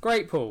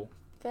 Great pull.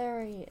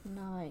 Very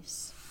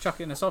nice. Chuck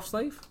it in a soft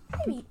sleeve.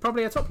 Maybe.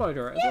 Probably a top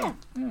loader as well.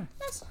 Yeah.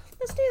 Let's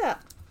do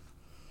that.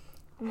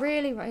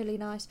 Really, really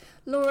nice.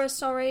 Laura,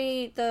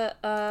 sorry that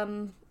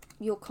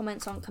your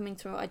comments aren't coming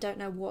through. I don't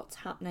know what's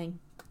happening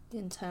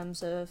in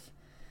terms of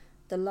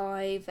the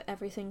live.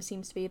 Everything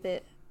seems to be a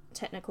bit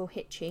technical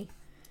hitchy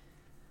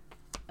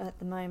at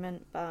the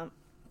moment, but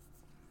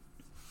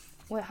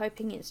we're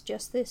hoping it's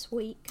just this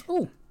week.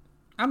 Oh,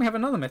 and we have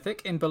another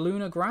mythic in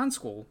Balluna Grand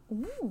Squall.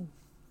 Ooh.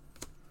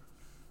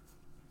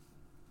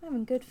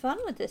 Having good fun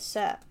with this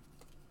set.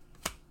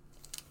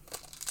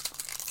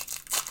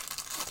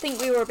 I think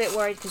we were a bit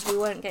worried because we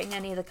weren't getting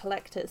any of the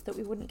collectors that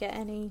we wouldn't get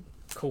any.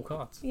 Cool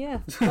cards.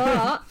 Yeah,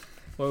 but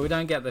Well, we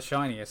don't get the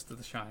shiniest of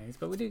the shinies,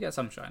 but we do get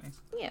some shinies.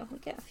 yeah, we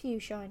get a few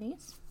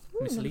shinies.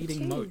 Ooh,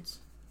 Misleading number 2. modes.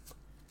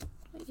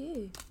 What are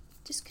you?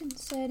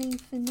 Disconcerting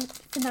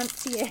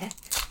financier.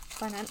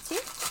 Financier?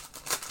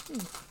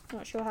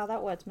 Not sure how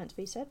that word's meant to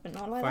be said, but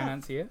not like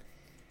Financier.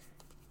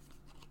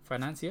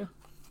 Financier.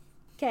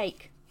 that.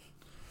 Cake.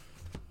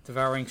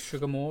 Devouring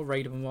Sugarmore,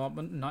 Raid of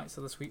Bombardment, Knights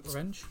of the Sweet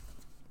Revenge.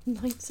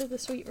 Knights of the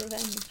Sweet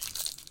Revenge.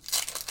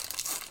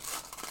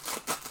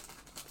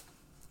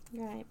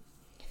 Right.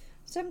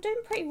 So I'm doing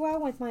pretty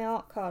well with my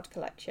art card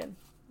collection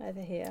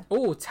over here.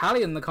 Oh,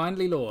 Talion the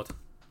Kindly Lord.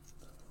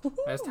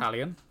 There's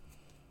Talion.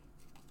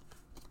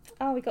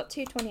 Oh, we got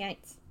 2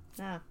 28s.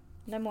 Ah,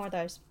 no more of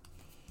those.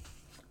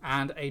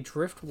 And a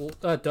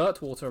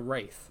Dirtwater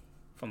Wraith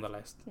from the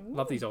list. Ooh.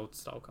 Love these old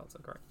style cards,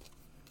 they're great.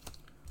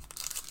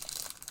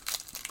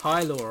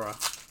 Hi, Laura.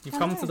 You've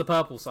come to the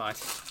purple side.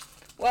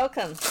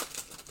 Welcome.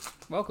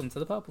 Welcome to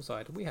the purple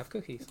side. We have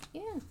cookies.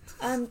 Yeah.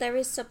 There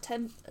is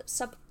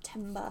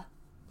September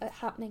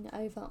happening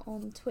over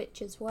on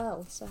Twitch as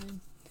well, so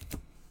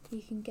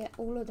you can get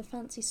all of the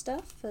fancy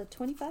stuff for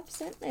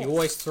 25% there. You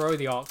always throw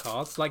the art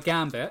cards, like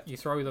Gambit, you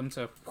throw them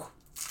to...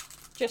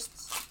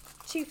 Just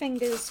 2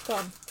 fingers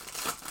gone.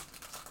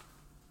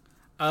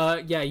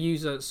 Yeah,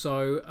 use it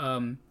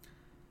so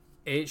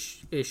it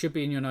should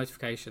be in your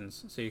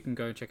notifications, so you can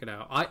go and check it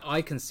out.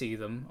 I can see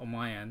them on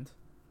my end.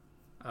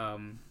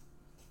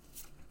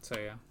 So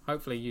yeah,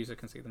 hopefully user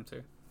can see them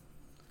too.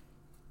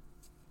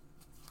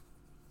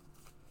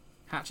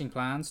 Hatching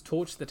Plans,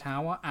 Torch the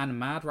Tower, and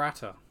Mad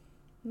Ratter.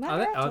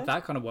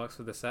 That kind of works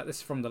for this set. This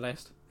is from the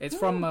list. It's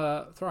from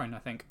Throne, I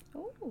think.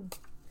 Ooh.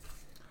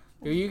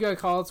 Your Yu-Gi-Oh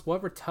cards were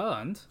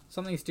returned.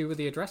 Something to do with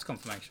the address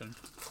confirmation.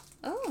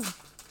 Oh.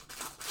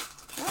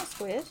 That's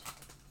weird.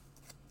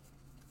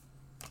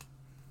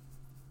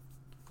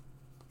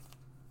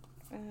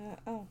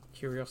 Oh.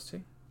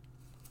 Curiosity.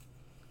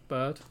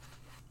 Bird.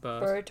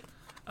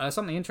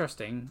 Something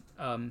interesting.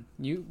 Do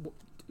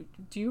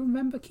you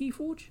remember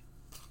Keyforge?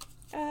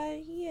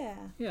 Yeah.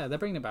 Yeah, they're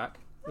bringing it back.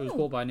 It was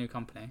bought by a new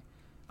company.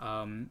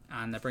 And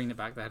they're bringing it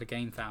back. They had a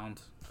GameFound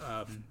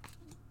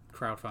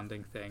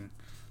crowdfunding thing.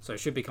 So it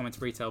should be coming to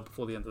retail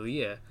before the end of the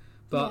year.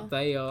 But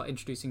they are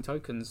introducing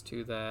tokens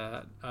to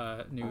their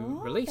new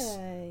release,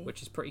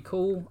 which is pretty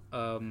cool.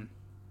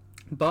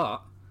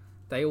 But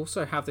they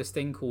also have this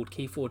thing called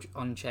Keyforge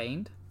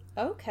Unchained.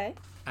 Okay.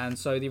 And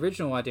so the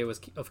original idea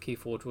of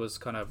Keyforge was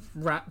kind of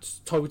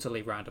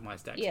totally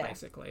randomized decks,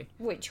 basically.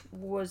 Which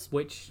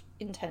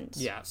intense.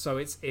 Yeah, so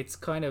it's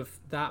kind of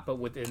that, but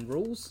within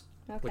rules,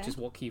 which is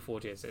what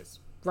Keyforge is. It's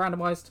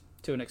randomized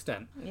to an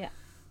extent. Yeah.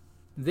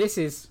 This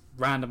is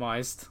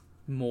randomized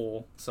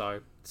more, so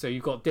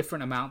you've got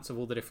different amounts of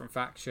all the different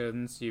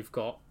factions. You've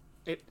got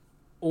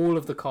all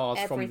of the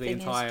cards from the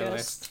entire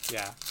list.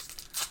 Yeah.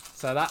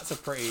 So that's a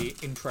pretty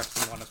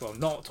interesting one as well.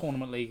 Not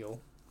tournament legal.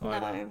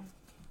 Either. No.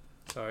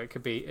 So it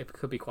could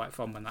be quite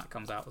fun when that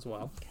comes out as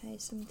well. Okay,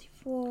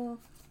 74.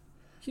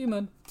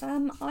 Human.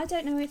 I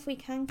don't know if we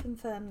can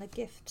confirm the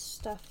gift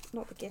stuff.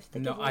 Not the gift. The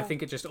No, giveaway. I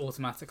think it just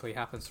automatically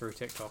happens through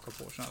TikTok,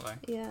 unfortunately.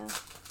 Yeah.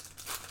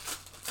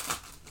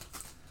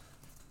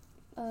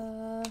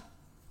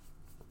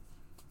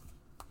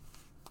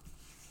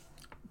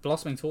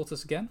 Blossoming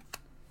Tortoise again.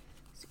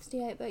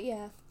 68, but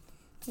yeah,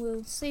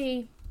 we'll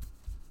see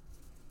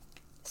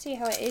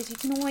how it is. You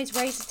can always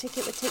raise a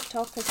ticket with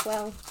TikTok as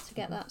well to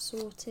get that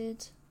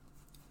sorted.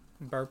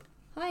 Burp.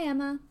 Hi,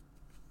 Emma.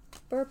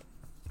 Burp.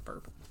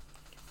 Burp.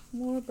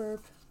 More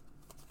burp.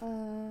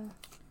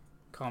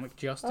 Karmic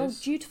Justice.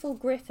 Oh, Dutiful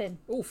Griffin.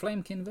 Oh,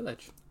 Flamekin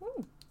Village.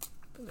 Oh,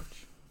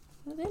 Village.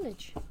 a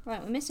village.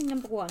 Right, we're missing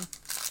number 1.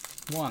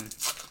 1.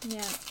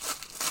 Yeah.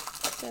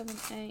 7,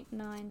 8,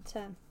 9,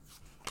 10.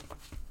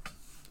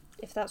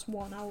 If that's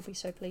 1, I will be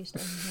so pleased.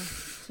 No,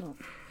 it's not.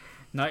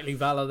 Knightly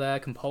Valor there,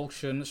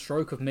 Compulsion,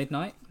 Stroke of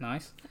Midnight,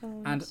 nice.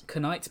 Oh, And nice.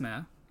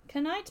 Knightmare.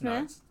 Knightmare?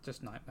 No, it's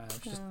just Nightmare. It's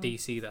just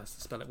DC, that's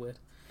to spell it weird.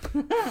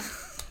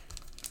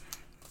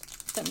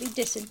 Don't be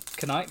dissing.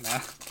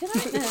 Nightmare.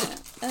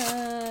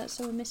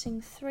 So we're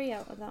missing 3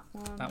 out of that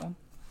one. That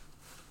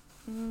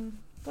one?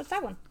 What's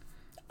that one?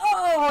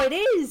 Oh, it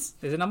is!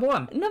 Is it number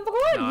 1? Number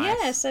 1, Nice.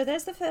 yeah. So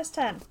there's the first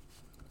 10.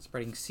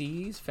 Spreading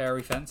seas,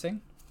 fairy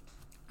fencing,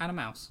 and a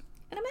mouse.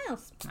 And a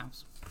mouse.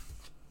 Mouse.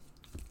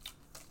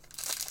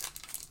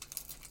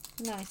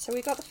 Nice. So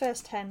we got the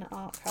first 10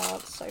 art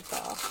cards so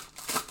far.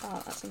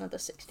 Oh, that's another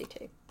 62.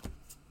 I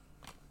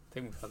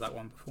think we've had that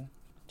one before.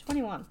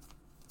 21.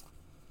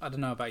 I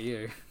don't know about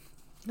you.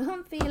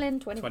 I'm feeling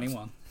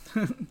 21.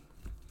 21.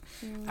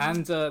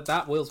 And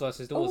that Wheels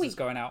vs. Doors is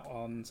going out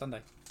on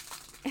Sunday.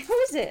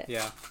 Oh, is it?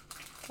 Yeah.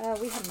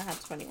 We haven't had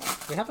 21.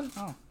 We haven't?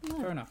 Oh, No.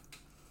 fair enough.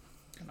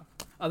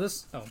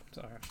 Others... Oh,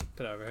 sorry. I should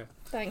put it over here.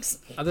 Thanks.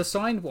 Are the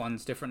signed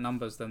ones different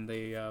numbers than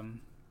the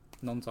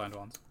non-signed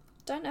ones?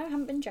 Don't know,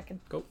 haven't been checking.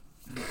 Cool.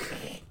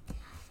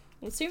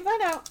 We'll soon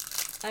find out.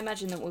 I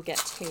imagine that we'll get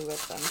 2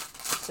 of them.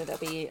 So there'll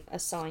be a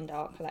signed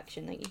art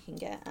collection that you can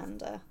get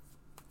and...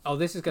 Oh,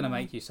 this is going to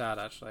make you sad,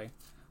 actually.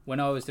 When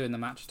I was doing the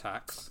match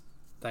attacks,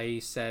 they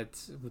said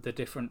with the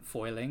different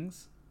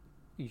foilings,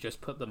 you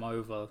just put them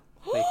over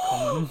the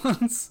common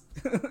ones.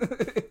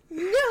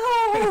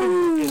 No!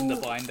 In the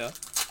binder.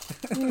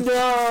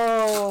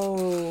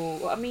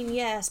 No! I mean,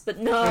 yes, but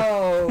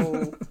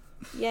no!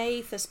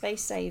 Yay for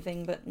space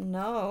saving, but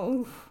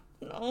no.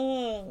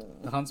 No.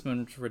 The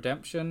Huntsman's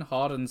Redemption,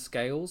 Hardened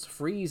Scales,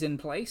 Freeze in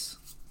Place.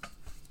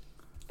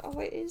 Oh,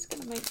 it is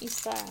going to make me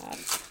sad.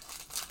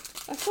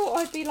 I thought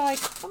I'd be like,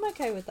 I'm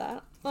okay with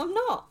that. I'm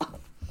not.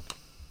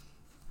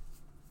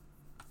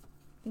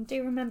 And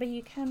do remember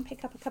you can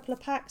pick up a couple of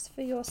packs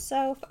for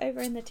yourself over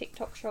in the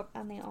TikTok shop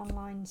and the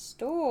online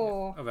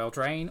store. Of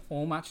Eldraine,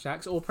 all match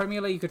attacks, or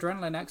Premier League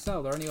Adrenaline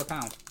XL. They're only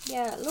 £1.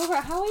 Yeah,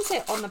 Laura, how is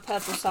it on the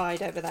purple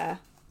side over there?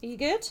 Are you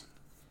good?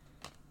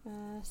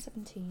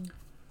 17.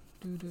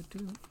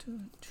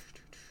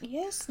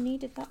 Yes,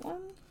 needed that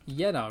one.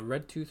 Yenna,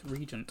 Red Tooth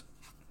Regent.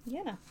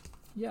 Yenna.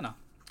 Yenna.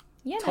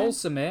 Yenna.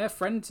 Tolsimir,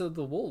 Friend to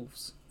the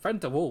Wolves. Friend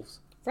to Wolves.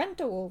 Friend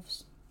to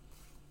wolves.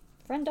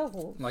 Friend of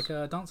wolves. Like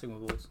Dancing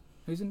with Wolves.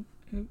 Who's in?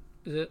 Who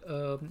is it?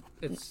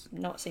 It's.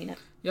 Not seen it.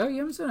 Yeah, you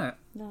haven't seen it.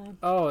 No.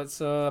 Oh,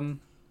 it's Oh.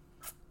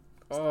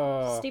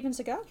 Steven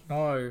Seagal?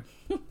 No.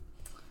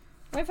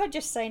 What if I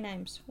just say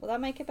names? Will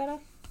that make it better?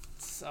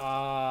 It's,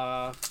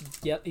 yeah,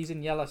 he's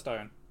in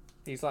Yellowstone.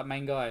 He's like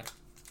main guy,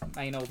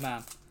 main old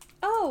man.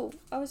 Oh,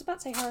 I was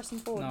about to say Harrison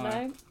Ford.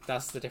 No.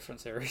 That's the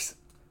different series.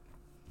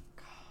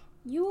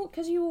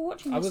 Because you were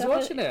watching I this was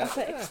watching it. up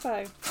at Yeah.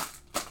 Expo.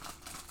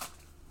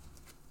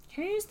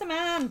 Who's the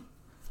man?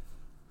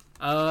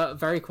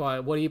 Very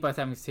quiet. What are you both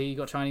having to tea? You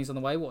got Chinese on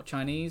the way? What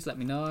Chinese? Let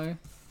me know.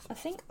 I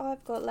think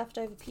I've got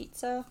leftover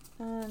pizza,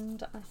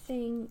 and I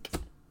think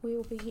we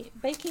will be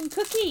baking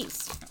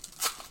cookies.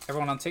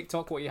 Everyone on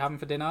TikTok, what are you having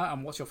for dinner,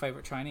 and what's your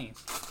favourite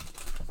Chinese?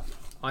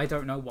 I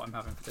don't know what I'm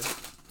having for dinner.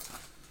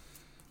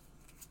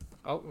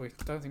 Oh, we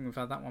don't think we've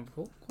had that one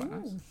before. Quite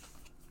nice.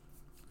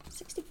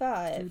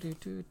 65.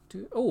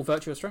 Oh,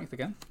 Virtual Strength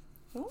again.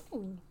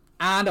 Ooh.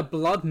 And a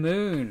Blood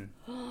Moon.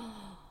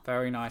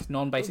 Very nice.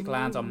 Non-basic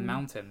lands on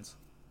mountains.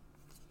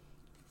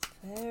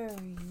 Very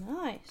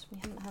nice. We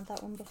haven't had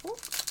that one before.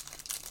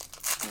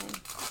 No.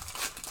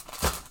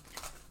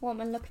 What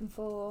am I looking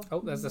for?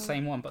 Oh, there's the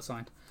same one, but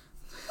signed.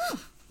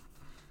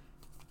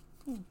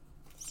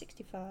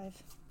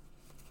 65.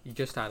 You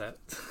just had it.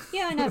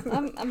 Yeah, I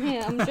know. I'm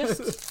here. I'm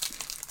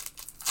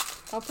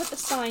just... I'll put the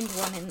signed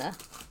one in there.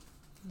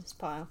 In this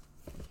pile.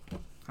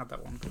 Had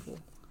that one before.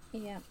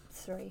 Yeah,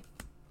 3.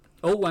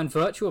 Oh, and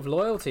Virtue of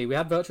Loyalty. We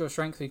had Virtue of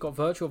Strength. We've got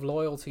Virtue of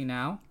Loyalty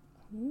now.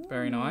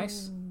 Very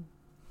nice.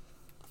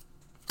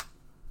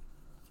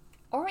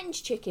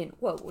 Orange chicken.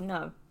 Whoa,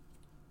 no.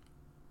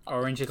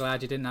 Orange, you're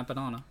glad you didn't have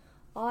banana.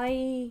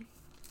 I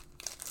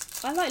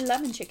like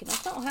lemon chicken.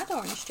 I've not had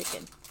orange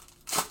chicken.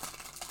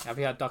 Have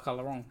you had duck à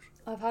l'orange?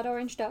 I've had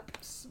orange duck.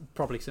 It's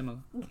probably similar.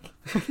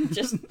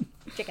 Just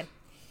chicken.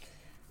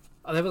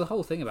 Oh, there was a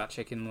whole thing about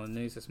chicken on the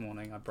news this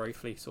morning. I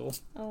briefly saw.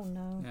 Oh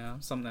no. Yeah,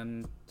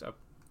 something.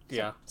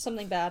 Yeah.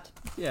 Something bad.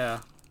 Yeah.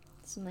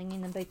 Something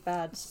in the big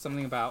bad.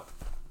 Something about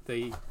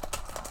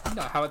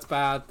how it's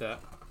bad that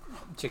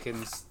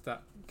chickens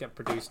that get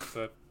produced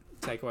for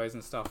takeaways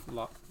and stuff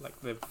like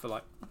live for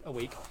like a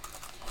week.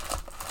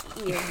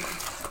 Yeah.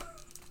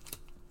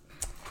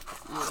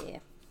 Yeah.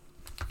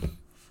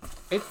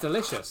 It's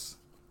delicious.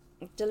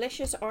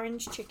 Delicious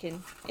orange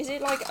chicken. Is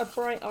it like a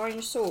bright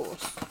orange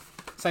sauce?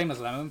 Same as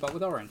lemon, but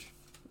with orange.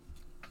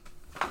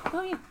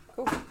 Oh yeah,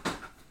 cool.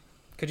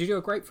 Could you do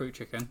a grapefruit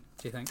chicken,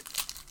 do you think?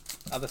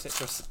 Other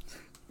citrus.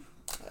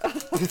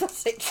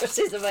 Citrus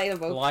is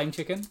available. Lime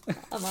chicken?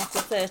 I'm after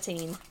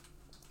 13.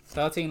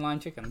 13 lime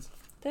chickens.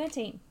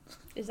 13.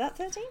 Is that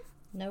 13?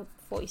 Nope,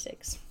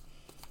 46.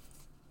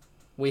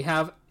 We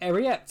have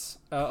Ariettes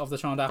of the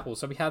Charmed Apple.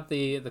 So we had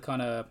the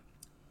kind of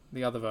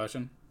the other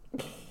version.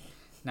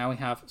 Now we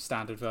have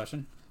standard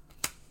version.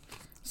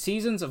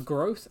 Seasons of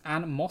Growth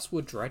and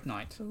Mosswood Dread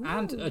Knight. Ooh.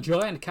 And a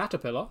giant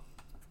caterpillar.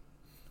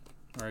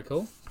 Very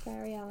cool.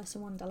 Very Alice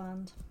in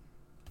Wonderland.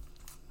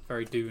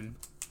 Very Dune.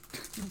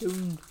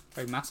 Doomed.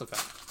 Very Mass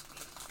Effect.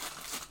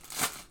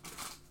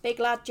 Big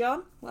lad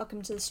John,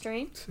 welcome to the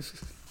stream.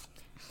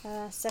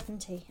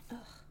 70. Ugh.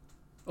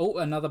 Oh,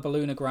 another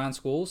Ballooner Grand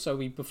Squall. So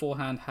we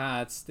beforehand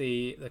had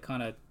the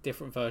kind of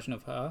different version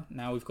of her.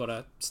 Now we've got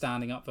a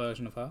standing up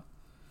version of her.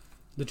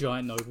 The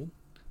Giant Noble.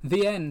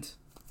 The end.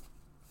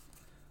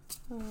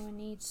 Oh, I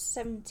need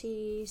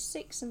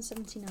 76 and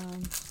 79.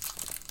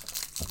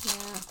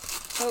 Yeah.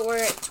 Well, we're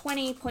at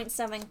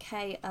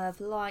 20.7k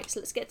of likes.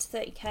 Let's get to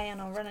 30k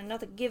and I'll run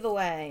another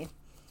giveaway.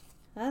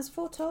 As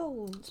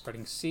foretold.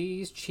 Spreading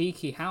Seas.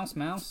 Cheeky House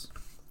Mouse.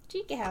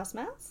 Cheeky house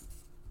mouse.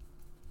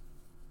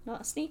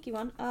 Not a sneaky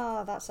one.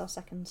 Ah, that's our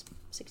second.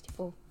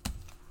 64.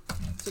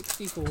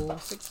 64,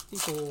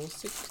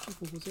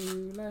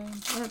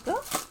 Zoolane. There we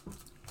go.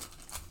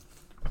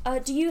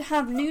 Do you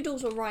have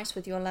noodles or rice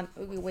with your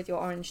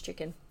orange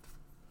chicken?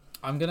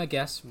 I'm going to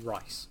guess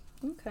rice.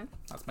 Okay.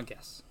 That's my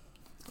guess.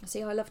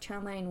 See, I love chow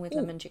mein with Ooh.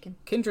 lemon chicken.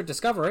 Kindred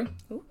Discovery.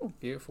 Ooh.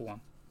 Beautiful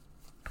one.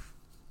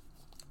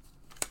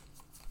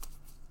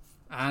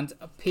 And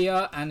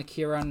Pia and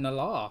Kira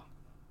Nalar.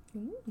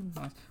 Ooh.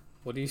 Nice.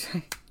 What do you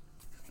say?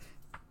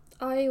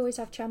 I always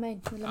have chow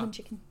mein with lemon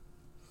chicken.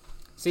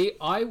 See,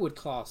 I would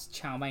class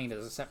chow mein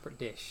as a separate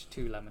dish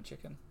to lemon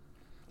chicken.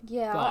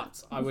 Yeah.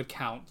 But I would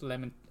count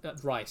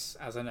rice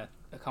as an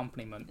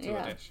accompaniment to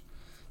a dish.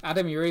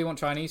 Adam, you really want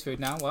Chinese food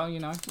now? Well,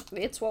 you know.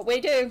 It's what we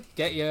do.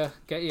 Get your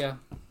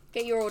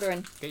order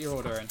in. Get your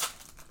order in.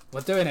 We're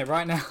doing it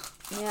right now.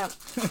 Yeah.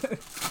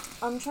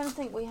 I'm trying to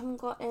think. We haven't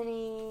got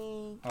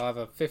any. I'll have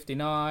a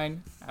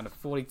 59 and a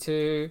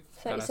 42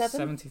 and a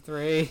 37?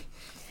 73.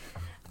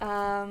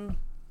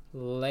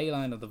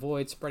 Leyline of the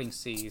Void, Spreading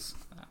Seas.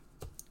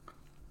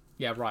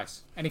 Yeah,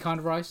 rice. Any kind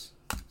of rice.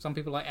 Some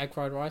people like egg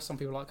fried rice. Some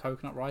people like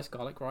coconut rice,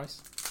 garlic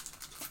rice.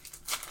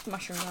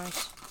 Mushroom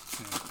rice.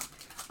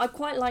 I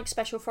quite like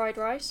special fried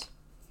rice.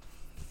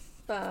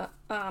 But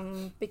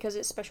because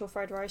it's special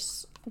fried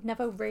rice, I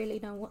never really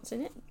know what's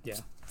in it.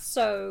 Yeah.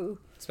 So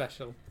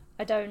Special.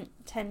 I don't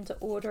tend to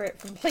order it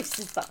from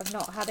places that I've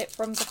not had it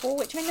from before,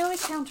 which I know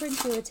is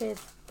counterintuitive,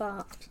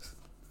 but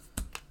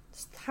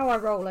it's how I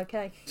roll,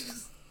 okay?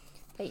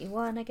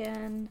 81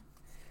 again.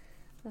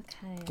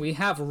 Okay. We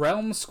have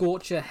Realm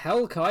Scorcher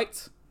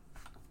Hellkite.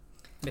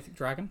 Mythic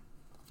Dragon.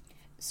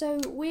 So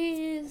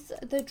with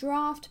the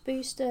draft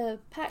booster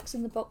packs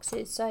in the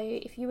boxes, so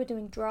if you were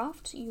doing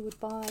draft, you would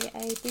buy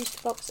a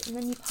booster box and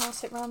then you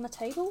pass it around the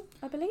table,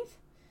 I believe?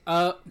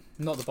 Not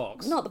the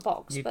box. Not the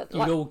box, You'd but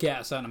like all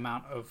get a certain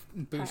amount of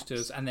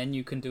boosters, packs. and then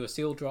you can do a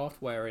sealed draft,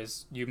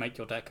 whereas you make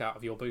your deck out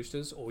of your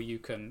boosters, or you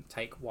can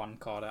take one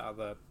card out of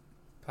the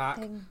pack,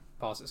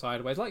 pass it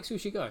sideways, like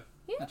Sushi Go.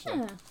 Yeah.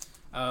 Actually.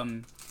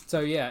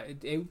 So yeah,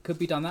 it could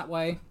be done that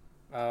way.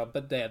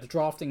 But the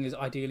drafting is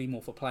ideally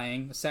more for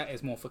playing. The set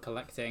is more for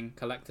collecting.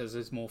 Collectors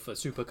is more for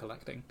super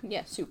collecting.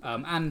 Yeah, super.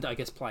 And I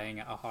guess playing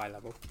at a high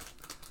level.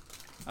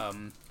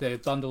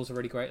 The bundles are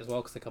really great as well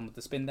because they come with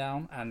the spin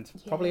down and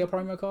probably a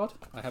promo card.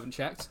 I haven't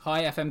checked.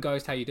 Hi FM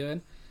Ghost, how you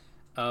doing?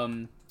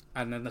 And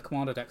then the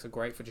Commander decks are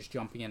great for just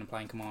jumping in and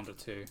playing Commander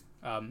too.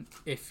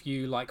 If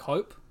you like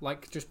Hope,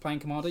 like just playing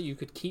Commander, you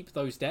could keep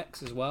those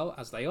decks as well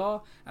as they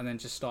are and then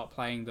just start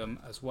playing them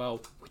as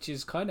well, which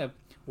is kind of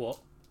what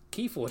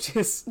Keyforge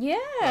is.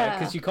 Yeah.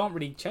 Because you can't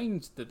really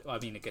change the... I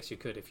mean, I guess you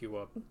could if you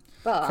were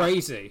But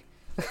crazy.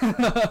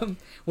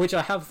 Which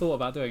I have thought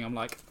about doing. I'm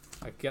like,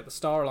 I could get the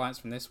Star Alliance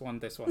from this one,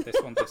 this one, this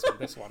one, this one,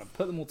 this one, and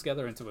put them all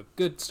together into a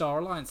good Star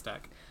Alliance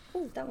deck.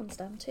 oh, that one's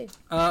down too.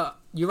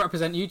 You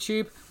represent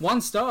YouTube.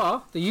 1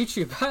 star, the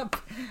YouTube app.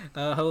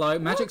 Hello.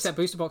 Magic set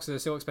booster boxes are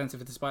still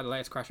expensive despite the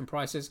latest crash in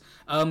prices.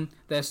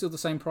 They're still the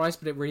same price,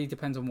 but it really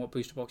depends on what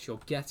booster box you're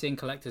getting.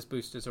 Collector's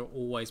boosters are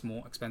always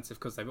more expensive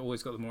because they've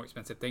always got the more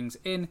expensive things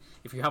in.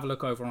 If you have a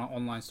look over on our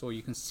online store,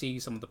 you can see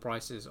some of the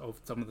prices of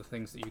some of the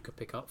things that you could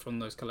pick up from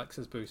those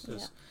collector's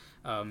boosters.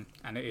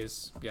 And it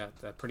is,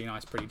 they're pretty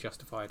nice, pretty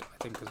justified,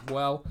 I think, as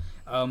well.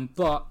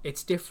 But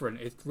it's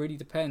different. It really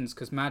depends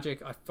because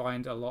Magic, I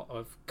find a lot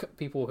of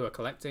people who are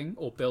collecting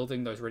or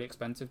building those really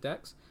expensive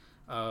decks,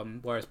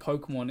 whereas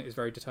Pokemon is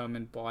very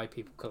determined by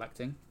people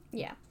collecting.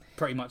 Yeah.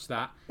 Pretty much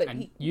that. But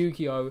and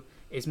Yu-Gi-Oh!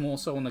 Is more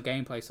so on the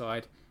gameplay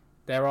side.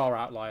 There are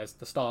outliers.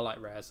 The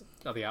Starlight Rares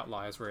are the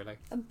outliers, really.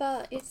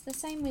 But it's the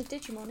same with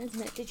Digimon, isn't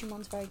it?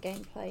 Digimon's very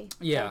gameplay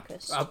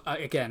focused.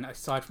 Again,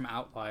 aside from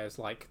outliers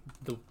like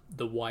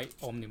the white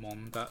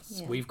Omnimon that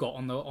we've got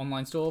on the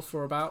online store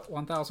for about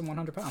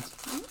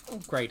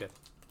 £1,100. Graded.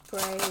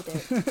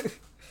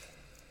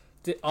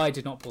 I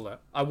did not pull it.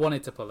 I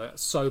wanted to pull it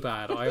so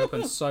bad. I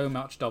opened so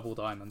much double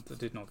diamond. I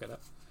did not get it.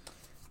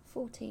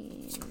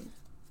 14.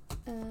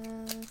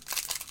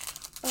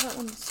 That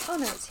one's... Oh,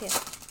 no, it's here.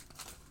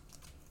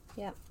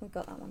 Yeah, we've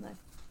got that one, though. I'm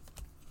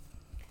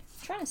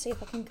trying to see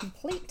if I can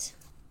complete...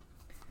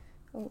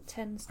 Oh,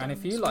 10's And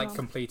if you like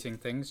completing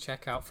things,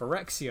 check out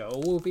Phyrexia.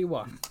 All will be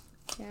one.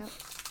 Yeah.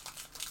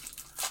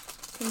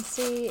 Can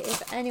see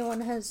if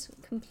anyone has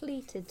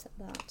completed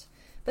that.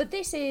 But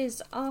this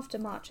is after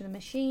March of the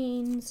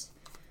Machines.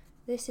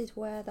 This is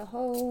where the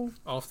whole...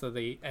 After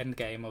the end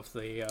game of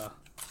the...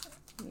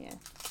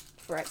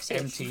 Phyrexia.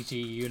 MTG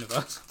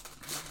universe.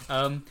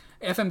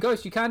 FM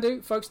Ghost, you can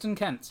do Folkestone,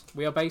 Kent.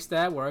 We are based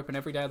there. We're open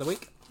every day of the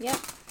week. Yep.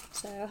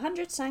 So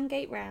 100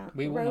 Sandgate Round.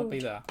 We will not be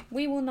there.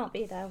 We will not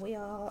be there. We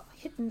are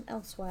hidden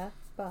elsewhere,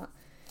 but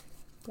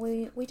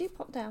we do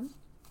pop down.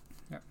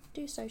 Yep.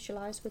 Do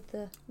socialise with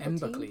the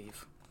Embercleave. team.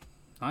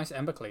 Nice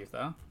Embercleave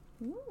there.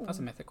 Ooh. That's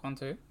a mythic one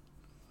too.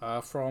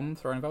 From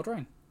Throne of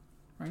Eldraine.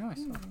 Very nice.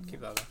 I'll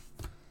keep that there.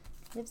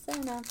 Lives there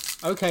now.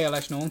 Okay,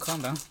 Eleshnorn,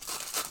 calm down.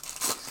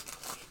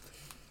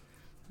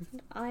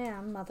 I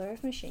am Mother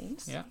of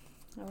Machines. Yeah.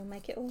 I will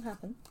make it all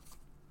happen.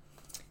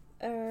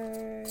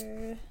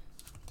 So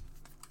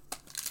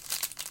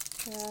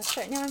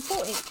now I'm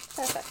 40.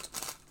 Perfect.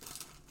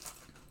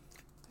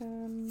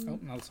 Oh,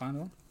 another signed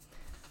one.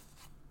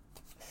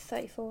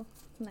 34.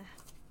 Nah.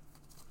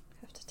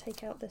 Have to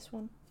take out this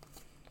one.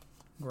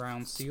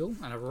 Ground Seal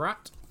and a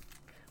rat.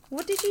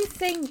 What did you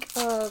think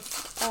of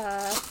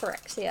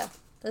Phyrexia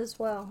as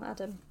well,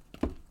 Adam?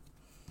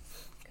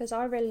 Because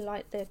I really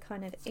like the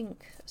kind of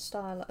ink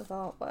style of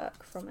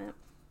artwork from it.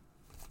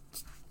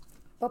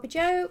 Bobby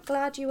Joe,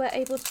 glad you were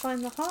able to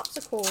find the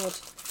harpsichord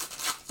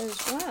as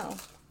well.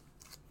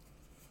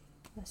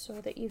 I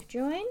saw that you've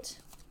joined.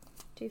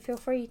 Do feel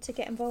free to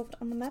get involved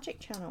on the Magic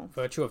channel.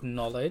 Virtue of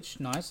Knowledge.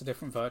 Nice, a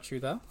different virtue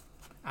there.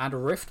 And a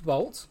Rift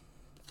Bolt.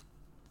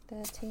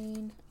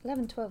 13,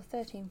 11, 12,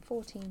 13,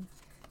 14,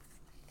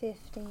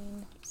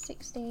 15,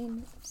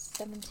 16,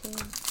 17,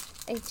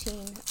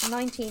 18,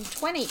 19,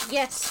 20.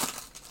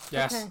 Yes!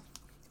 Yes. Okay.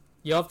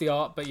 You love the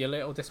art, but you're a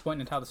little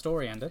disappointed how the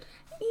story ended.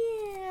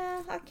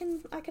 Yeah, I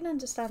can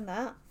understand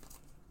that.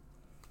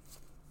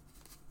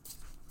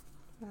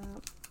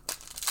 Right,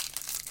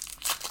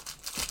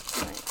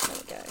 there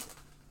we go.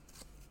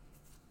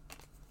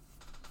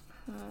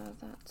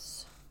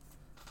 That's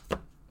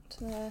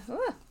to there.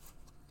 Oh,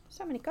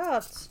 so many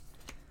cards.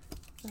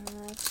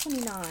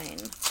 29.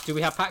 Do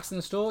we have packs in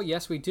the store?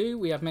 Yes, we do.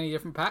 We have many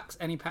different packs.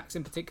 Any packs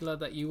in particular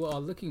that you are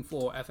looking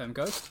for, FM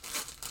Ghost?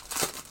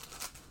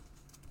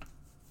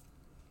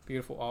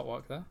 Beautiful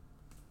artwork there.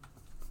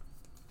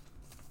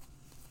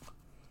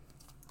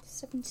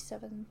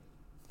 77.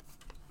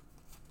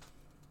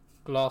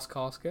 Glass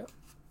Casket.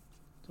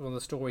 It's one of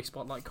the story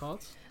spotlight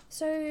cards.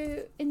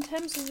 So, in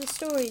terms of the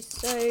stories,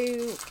 so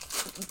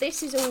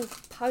this is all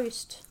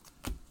post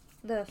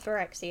the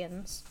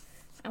Phyrexians,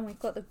 and we've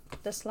got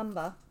the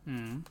Slumber.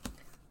 Mm.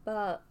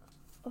 But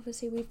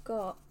obviously we've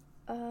got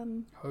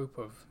Hope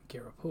of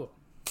Girapur.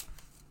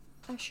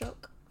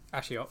 Ashiok.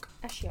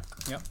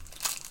 Yep.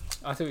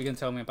 I thought you were going to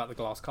tell me about the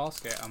Glass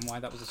Casket and why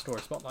that was a story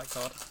spotlight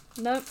card.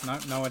 Nope.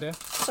 No idea.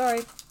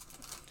 Sorry.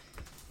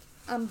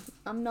 I'm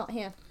not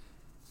here.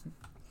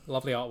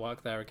 Lovely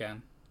artwork there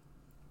again.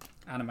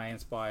 Anime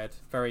inspired.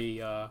 Very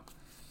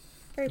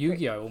Very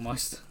Yu-Gi-Oh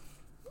almost.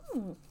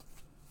 pretty.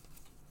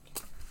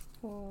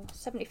 Oh,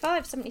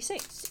 75,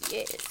 76.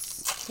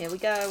 Yes. Here we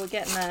go. We're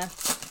getting there.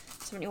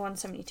 71,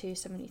 72,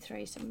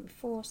 73,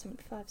 74,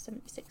 75,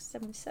 76,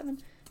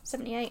 77,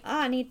 78.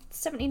 I need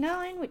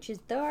 79, which is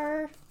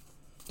there.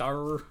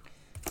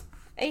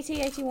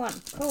 80, 81.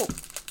 Cool.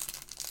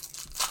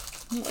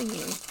 What are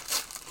you?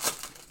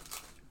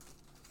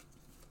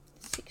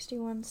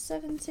 61,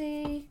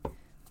 70.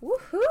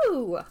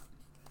 Woohoo!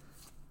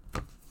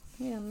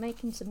 We are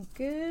making some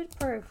good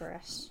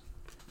progress.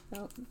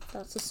 Well,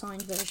 that's a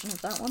signed version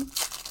of that one.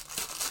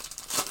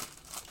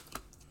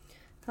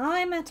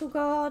 Hi, Metal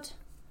God.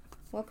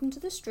 Welcome to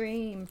the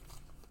stream.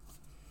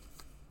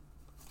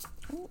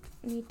 Oh,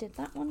 needed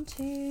that one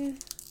too.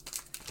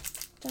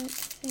 Don't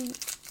think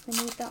I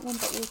need that one,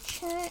 but we'll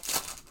check.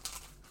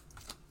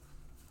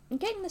 And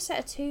getting the set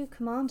of 2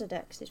 commander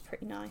decks is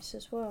pretty nice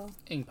as well.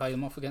 You can play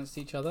them off against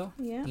each other.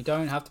 Yeah. You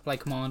don't have to play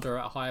Commander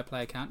at a higher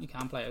player count. You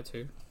can play it at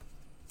 2.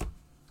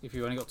 If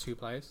you've only got 2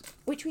 players.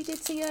 Which we did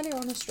see earlier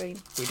on a stream.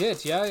 We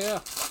did, yeah.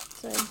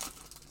 So,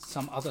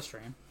 Some other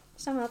stream.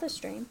 some other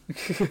stream.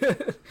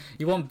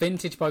 You want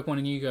vintage Pokemon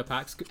and Yu-Gi-Oh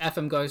packs?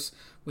 FM Ghost,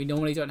 we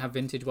normally don't have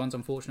vintage ones,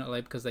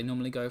 unfortunately, because they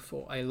normally go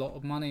for a lot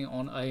of money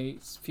on a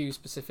few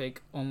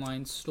specific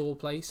online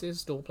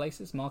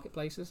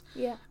marketplaces.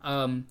 Yeah.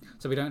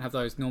 So we don't have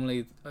those.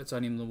 Normally, it's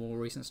only the more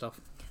recent stuff.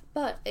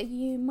 But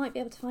you might be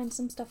able to find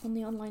some stuff on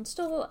the online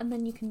store, and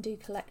then you can do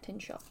collect in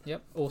shop.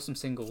 Yep, or some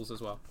singles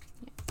as well.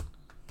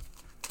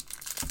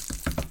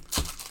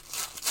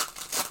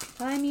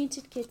 Hi,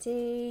 Muted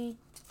Kitty.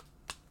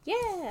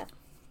 Yeah.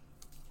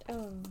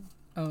 Oh,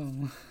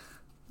 Oh.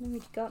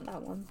 we got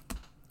that one.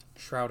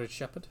 Shrouded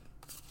Shepherd.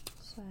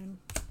 So.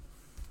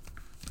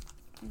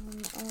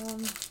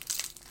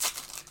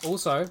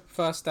 Also,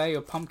 first day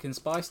of Pumpkin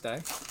Spice Day.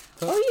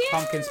 Oh, yeah!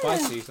 Pumpkin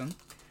Spice season.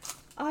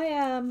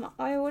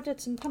 I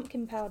ordered some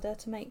pumpkin powder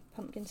to make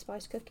pumpkin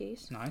spice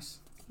cookies. Nice.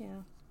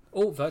 Yeah.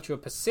 Oh, Virtue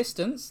of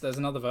Persistence. There's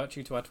another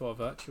virtue to add to our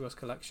Virtuous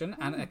collection.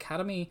 And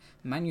Academy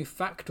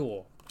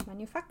Manufactor.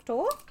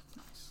 Manufactor.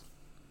 Nice.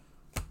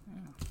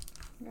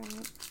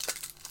 Right.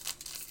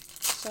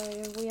 So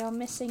we are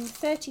missing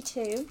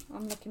 32.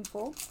 I'm looking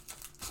for.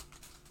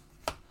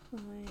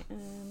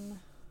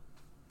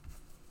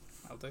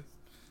 That'll do.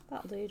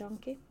 That'll do,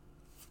 donkey.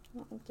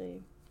 That'll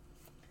do.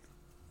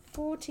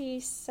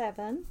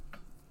 47.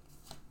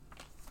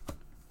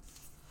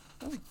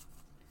 Oh,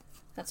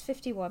 that's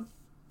 51.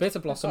 Bitter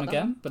Blossom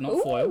again, but not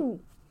Ooh. foil.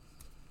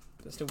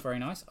 But still very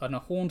nice. And a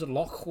Horned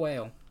Loch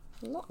Whale.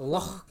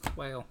 Loch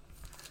Whale.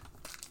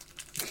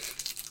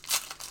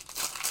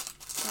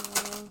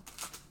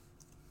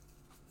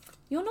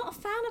 You're not a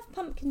fan of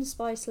pumpkin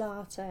spice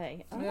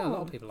latte. Oh. Yeah, a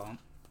lot of people aren't.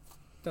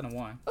 Don't know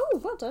why. Oh,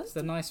 well done. It's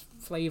the nice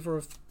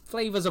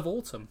flavours of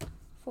autumn.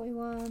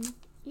 41.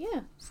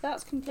 Yeah, so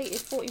that's completed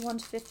 41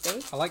 to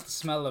 50. I like the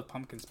smell of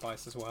pumpkin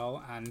spice as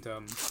well. And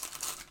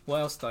what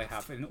else do they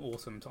have in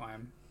autumn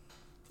time?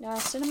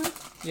 Cinnamon.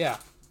 Yeah.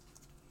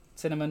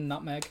 Cinnamon,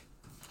 nutmeg.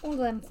 All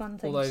them fun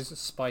things. All those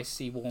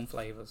spicy, warm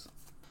flavours.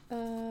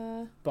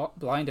 Uh,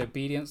 Blind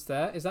Obedience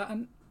there. Is that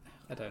an...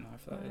 I don't know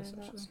if that is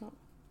actually. That's not.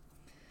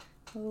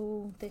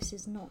 Oh, this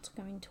is not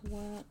going to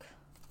work.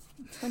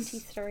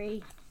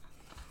 23.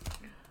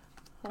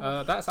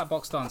 That's that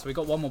box done. So we've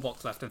got one more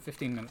box left and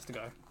 15 minutes to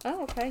go.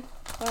 Oh, okay.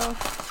 Well,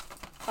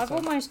 I've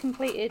almost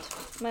completed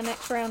my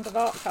next round of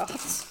art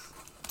cards.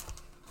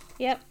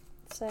 Yep.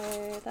 So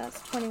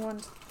that's 21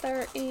 to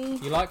 30.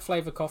 You like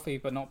flavoured coffee,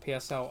 but not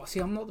PSL.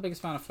 See, I'm not the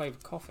biggest fan of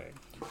flavoured coffee.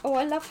 Oh,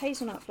 I love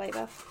hazelnut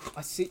flavour.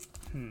 I see.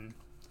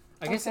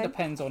 I guess it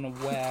depends on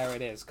where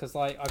it is, because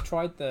like I've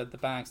tried the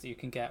bags that you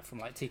can get from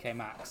like TK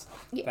Maxx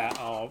that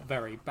are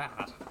very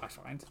bad. I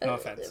find. No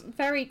offense.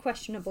 Very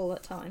questionable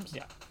at times.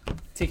 Yeah.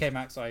 TK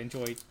Maxx, I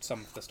enjoy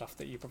some of the stuff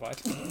that you provide.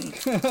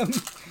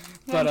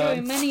 But I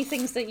enjoy many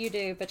things that you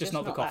do, but just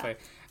not the coffee.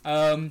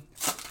 That.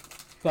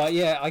 But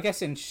yeah, I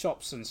guess in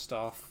shops and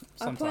stuff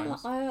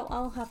sometimes.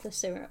 I'll have the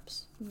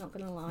syrups. I'm not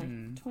gonna lie.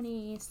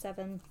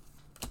 27.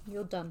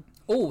 You're done.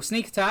 Oh,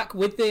 Sneak Attack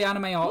with the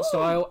anime art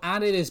style,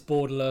 and it is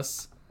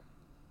borderless.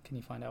 Can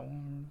you find out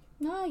one?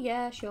 No,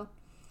 yeah, sure.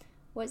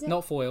 What is it?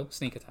 Not foil,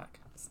 Sneak Attack.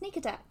 Sneak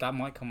Attack. That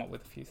might come up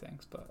with a few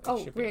things, but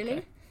it should be really?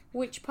 okay.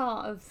 Which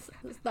part of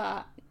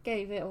that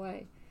gave it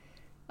away?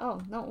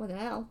 Oh, not with an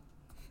L.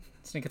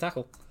 Sneak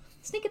Attackle.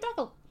 Sneak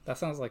Attackle. That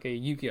sounds like a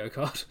Yu-Gi-Oh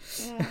card.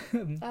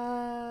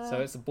 Yeah. So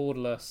it's a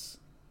borderless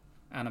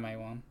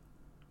anime one.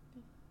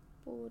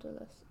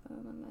 Borderless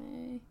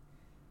anime.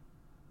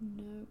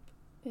 Nope.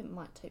 It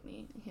might take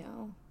me. Yeah,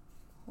 I'll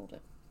hold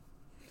it.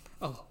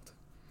 I'll hold it.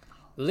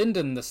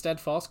 Linden, the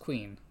Steadfast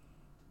Queen.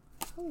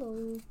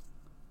 Hello.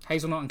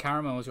 Hazelnut and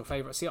caramel is your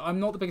favourite. See, I'm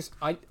not the biggest...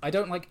 I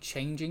don't like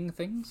changing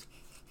things.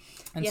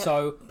 And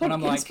so when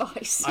I'm like...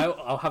 Spice.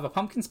 I'll have a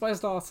pumpkin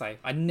spice latte.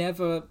 I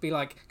never be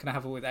like, can I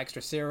have it with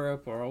extra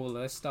syrup or all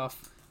this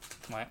stuff?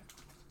 I'm like,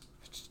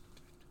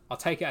 I'll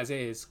take it as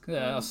it is.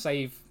 I'll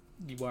save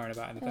you worrying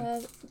about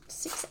anything.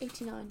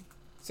 £6.89.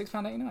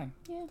 £6.89?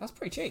 Yeah. That's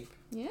pretty cheap.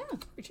 Yeah.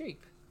 Pretty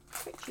cheap.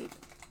 Pretty cheap.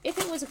 If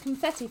it was a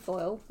confetti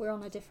foil, we're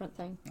on a different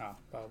thing. Oh,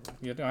 well,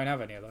 you don't have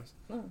any of those.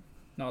 Oh.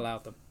 Not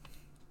allowed them.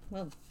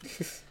 Well,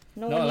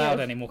 not allowed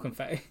any more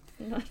confetti.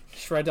 No.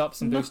 Shred up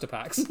some booster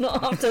packs.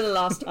 Not after the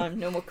last time.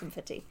 No more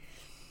confetti.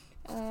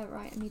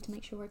 Right, I need to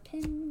make sure I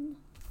pin.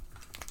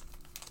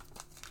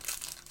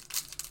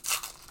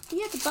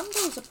 Yeah, the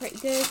bundles are pretty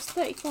good. It's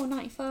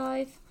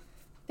 $34.95.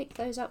 Pick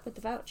those up with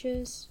the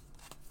vouchers.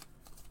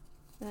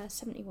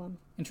 71.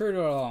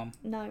 Intruder alarm.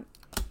 No.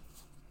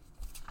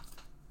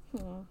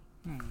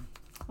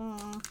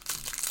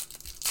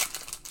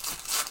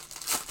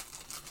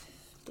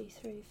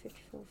 53,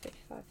 54,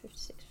 55,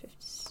 56,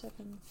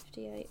 57,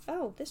 58.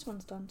 Oh, this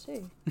one's done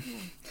too. Yeah.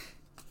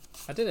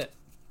 I did it.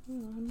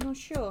 I'm not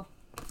sure.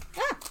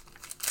 Ah!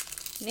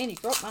 Nearly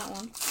dropped that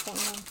one.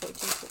 41,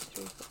 42,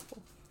 43,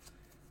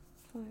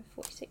 44,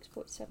 46,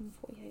 47,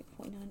 48,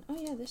 49. Oh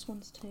yeah, this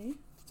one's too.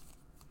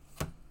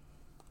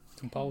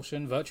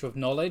 Compulsion, Virtue of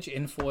Knowledge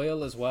in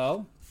foil as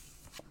well.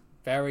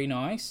 Very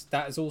nice.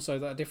 That is also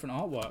that different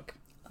artwork.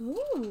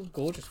 Ooh.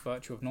 Gorgeous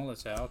Virtue of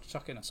Knowledge there. I'll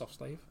chuck in a soft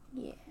sleeve.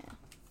 Yeah.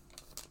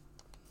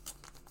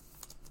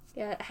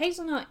 Yeah,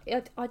 hazelnut.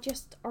 I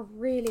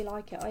really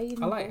like it. I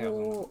even like bought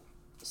hazelnut.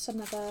 some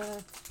of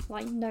the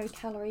like no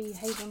calorie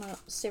hazelnut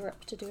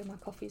syrup to do in my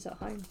coffees at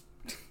home.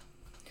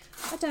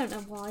 I don't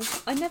know why.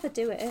 I never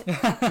do it.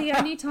 The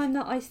only time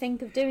that I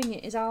think of doing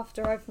it is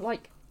after I've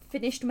like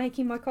finished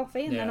making my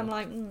coffee, and then I'm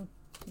like,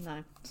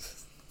 no.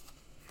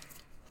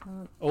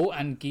 Oh,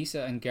 and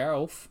Gisa and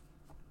Geralf,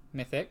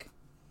 Mythic,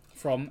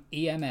 from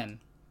EMN.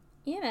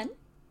 EMN?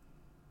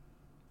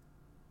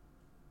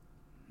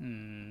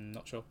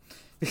 Not sure.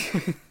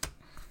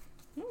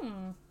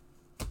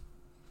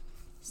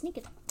 Sneak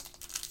it.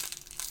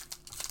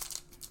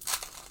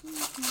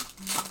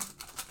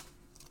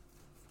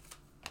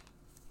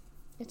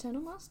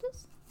 Eternal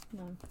Masters?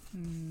 No.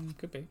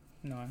 Could be.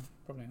 No,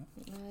 probably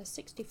not.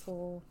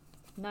 64.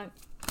 No,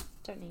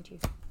 don't need you.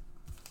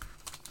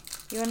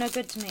 You are no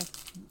good to me.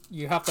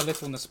 You have the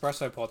little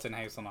Nespresso pods in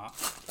hazelnut.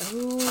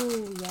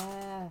 Oh,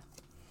 yeah.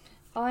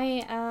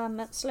 I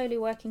am slowly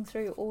working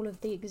through all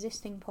of the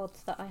existing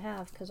pods that I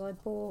have because I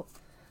bought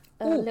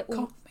a little...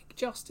 Comic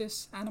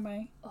Justice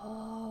anime.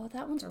 Oh,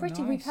 that one's Very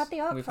pretty. nice. We've had the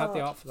art We've card. had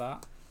the art for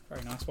that.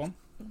 Very nice one.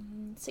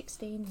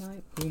 16,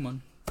 no.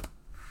 Woman.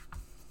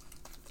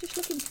 Just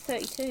looking for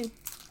 32.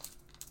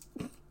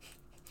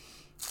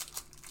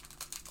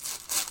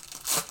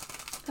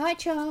 Hi,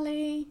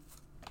 Charlie.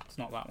 It's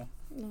not that one.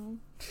 No.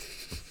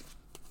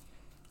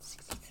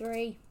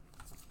 63.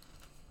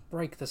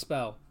 Break the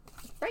spell.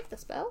 Break the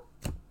spell.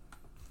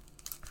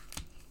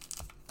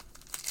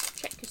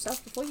 Check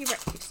yourself before you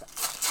wreck yourself.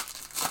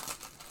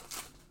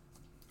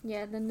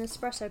 Yeah, the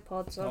Nespresso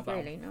pods are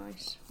really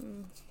nice.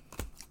 Mm.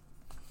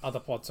 Other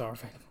pods are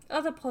available.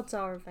 Other pods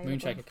are available.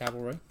 Moonshaker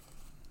Cavalry.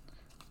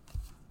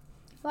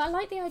 But I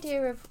like the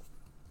idea of,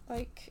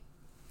 like,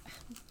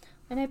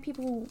 I know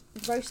people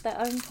roast their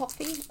own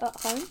coffee at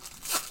home,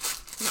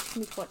 which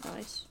can be quite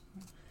nice.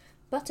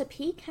 Butter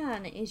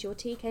pecan is your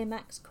TK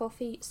Maxx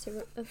coffee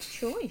syrup of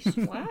choice.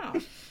 Wow.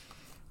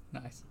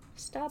 Nice.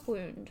 Stab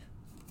wound.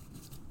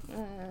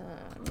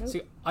 Nope.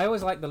 See, I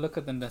always like the look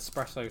of the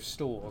Nespresso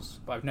stores,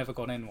 but I've never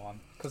gone in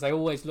one because they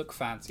always look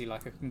fancy.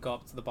 Like I can go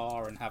up to the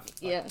bar and have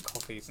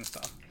coffees and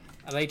stuff.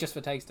 Are they just for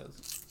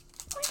tasters?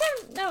 I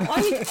don't know.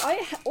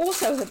 I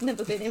also have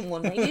never been in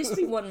one. There used to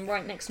be one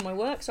right next to my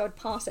work, so I'd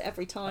pass it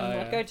every time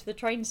I'd go to the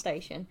train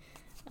station.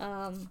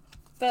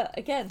 But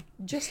again,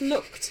 just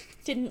looked.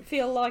 Didn't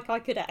feel like I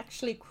could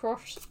actually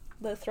cross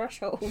the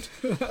threshold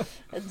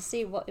and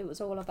see what it was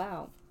all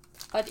about.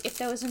 If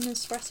there was an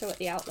espresso at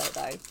the outlet,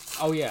 though.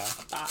 Oh yeah,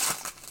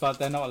 but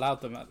they're not allowed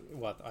them.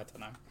 Well, I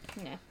don't know.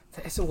 Yeah.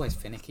 It's always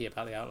finicky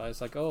about the outlet.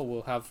 It's like, oh,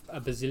 we'll have a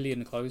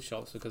bazillion clothes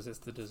shops because it's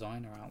the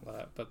designer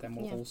outlet, but then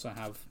we'll also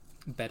have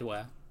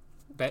bedwear,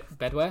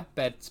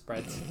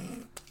 bedspreads,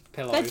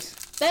 pillows.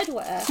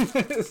 Bedwear.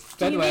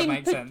 Bedwear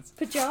makes sense.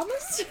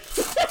 Pajamas.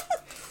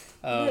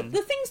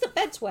 The things that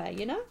beds wear,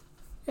 you know.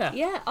 Yeah.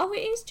 Yeah. Oh, it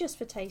is just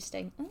for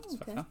tasting. Oh,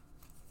 okay.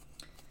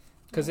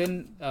 Because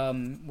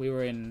we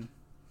were in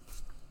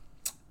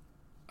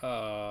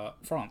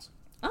France,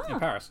 in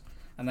Paris,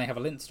 and they have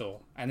a lint store,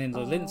 and in the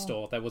lint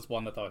store there was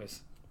one of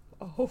those.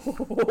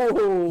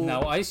 Oh.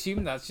 Now I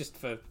assume that's just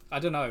for, I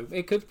don't know,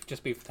 it could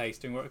just be for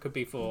tasting, or it could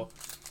be for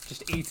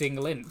just eating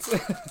lint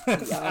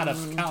at a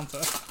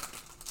counter.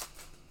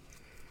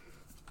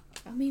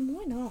 I mean,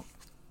 why not?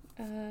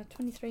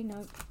 23,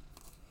 no.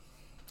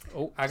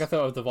 Oh, Agatha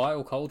of the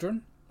Vital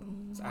Cauldron.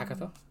 It's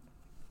Agatha.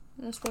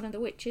 That's one of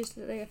the witches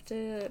that they have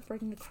to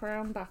bring the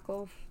crown back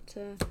of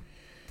to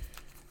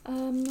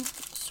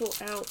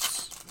sort out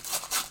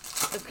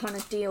the kind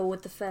of deal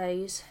with the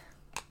Fays.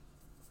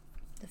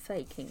 The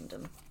Fey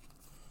Kingdom.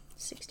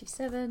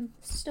 67.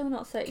 Still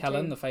not 32.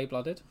 Kellen, the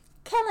Fey-blooded.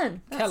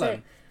 Kellen! That's Kellen.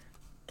 it.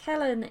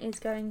 Kellen is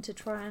going to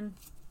try and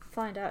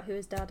find out who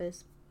his dad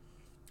is.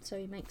 So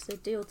he makes a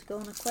deal to go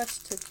on a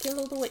quest to kill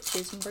all the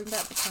witches and bring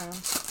back the crown.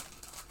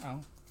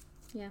 Oh.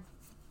 Yeah.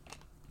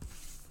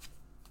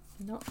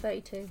 Not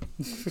 32.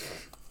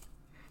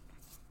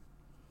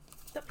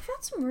 But we've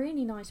had some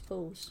really nice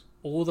pulls.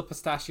 All the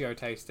pistachio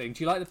tasting.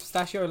 Do you like the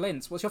pistachio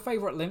lints? What's your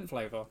favourite lint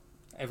flavour?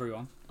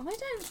 Everyone.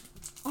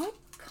 I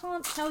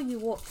can't tell you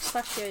what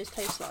pistachios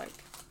taste like.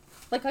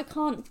 Like, I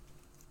can't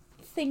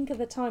think of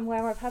a time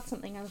where I've had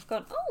something and I've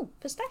gone, oh,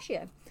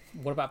 pistachio.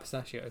 What about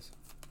pistachios?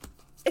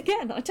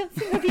 Again, I don't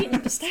think I've eaten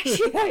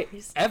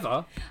pistachios.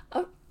 Ever?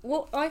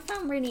 What I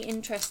found really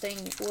interesting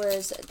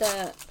was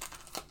that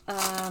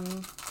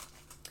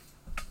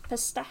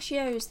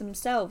pistachios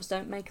themselves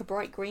don't make a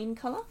bright green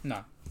colour.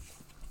 No.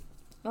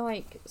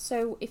 Like,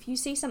 so if you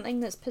see something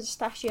that's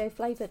pistachio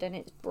flavoured and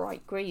it's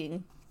bright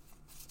green,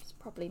 it's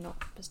probably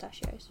not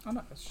pistachios. Oh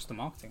no, it's just the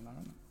marketing though,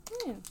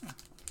 isn't it? Yeah.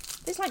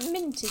 It's like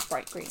mint is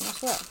bright green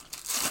as well.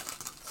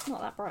 It's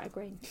not that bright a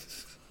green.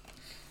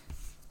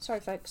 Sorry,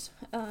 folks.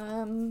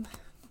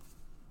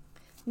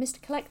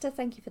 Mr. Collector,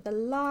 thank you for the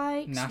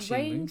likes. Nashi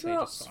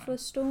Raindrops for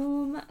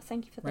Storm,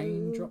 thank you for the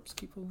raindrops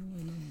keep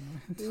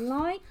falling.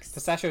 likes.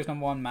 Pistachio's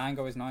 #1.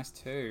 Mango is nice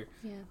too.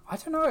 Yeah. I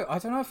don't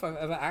know if I've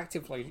ever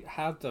actively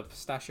had the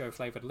pistachio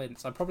flavoured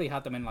lints. I probably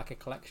had them in like a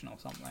collection or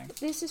something.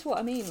 This is what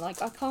I mean.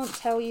 Like, I can't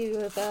tell you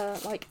of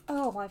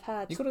I've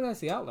had. You gotta go to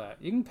the outlet.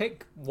 You can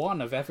pick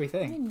one of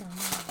everything. I know.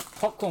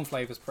 Popcorn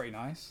flavour's pretty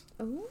nice.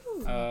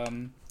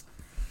 Ooh.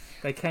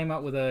 They came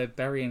up with a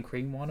berry and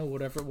cream one or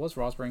whatever it was,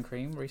 raspberry and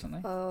cream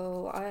recently.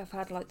 Oh, I have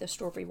had like the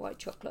strawberry white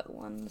chocolate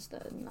ones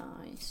that are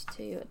nice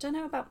too. I don't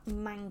know about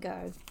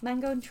mango.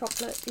 Mango and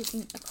chocolate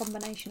isn't a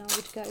combination I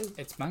would go.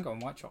 It's mango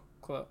and white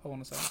chocolate, I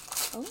want to say.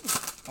 Oh.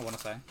 I want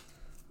to say.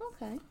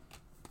 Okay.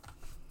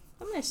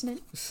 I'm listening.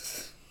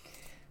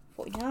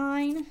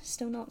 49,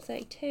 still not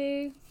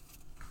 32.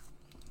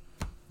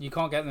 You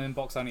can't get them in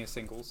box only as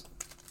singles.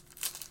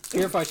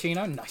 Purified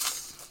Chino, nice.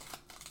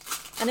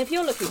 And if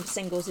you're looking for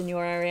singles in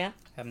your area,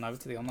 Head on over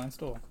to the online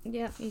store.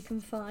 yeah, you can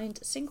find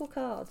single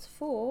cards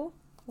for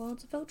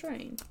Wilds of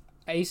Eldraine.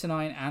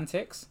 Ace-9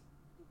 Antics.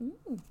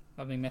 Ooh.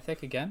 Lovely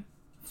mythic again.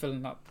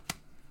 Filling up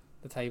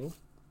the table.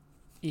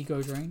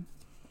 Ego Drain.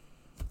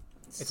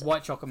 It's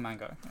white chocolate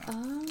mango. Yeah.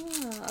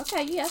 Ah,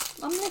 okay, yeah,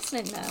 I'm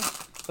listening now.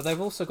 But they've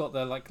also got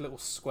the like little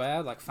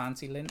square, like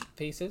fancy lint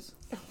pieces.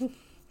 Which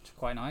are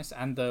quite nice.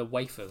 And the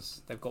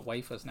wafers. They've got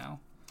wafers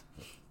now.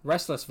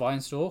 Restless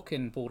Vinestalk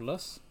in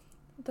Borderless.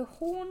 The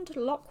Horned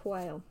Lock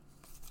Whale.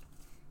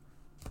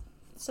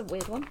 It's a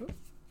weird one.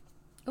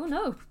 Oh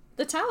no,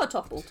 the tower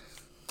toppled.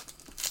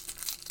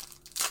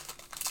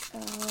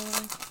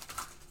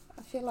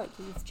 I feel like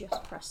you've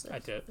just pressed this. I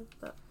did.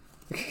 But...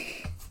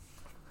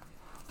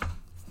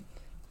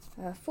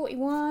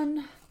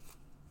 41.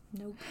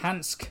 Nope.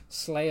 Hansk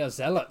Slayer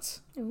Zealot.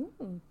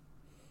 Ooh.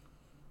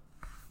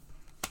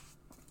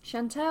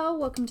 Chantel,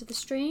 welcome to the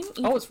stream.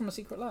 Oh, it's from a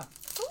secret lair.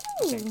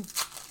 Ooh.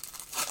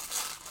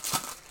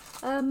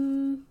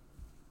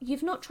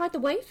 You've not tried the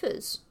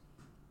wafers.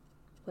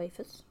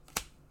 Wafers?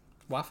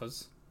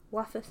 Waffers.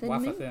 Wafer thin.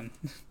 Wafer thin.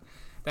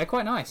 They're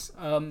quite nice.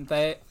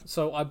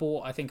 So I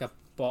bought, I think, a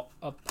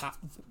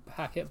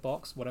packet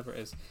box, whatever it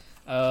is,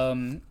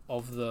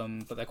 of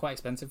them, but they're quite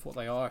expensive for what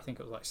they are. I think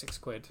it was like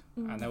 £6,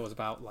 and there was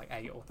about like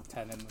 8 or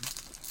 10 in them.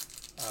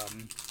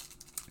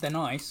 They're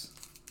nice.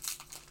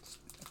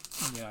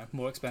 You know,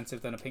 more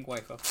expensive than a pink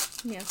wafer.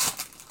 Yeah.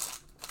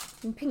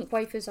 And pink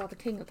wafers are the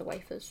king of the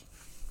wafers.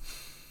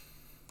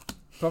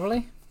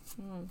 Probably.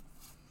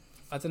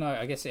 I don't know.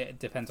 I guess it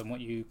depends on what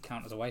you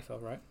count as a wafer,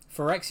 right?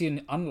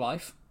 Phyrexian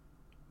Unlife.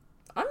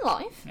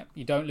 Unlife? Yep.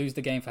 You don't lose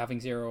the game for having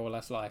 0 or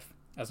less life.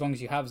 As long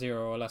as you have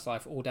 0 or less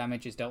life, all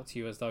damage is dealt to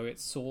you as though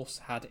its source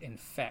had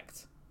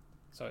infect.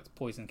 So it's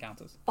poison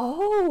counters.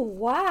 Oh,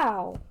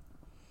 wow.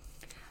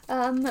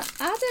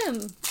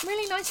 Adam,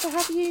 really nice to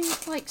have you,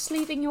 like,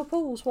 sleeving your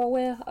pools while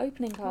we're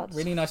opening cards.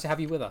 Really nice to have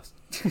you with us.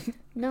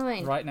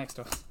 9. Right next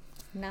to us.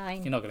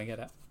 9. You're not going to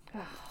get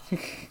it.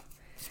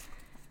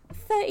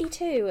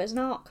 32 as an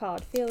art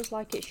card feels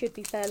like it should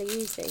be fairly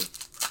easy.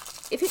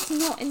 If it's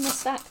not in the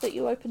stack that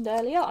you opened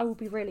earlier, I will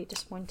be really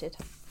disappointed.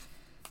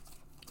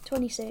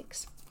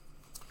 26.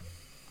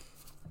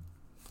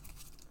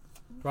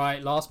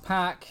 Right, last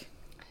pack.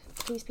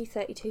 Please be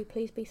 32,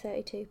 please be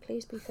 32,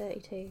 please be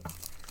 32.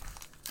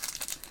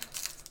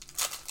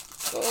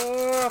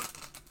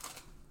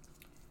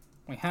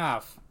 We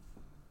have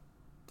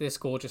this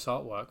gorgeous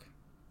artwork.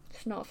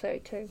 It's not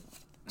 32.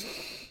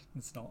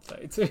 It's not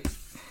 32.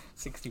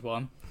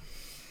 61.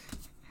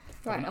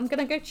 Right, I'm going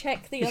to go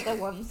check the other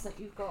ones that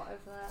you've got over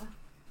there.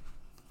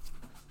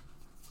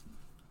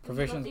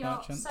 Provisions Have you got the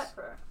art merchants.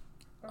 separate?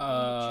 Or have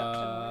you chucked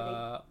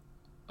them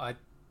already?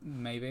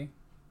 Maybe.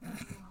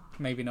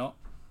 Maybe not.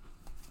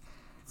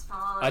 It's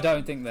fine. I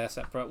don't think they're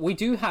separate. We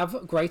do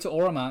have Greater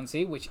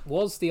Oromancy, which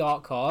was the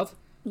art card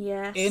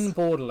Yes. in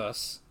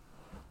Borderless,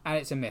 and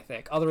it's a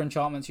mythic. Other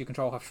enchantments you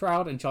control have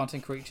Shroud.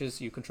 Enchanting creatures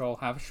you control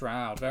have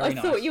Shroud. Very I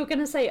nice. thought you were going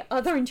to say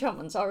other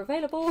enchantments are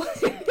available.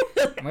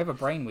 And we have a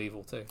Brain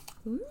Weevil too.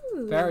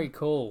 Ooh. Very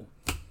cool.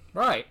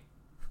 Right.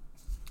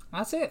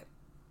 That's it.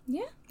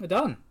 Yeah. We're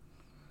done.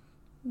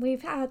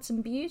 We've had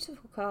some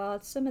beautiful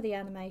cards, some of the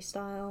anime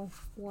style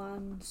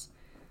ones.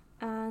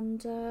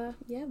 And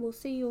yeah, we'll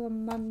see you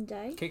on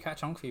Monday. Kit Kat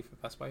Chunk Fever,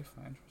 best way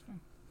for interesting.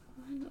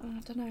 I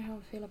don't know how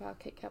I feel about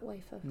Kit Kat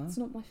wafer. No? It's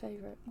not my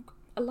favourite. Okay.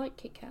 I like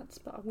Kit Kats,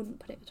 but I wouldn't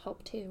put it a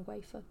top tier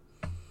wafer.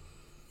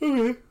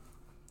 Okay.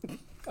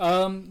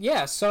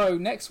 Yeah, so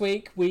next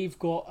week we've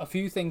got a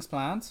few things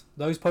planned.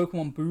 Those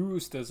Pokemon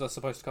boosters are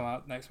supposed to come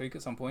out next week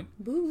at some point.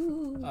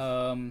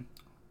 Boo!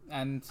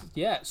 And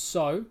yeah,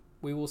 so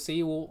we will see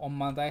you all on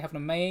Monday. Have an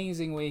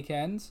amazing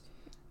weekend.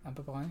 And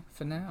bye-bye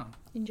for now.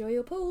 Enjoy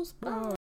your pools. Bye!